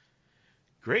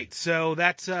 Great. So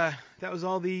that was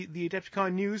all the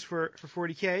Adepticon news for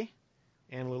 40K,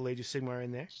 and a little Age of Sigmar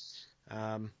in there.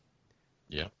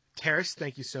 Yeah. Terrace,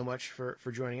 thank you so much for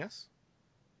joining us.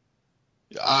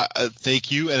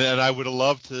 Thank you, and I would have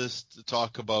loved to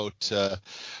talk about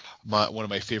one of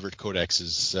my favorite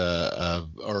codexes,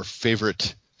 or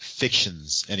favorite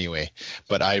fictions anyway,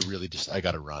 but I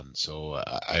got to run, so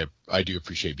I do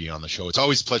appreciate being on the show. It's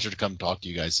always a pleasure to come talk to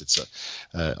you guys. It's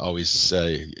always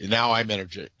now I'm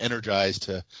energized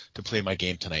to play my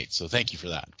game tonight, so thank you for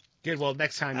that. Good. Well,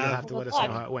 next time you'll have to let us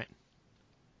know how it went.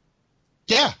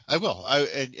 Yeah, I will. I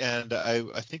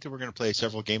think that we're going to play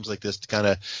several games like this to kind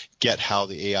of get how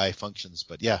the AI functions.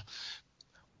 But yeah,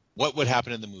 what would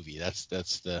happen in the movie? That's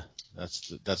the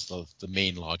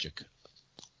main logic.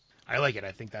 I like it.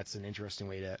 I think that's an interesting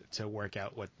way to work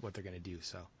out what they're going to do.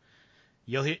 So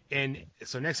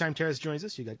so next time Terrace joins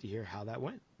us, you got to hear how that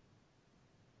went.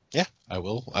 Yeah, I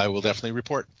will definitely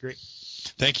report. Great.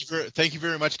 Thank you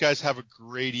very much, guys. Have a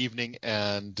great evening,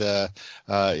 and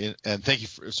thank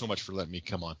you so much for letting me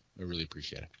come on. I really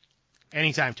appreciate it.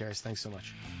 Anytime, Terrace. Thanks so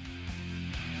much.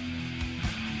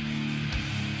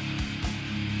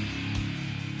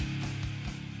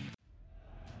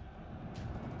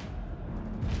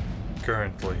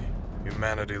 Currently,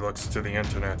 humanity looks to the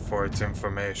internet for its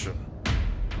information.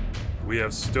 We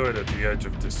have stood at the edge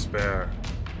of despair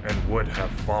and would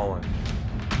have fallen,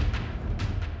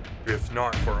 if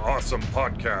not for awesome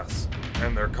podcasts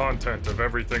and their content of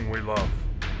everything we love.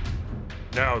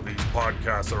 Now these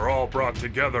podcasts are all brought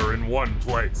together in one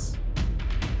place,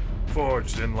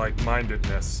 forged in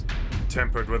like-mindedness,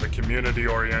 tempered with a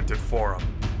community-oriented forum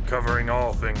covering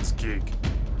all things geek,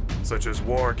 such as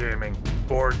wargaming,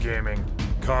 board gaming,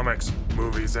 comics,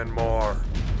 movies, and more.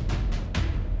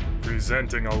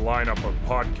 Presenting a lineup of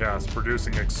podcasts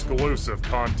producing exclusive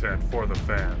content for the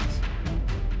fans.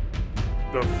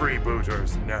 The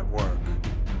Freebooters Network.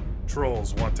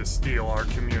 Trolls want to steal our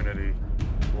community.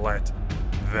 Let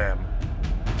them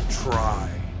try.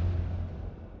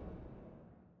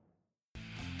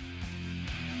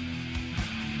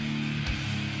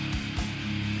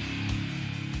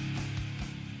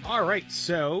 All right,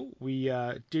 so we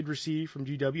did receive from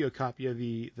GW a copy of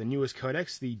the newest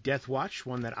codex, the Death Watch,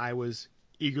 one that I was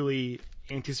eagerly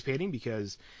anticipating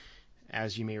because,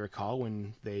 as you may recall,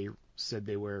 when they said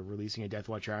they were releasing a Death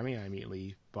Watch army, I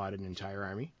immediately bought an entire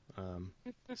army. And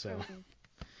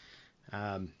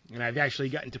I've actually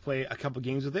gotten to play a couple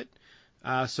games with it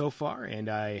so far, and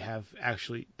I have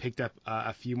actually picked up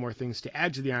a few more things to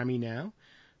add to the army now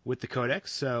with the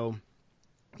codex. So,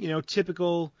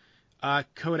 typical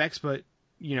codex, but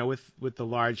with the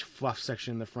large fluff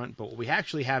section in the front. But what we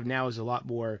actually have now is a lot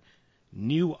more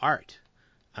new art,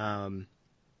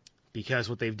 because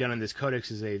what they've done in this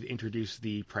codex is they've introduced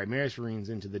the Primaris Marines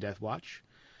into the Death Watch.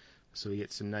 So we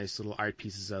get some nice little art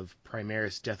pieces of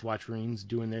Primaris Death Watch Marines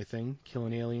doing their thing,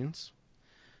 killing aliens,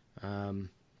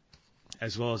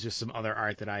 as well as just some other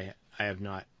art that I have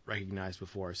not recognized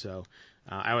before. So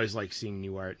I always like seeing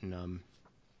new art in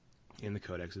the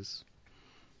codexes.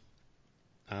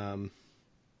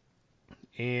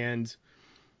 And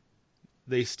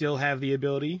they still have the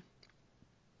ability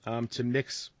to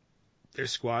mix their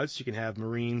squads. You can have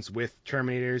Marines with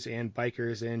Terminators and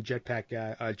Bikers and Jump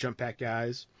Pack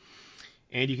guys.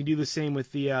 And you can do the same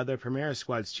with the Primaris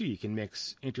squads too. You can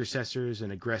mix Intercessors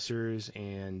and Aggressors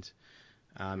and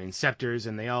Inceptors,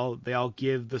 and they all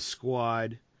give the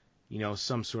squad,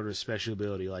 some sort of special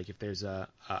ability. Like if there's a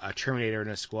Terminator in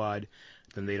a squad,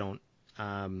 then they don't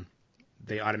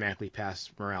they automatically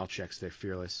pass morale checks. They're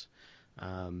fearless.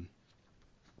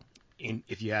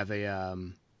 If you have a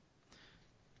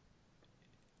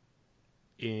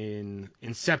in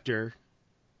Inceptor,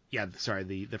 the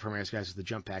Primaris guys with the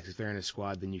jump packs, if they're in a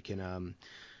squad, then you can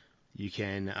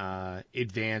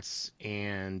advance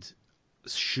and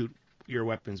shoot your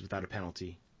weapons without a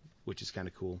penalty, which is kind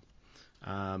of cool.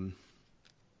 And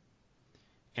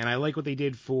I like what they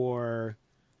did for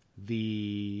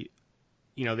the,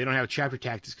 they don't have chapter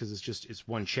tactics because it's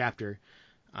one chapter.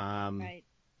 Right.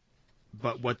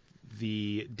 But what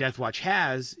the Death Watch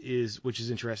has which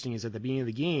is interesting, is at the beginning of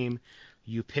the game,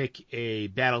 you pick a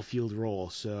battlefield role.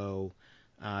 So,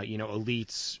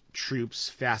 elites, troops,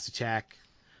 fast attack,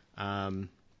 all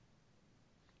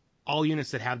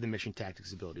units that have the mission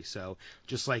tactics ability. So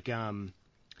just like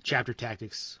chapter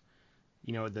tactics,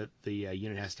 the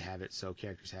unit has to have it, so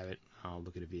characters have it. I'll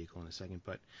look at a vehicle in a second.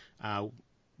 But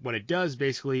what it does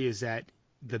basically is that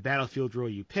the battlefield role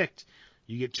you picked,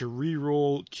 you get to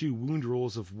re-roll 2 wound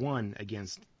rolls of 1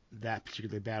 against that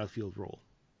particular battlefield roll.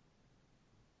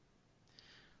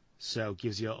 So it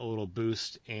gives you a little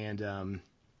boost, and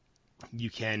you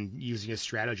can, using a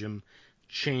stratagem,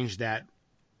 change that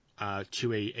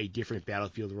to a different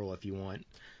battlefield roll if you want.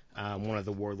 One of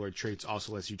the Warlord traits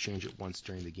also lets you change it once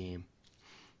during the game.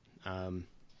 And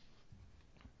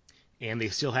they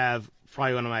still have,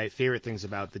 probably one of my favorite things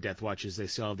about the Death Watch is they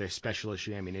still have their special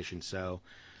issue ammunition. So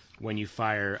when you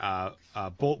fire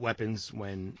bolt weapons,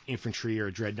 when infantry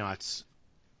or dreadnoughts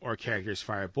or characters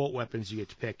fire bolt weapons, you get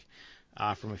to pick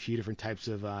from a few different types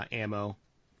of ammo.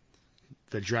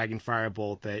 The Dragonfire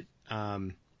bolt that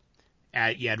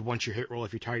you add once your hit roll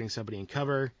if you're targeting somebody in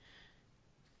cover.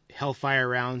 Hellfire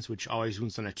rounds, which always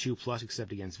wounds on a 2+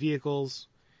 except against vehicles.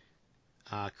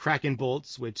 Kraken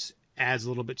bolts, which adds a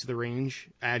little bit to the range,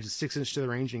 adds 6 inch to the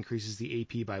range, increases the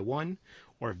AP by 1.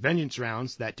 Or Vengeance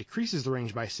rounds, that decreases the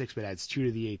range by 6 but adds 2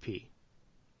 to the AP.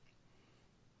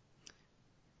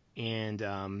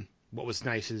 And what was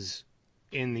nice is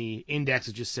in the index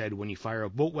it just said when you fire a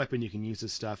bolt weapon you can use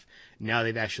this stuff. Now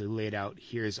they've actually laid out,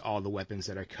 here's all the weapons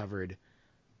that are covered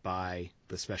by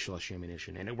the special issue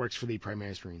ammunition, and it works for the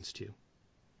Primaris Marines too.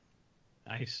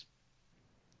 Nice.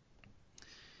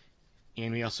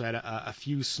 And we also had a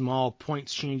few small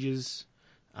points changes.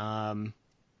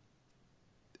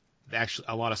 Actually,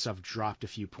 a lot of stuff dropped a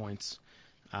few points.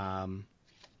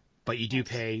 But you do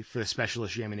pay for the special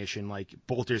issue ammunition. Like,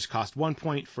 bolters cost 1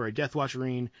 point for a Deathwatch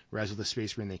Marine, whereas with a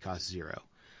Space Marine they cost 0.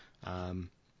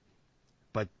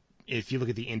 But if you look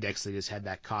at the index, they just had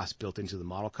that cost built into the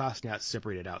model cost. Now it's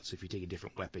separated out, so if you take a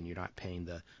different weapon, you're not paying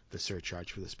the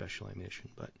surcharge for the special ammunition.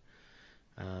 But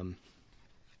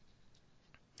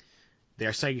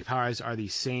their psychic powers are the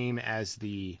same as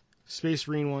the Space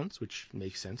Marine ones, which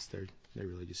makes sense. They're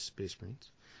really just Space Marines.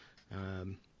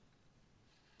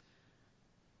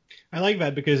 I like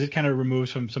that because it kind of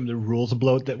removes some of the rules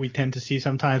bloat that we tend to see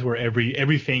sometimes, where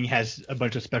everything has a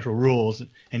bunch of special rules,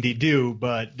 and they do,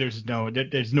 but there's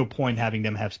no point having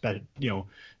them have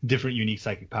different unique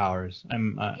psychic powers.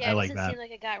 I like that. It seemed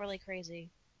like it got really crazy.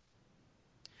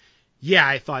 Yeah,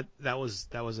 I thought that was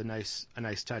a nice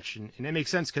touch, and it makes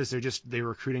sense because they're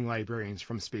recruiting librarians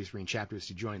from Space Marine chapters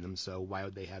to join them. So why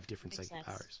would they have different psychic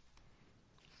powers?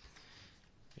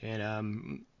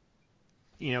 And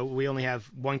we only have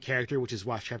one character, which is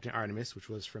Watch Captain Artemis, which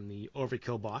was from the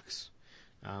Overkill box.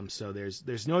 So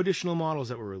there's no additional models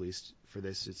that were released for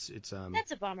this. It's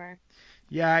That's a bummer.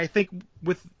 Yeah, I think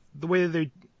with the way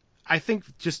that I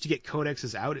think just to get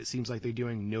codexes out, it seems like they're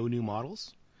doing no new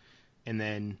models, and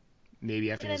then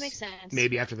maybe after that makes sense.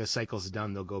 Maybe after the cycle's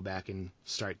done, they'll go back and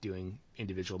start doing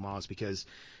individual models. Because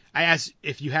I asked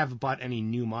if you have bought any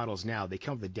new models now, they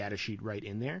come with the data sheet right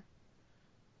in there.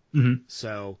 Mm-hmm.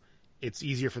 So it's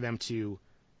easier for them to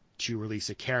release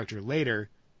a character later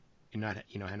and not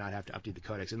have to update the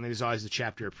codex. And there's always the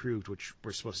chapter approved, which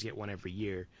we're supposed to get one every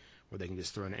year, where they can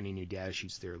just throw in any new data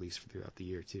sheets they release throughout the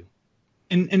year too.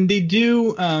 And they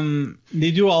do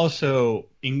also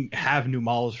have new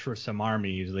models for some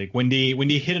armies. Like when they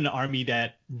hit an army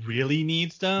that really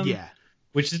needs them. Yeah.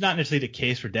 Which is not necessarily the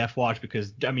case for Deathwatch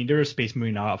because, they're a Space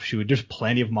Marine offshoot. There's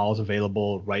plenty of models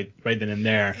available right then and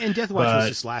there. And Deathwatch was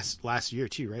just last year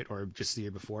too, right? Or just the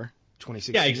year before,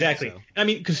 2016. Yeah, exactly.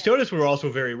 So. Custodes were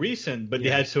also very recent, but they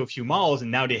had so few models,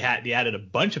 and now they added a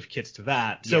bunch of kits to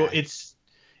that. So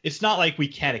it's not like we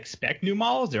can't expect new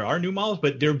models. There are new models,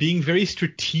 but they're being very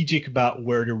strategic about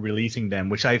where they're releasing them,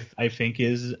 which I think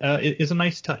is a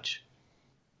nice touch.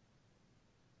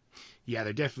 Yeah,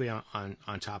 they're definitely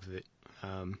on top of it.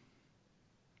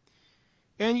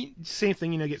 And same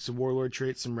thing, get some Warlord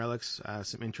traits, some relics,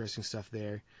 some interesting stuff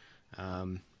there.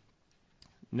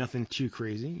 Nothing too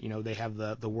crazy. They have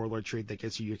the Warlord trait that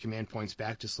gets you your command points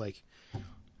back, just like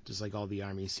all the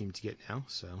armies seem to get now.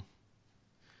 So,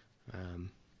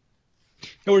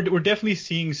 we're definitely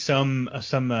seeing some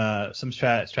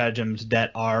stratagems that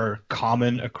are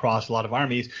common across a lot of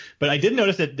armies. But I did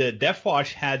notice that the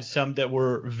Deathwatch had some that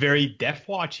were very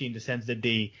Deathwatchy in the sense that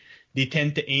they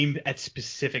tend to aim at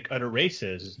specific other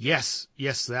races. Yes,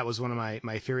 that was one of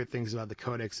my favorite things about the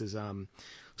Codex is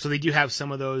so they do have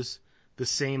some of those, the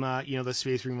same the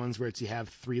Space Marine ones where you have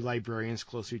 3 librarians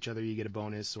close to each other, you get a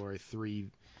bonus, or 3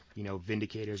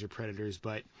 Vindicators or Predators,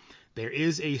 but there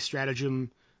is a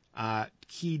stratagem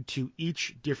keyed to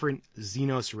each different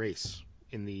Xenos race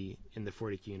in the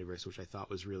 40K universe, which I thought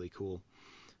was really cool.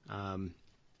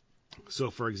 So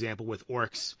for example, with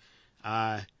Orcs,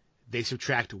 they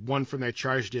subtract 1 from their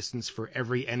charge distance for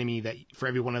every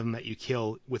one of them that you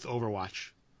kill with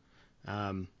Overwatch,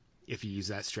 if you use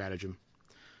that stratagem.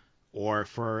 or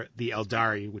for the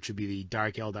Eldari, which would be the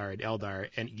Dark Eldar and Eldar,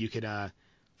 and you could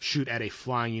shoot at a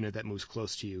flying unit that moves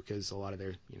close to you because a lot of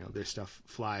their stuff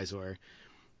flies. Or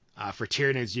for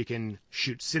Tyranids, you can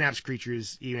shoot Synapse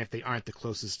creatures even if they aren't the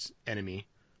closest enemy,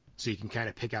 so you can kind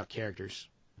of pick out characters.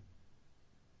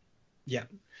 Yeah,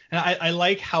 and I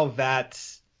like how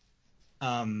that's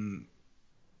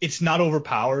it's not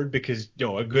overpowered because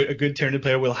a good Tyranid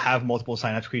player will have multiple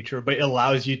Synapse creature, but it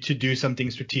allows you to do something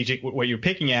strategic with what you're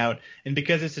picking out. And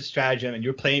because it's a stratagem and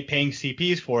you're paying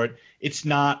CPs for it, it's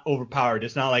not overpowered.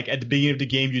 It's not like at the beginning of the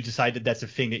game you decide that that's a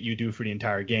thing that you do for the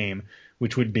entire game,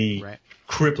 which would be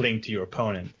crippling to your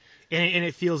opponent. And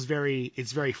it feels very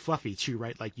fluffy too,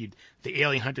 right? Like the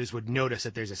alien hunters would notice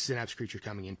that there's a Synapse creature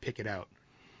coming and pick it out.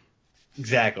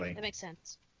 Exactly. That makes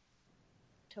sense.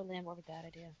 Totally on board with that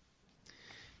idea.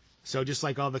 So just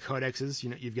like all the codexes,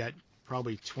 you've got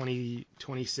probably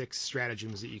 26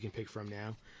 stratagems that you can pick from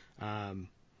now.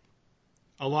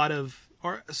 A lot of,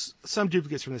 or some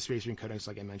duplicates from the Space Marine Codex,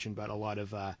 like I mentioned, but a lot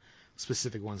of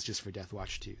specific ones just for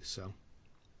Deathwatch too. So,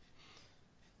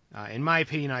 in my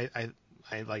opinion, I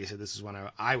like I said, this is one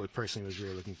I would personally was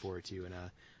really looking forward to, and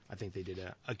I think they did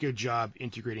a good job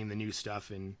integrating the new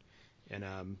stuff and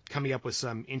coming up with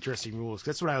some interesting rules.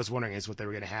 That's what I was wondering is what they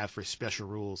were going to have for special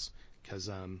rules, because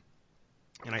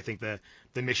and I think the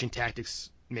mission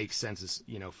tactics make sense,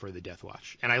 for the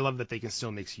Deathwatch. And I love that they can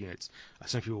still mix units.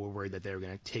 Some people were worried that they were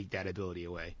going to take that ability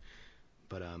away,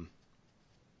 but I'm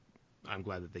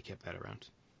glad that they kept that around.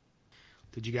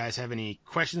 Did you guys have any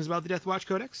questions about the Deathwatch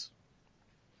Codex?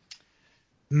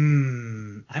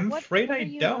 I'm afraid I don't. What are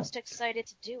you most excited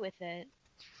to do with it?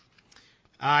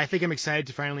 I think I'm excited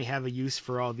to finally have a use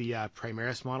for all the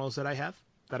Primaris models that I have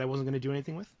that I wasn't going to do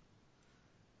anything with.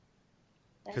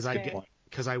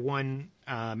 Because I won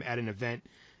at an event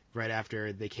right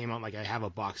after they came out. Like I have a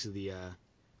box of the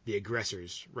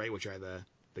aggressors, right, which are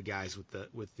the guys with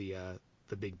the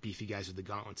big beefy guys with the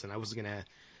gauntlets, and I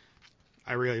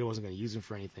really wasn't gonna use them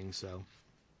for anything. So,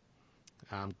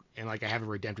 and like I have a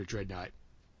Redemptor Dreadnought,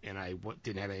 and I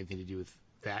didn't have anything to do with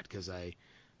that because it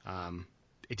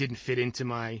didn't fit into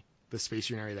the Space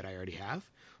Marine area that I already have.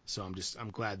 So I'm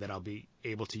glad that I'll be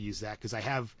able to use that because I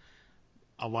have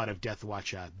a lot of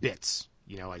Deathwatch bits,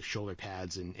 like shoulder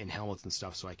pads and helmets and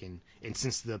stuff. So I can, and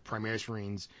since the Primaris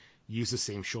Marines use the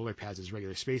same shoulder pads as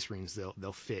regular Space Marines,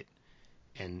 they'll fit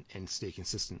and stay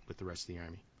consistent with the rest of the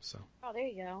army. So. Oh, there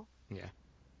you go. Yeah.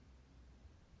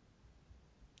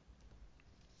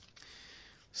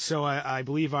 So I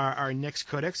believe our next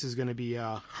codex is going to be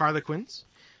Harlequins.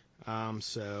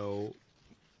 So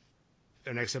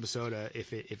our next episode,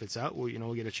 if it's out,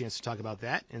 we'll get a chance to talk about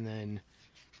that, and then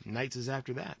Knights is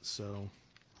after that. So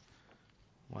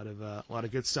a lot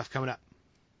of good stuff coming up.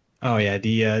 Oh yeah,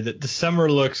 the summer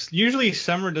usually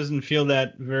summer doesn't feel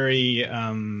that very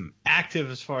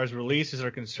active as far as releases are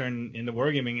concerned in the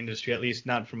wargaming industry, at least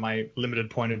not from my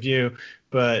limited point of view.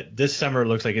 But this summer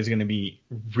looks like it's going to be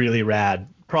really rad,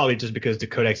 probably just because the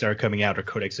codex that are coming out are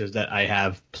codexes that I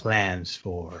have plans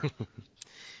for.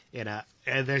 And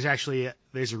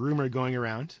there's a rumor going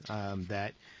around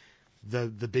that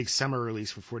the big summer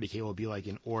release for 40K will be like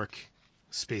an Orc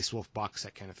Space Wolf box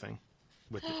set kind of thing.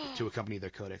 To accompany their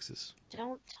codexes.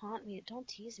 Don't taunt me. Don't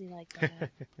tease me like that.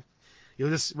 You'll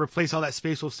just replace all that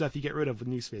Space Wolf stuff you get rid of with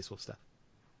new Space Wolf stuff.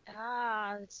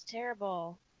 Ah, it's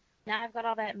terrible. Now I've got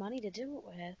all that money to do it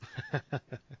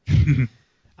with.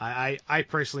 I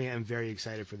personally am very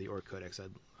excited for the Orc Codex. I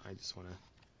just want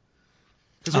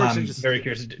to. I'm very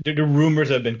curious. The rumors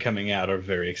that have been coming out are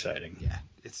very exciting. Yeah,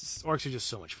 Orcs are just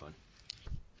so much fun.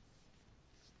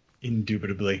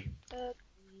 Indubitably.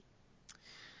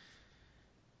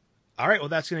 All right, well,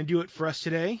 that's going to do it for us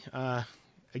today.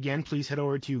 Again, please head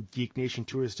over to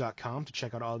geeknationtours.com to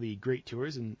check out all the great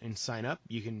tours and sign up.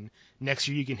 Next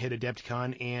year you can hit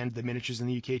Adepticon and the Miniatures in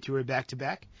the UK tour back to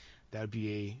back. That would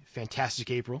be a fantastic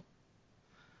April.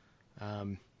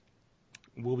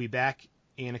 We'll be back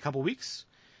in a couple weeks.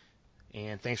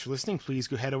 And thanks for listening. Please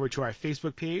go head over to our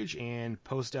Facebook page and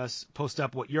post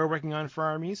up what you're working on for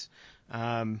armies.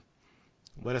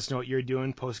 Let us know what you're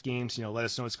doing, post games, let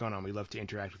us know what's going on. We love to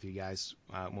interact with you guys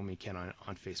when we can on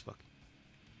Facebook.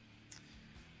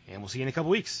 And we'll see you in a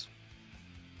couple weeks.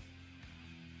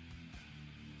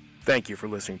 Thank you for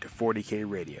listening to 40K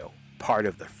Radio, part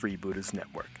of the Freebooters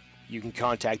Network. You can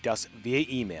contact us via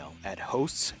email at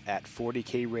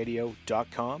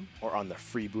hosts@40kradio.com or on the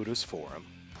Freebooters Forum.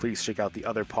 Please check out the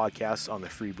other podcasts on the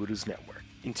Freebooters Network.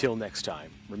 Until next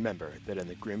time, remember that in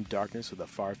the grim darkness of the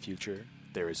far future,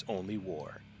 there is only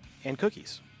war and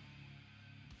cookies.